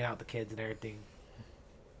on and hanging out with the kids and everything.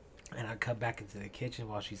 And I come back into the kitchen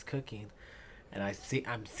while she's cooking. And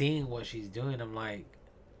I'm seeing what she's doing. I'm like,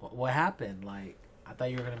 what happened? Like, I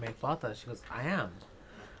thought you were going to make flautas. She goes, I am.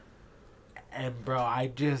 And, bro, I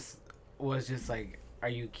just was just like, are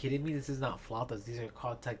you kidding me? This is not flautas. These are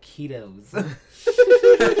called taquitos.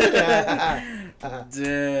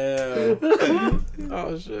 Damn.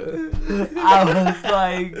 Oh, shit. I was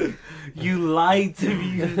like, you lied to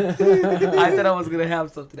me. I thought I was going to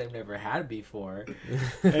have something I've never had before.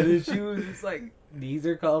 And then she was just like, these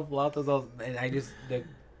are called flautas. And I just, the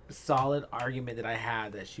solid argument that I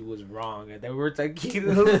had that she was wrong. And they were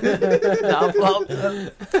taquitos, not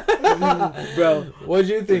flautas. Bro, What'd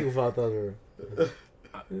you think flautas were?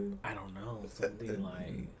 I don't know. Something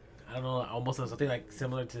like, I don't know, almost something like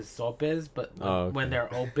similar to sopes, but when, Oh, okay. when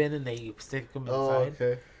they're open and they stick them inside. Oh,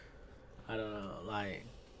 okay. I don't know. Like,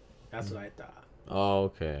 that's what I thought. Oh,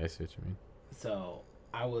 okay. I see what you mean. So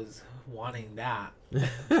I was wanting that.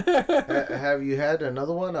 Have you had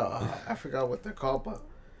another one? I forgot what they're called, but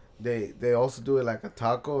they also do it like a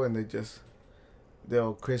taco, and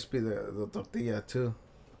they'll crispy the tortilla too.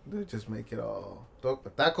 They just make it all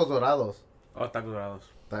tacos dorados. Oh, tacos dorados.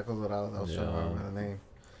 Tacos dorados. I was trying to Yeah. remember the name.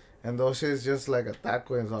 And those shit's just like a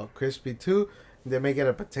taco, and it's all crispy too. They make it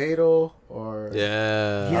a potato or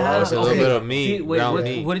Yeah. Yeah. Just a little Okay. bit of meat. See, wait, ground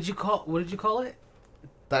meat. what did you call it?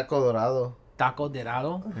 taco dorado. Taco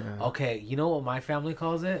dorado? Yeah. Okay, you know what my family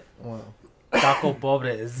calls it? Well. Taco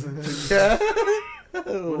pobres. Yeah.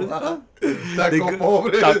 Taco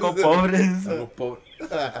pobre. Taco pobres. Taco po-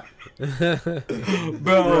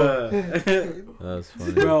 Bro. That's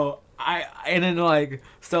funny. Bro, and then like,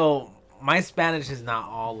 so my Spanish is not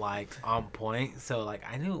all like on point, so like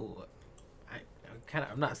I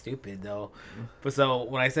I'm not stupid though. But so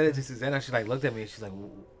when I said it to Susanna, she like looked at me and she's like,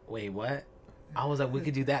 wait, what? I was like, we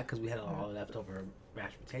could do that because we had all leftover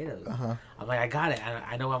mashed potatoes. I'm like, I got it.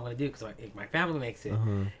 I know what I'm gonna do because my family makes it.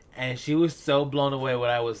 And she was so blown away what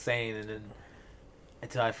I was saying, and then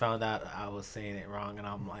until I found out I was saying it wrong, and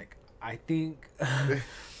I'm like, I think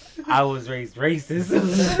I was raised racist.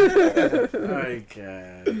 My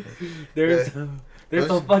God. They're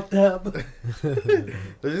so fucked up.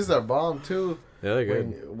 Those just are bomb too. Yeah, they're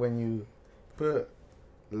good. When you put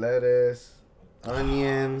lettuce,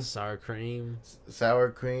 onions, Sour cream. sour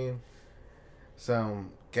cream, some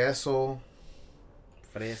queso.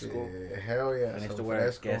 Fresco. Hell yeah. And it's some the word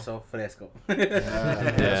fresco. queso fresco. Yeah,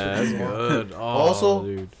 that's good. Oh, Also,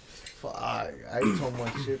 dude. Fuck, I eat so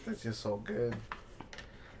much shit that's just so good.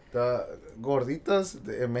 The gorditas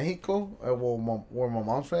in Mexico, where my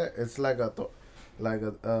mom's from, it's like a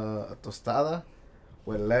tostada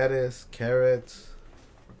with lettuce, carrots,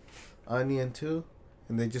 onion too,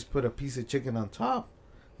 and they just put a piece of chicken on top,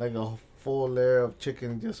 like a full layer of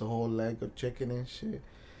chicken, just a whole leg of chicken and shit,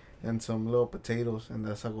 and some little potatoes, and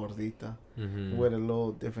that's a gordita with a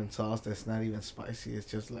little different sauce that's not even spicy. It's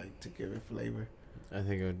just like to give it flavor. I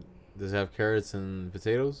think does it have carrots and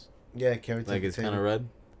potatoes? Yeah, carrots. Like and it's potato. kind of red.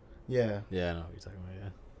 Yeah. Yeah, I know what you're talking about. Yeah,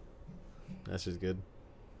 that's just good.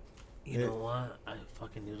 You know what?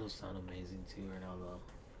 Fucking noodles sound amazing too right now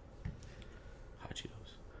though. Hot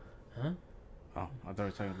Cheetos. Huh? Oh, I thought we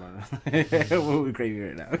were talking about what we craving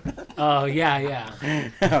right now. Oh yeah.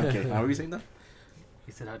 Okay, how are we saying that?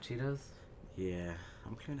 You said hot Cheetos? Yeah,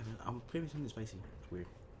 I'm craving something spicy. It's weird.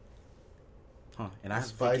 Huh? And I have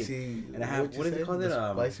spicy. and I have what'd you what is say? it called?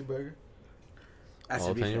 The spicy burger.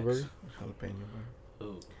 Acid Jalapeno reflux. burger? Jalapeno burger.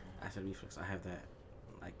 Ooh. Acid reflux. I have that.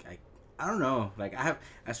 Like I don't know. Like I have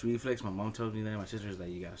acid reflux. My mom told me that. My sister's like,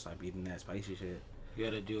 you gotta stop eating that spicy shit. You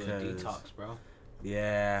gotta do a 'Cause- detox, bro.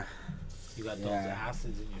 Yeah. You got those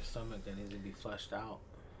acids in your stomach that need to be flushed out.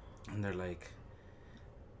 And they're like,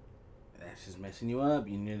 that's just messing you up.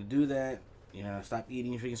 You need to do that. You know, stop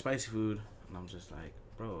eating freaking spicy food. And I'm just like,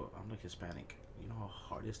 bro, I'm like Hispanic. You know how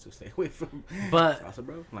hard it is to stay away from But salsa,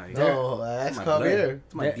 bro? Like, No, that's my called blood. here.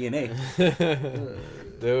 It's my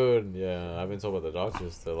DNA. Dude, yeah, I've been told by the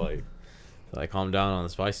doctors to like calm down on the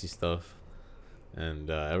spicy stuff, and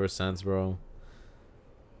ever since, bro,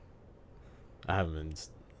 I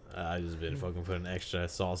just been fucking putting extra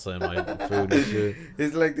salsa in my food and shit.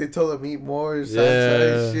 It's like they told him eat more salsa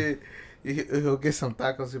Yeah. and shit. He'll get some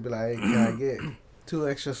tacos. He'll be like, hey, can I get 2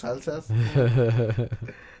 extra salsas?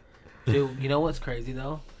 dude, you know what's crazy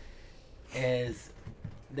though? Is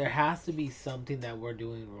there has to be something that we're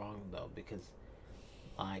doing wrong though, because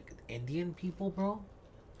like Indian people, bro,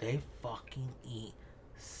 they fucking eat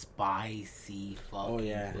spicy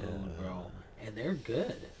fucking food, bro, and they're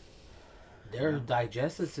good. Their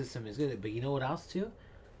digestive system is good, but you know what else too?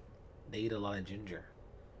 They eat a lot of ginger.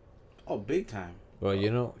 Oh, big time. Well,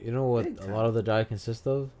 you know what Big a time. lot of the diet consists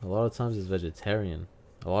of? A lot of times it's vegetarian.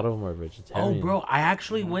 A lot of them are vegetarian. Oh, bro, I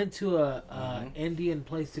actually went to a Indian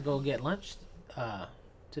place to go get lunch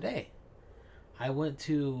today. I went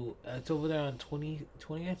to it's over there on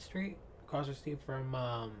 20th Street, across the street from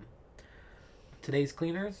Today's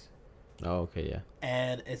Cleaners, Oh, okay, yeah.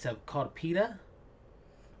 and it's called Pita,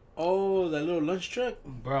 Oh, that little lunch truck?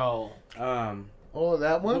 bro. Oh,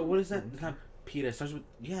 that one? What is that? It's not pita. It starts with,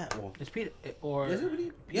 well. It's Pita or Is it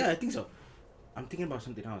really? Yeah, I think so. I'm thinking about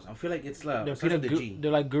something else. I feel like it's like, they're it starts Pita. with a G.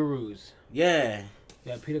 They're like gurus. Yeah.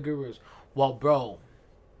 Yeah, Pita gurus. Well, bro,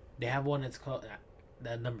 they have one that's called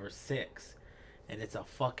that number 6, and it's a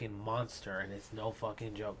fucking monster, and it's no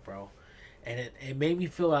fucking joke, bro. And it made me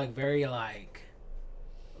feel like very like,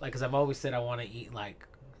 because I've always said I want to eat like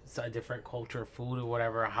a different culture food or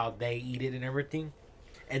whatever, how they eat it and everything,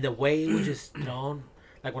 and the way it was just thrown,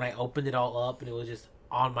 like when I opened it all up and it was just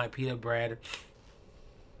on my pita bread,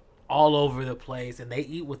 all over the place, and they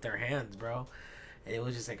eat with their hands, bro. And it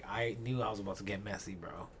was just like, I knew I was about to get messy,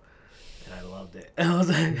 bro. And I loved it. I was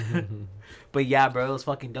like, but yeah, bro, it was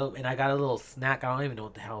fucking dope. And I got a little snack. I don't even know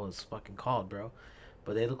what the hell it was fucking called, bro.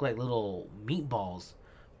 But they look like little meatballs.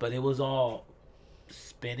 But it was all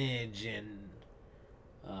spinach and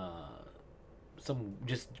some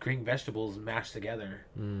just green vegetables mashed together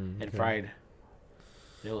and Okay. fried.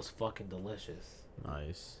 It was fucking delicious.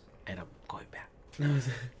 Nice. And I'm going back. Then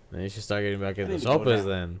you should start getting back into need to go sopas now.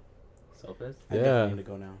 then. Sopas? I Yeah. definitely need to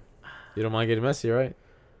go now. You don't mind getting messy, right?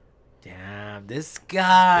 Damn, this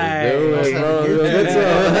guy. Do it, bro. You Good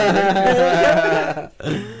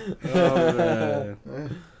Oh,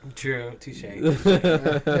 man. True, touche.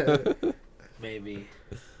 Maybe.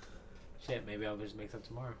 Shit, maybe I'll just make some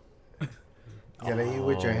tomorrow. You gotta eat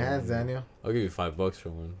with your hands, Daniel. I'll give you $5 for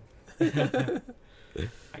one.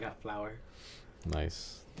 I got flour.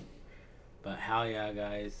 Nice. But hell yeah,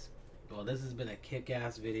 guys. Well, this has been a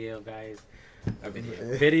kick-ass video, guys.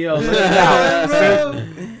 Video.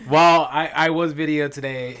 Well, I was video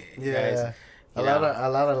today, Yeah, guys. a lot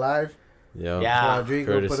of live. Yeah.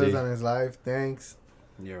 Rodrigo put us on his live. Thanks.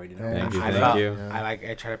 You already know. Thank you. I Thank you.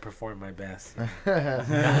 I try to perform my best. But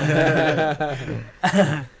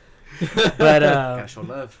Gotta show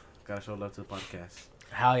love. Gotta show love to the podcast.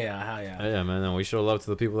 hell yeah. Yeah, man. And we show love to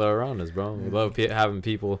the people that are around us, bro. We love having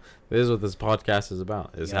people. This is what this podcast is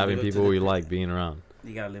about. Is Yeah, having live up to people the- we like being around.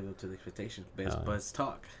 You gotta live up to the expectations. Best buzz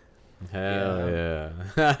talk. Hell yeah.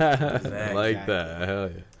 Exactly. Like that. Hell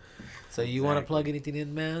yeah. So you want to Exactly. plug anything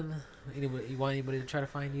in, man? Anybody, you want anybody to try to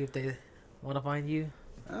find you if they want to find you?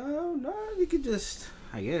 Oh no, you could just,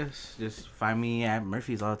 I guess, just find me at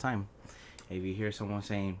Murphy's all the time. If you hear someone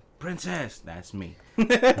saying "princess," that's me.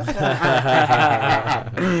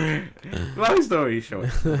 Long story short,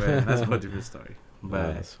 but that's a whole different story.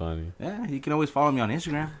 But That's funny. yeah, you can always follow me on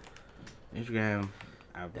Instagram. Instagram,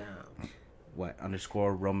 Damn. what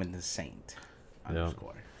 _, Roman the Saint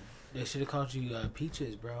 _. They should have called you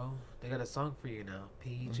Peaches, bro. They got a song for you now.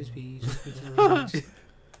 Peaches, peaches, peaches.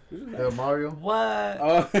 Mario. What?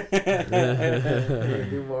 Oh,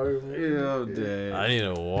 New Mario movie. oh, dude. I need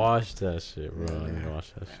to watch that shit, bro. I need to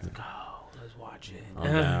watch that shit. Go. Let's watch it.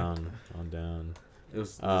 I'm down. I'm down. It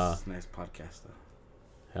was this nice podcast though.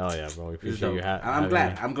 Hell yeah, bro. We It was appreciate you. dope. I'm having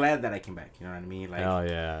glad. me. I'm glad that I came back. You know what I mean? Like, Hell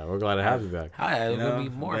yeah. We're glad to have you back. Hell yeah, You there's going know, to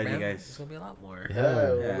be more, glad you man. guys- It's going to be a lot more.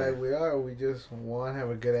 Yeah, Yeah. like we are. We just want to have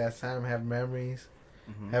a good ass time, have memories,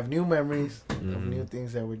 mhm. have new memories of Mhm. new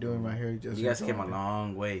things that we're doing right here. Just You guys came a enjoying it.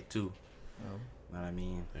 long way too. Know what I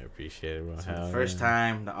mean? I appreciate it, bro. So Hell the first yeah.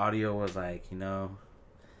 time the audio was like, you know,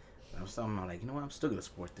 I was something like, you know what, I'm still gonna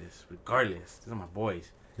support this regardless. These are my boys.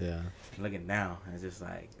 Yeah. Looking now, it's just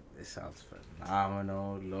like this sounds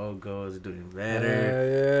phenomenal. Logos doing Hell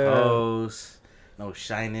better. yeah. Posts, no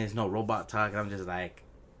shyness, no robot talk. I'm just like,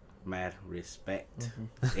 mad respect.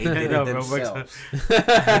 They did No, it robot themselves. They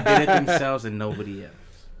did it themselves and nobody else.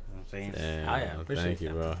 You know what I'm saying? Damn, Oh, yeah, appreciate thank you,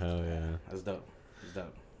 that. bro. Hell yeah. That's dope. That's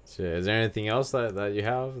dope. Shit. Is there anything else that you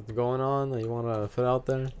have going on that you want to put out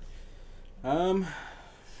there?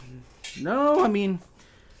 No, I mean,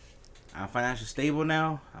 I'm financially stable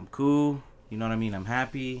now. I'm cool. You know what I mean? I'm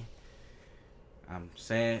happy. I'm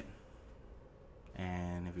set.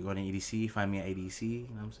 And if you're going to EDC, find me at EDC. You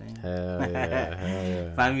know what I'm saying? Hell yeah. Hell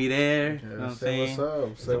yeah. Find me there. Yeah, You know what I'm say saying? what's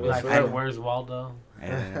up. Say Like, what's I- up. where's Waldo?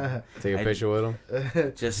 And Take a I- picture with him.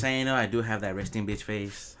 just saying, I do have that resting bitch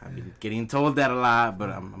face. I've been getting told that a lot, but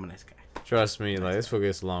I'm a nice guy. Trust me, like this fool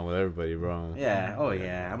gets along with everybody, bro. Yeah. Oh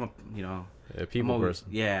yeah. I'm a A people I'm person.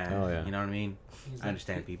 Yeah. Oh, yeah. You know what I mean? He's I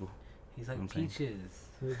understand people. He's like I'm saying. Peaches.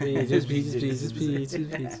 Peaches, peaches, peaches, peaches,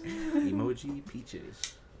 peaches. Emoji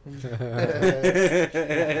peaches. like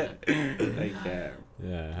that.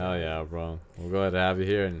 Yeah, hell yeah, bro. We'll go ahead and have you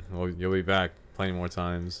here, and you'll be back plenty more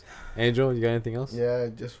times. Angel, you got anything else? Yeah,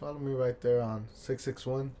 just follow me right there on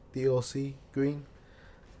 661 DOC Green,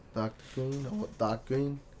 Dr. Green, or Doc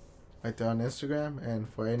Green, right there on Instagram. And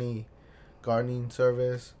for any gardening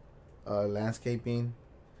service, landscaping,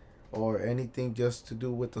 or anything just to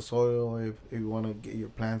do with the soil, if you want to get your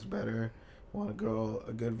plants better, you want to grow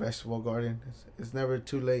a good vegetable garden, it's never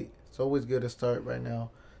too late. It's always good to start right now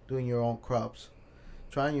doing your own crops,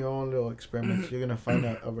 trying your own little experiments. You're gonna find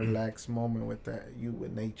a relaxed moment with that,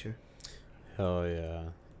 with nature. Hell yeah.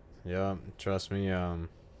 Yeah, trust me, I've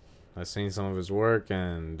seen some of his work,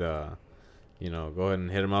 and go ahead and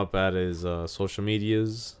hit him up at his social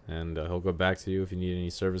medias, and he'll go back to you if you need any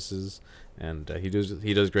services. And he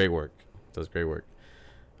does great work.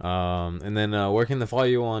 And then where can they follow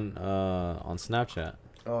you on Snapchat?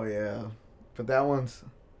 Oh yeah, but that one's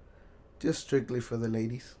just strictly for the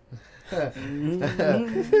ladies. Right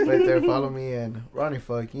there, follow me, and Ronnie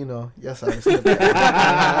Fuck, yes, I skip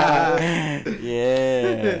that.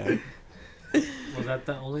 Yeah. Was that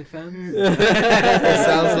the OnlyFans? It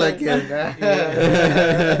sounds like it.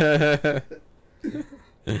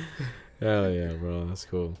 Hell yeah, bro. That's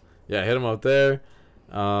cool. Yeah, hit him up there.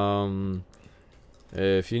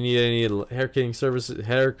 If you need any hair cutting services,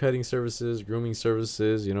 grooming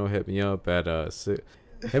services, hit me up at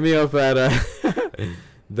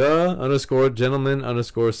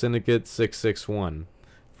the_gentleman_syndicate 661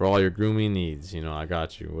 for all your grooming needs. I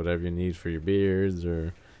got you. Whatever you need for your beards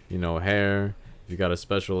or hair. If you got a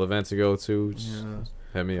special event to go to, just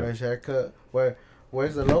hit me up. Fresh haircut.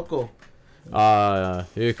 Where's the local?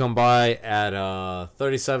 You come by at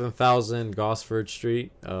 37,000 Gosford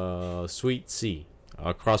Street, Suite C,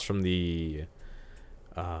 across from the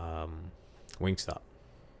Wingstop.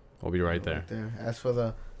 We'll be right there. As for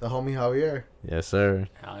the homie Javier. Yes, sir.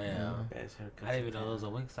 Hell yeah. Best haircuts I didn't even know in there was a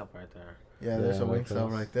Wingstop right there. Yeah, there's Yeah, a like Wingstop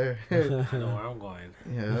us. right there. I know where I'm going.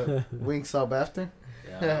 Yeah, Wingstop after.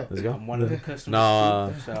 Yeah. Let's go. I'm one of the customers.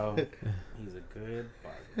 No, too, so he's a good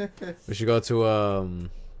barber. we should go to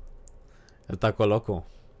El Taco Loco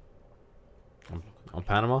on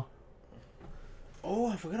Panama. Oh,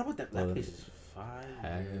 I forgot about that. That Oh, place is fire.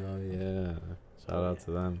 Hell yeah! Shout out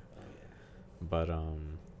to them. Oh, yeah. But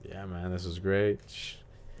yeah, man, this was great.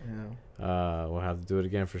 Yeah, We'll have to do it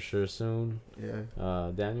again for sure soon.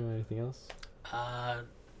 yeah. Daniel, anything else?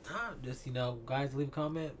 Just guys, leave a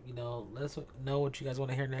comment. Let us know what you guys want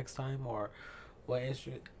to hear next time, or what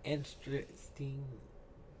interesting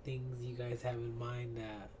things you guys have in mind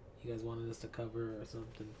that you guys wanted us to cover or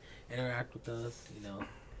something. Interact with us.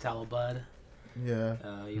 Tell a bud. Yeah.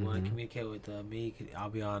 You want to communicate with me? I'll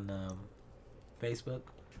be on Facebook.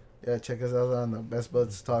 Yeah, check us out on the Best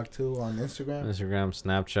Buds Talk 2 on Instagram. Instagram,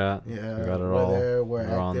 Snapchat. Yeah, we got it we're all. there.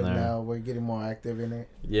 We're on active there. now. We're getting more active in it.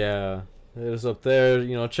 Yeah, hit us up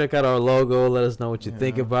there. Check out our logo. Let us know what you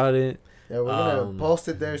think Yeah. about it. Yeah, we're gonna post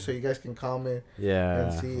it there so you guys can comment Yeah.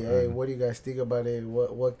 and see. Hey, what do you guys think about it?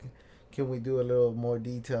 What can we do a little more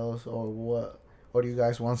details, or what? Or do you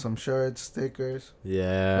guys want some shirts, stickers?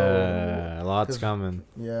 Yeah, a lot's 'cause- coming.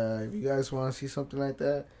 Yeah, if you guys want to see something like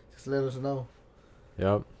that, just let us know.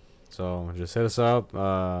 Yep. So just hit us up.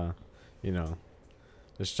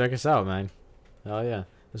 Just check us out, man. Hell yeah,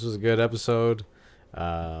 this was a good episode.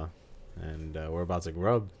 And we're about to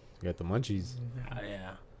grub. Get the munchies. Oh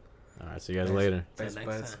yeah. All right, see you guys later. Best Till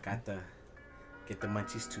buds next got the get the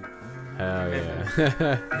munchies too. Hell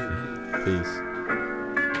yeah. Peace.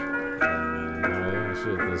 Oh yeah,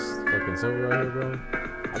 shit. This fucking silver right here, bro.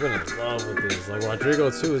 I've been in love with this. Like Rodrigo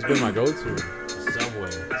too has been my go-to. Subway.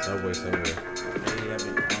 Maybe I've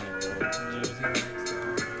been on it, bro. Jersey.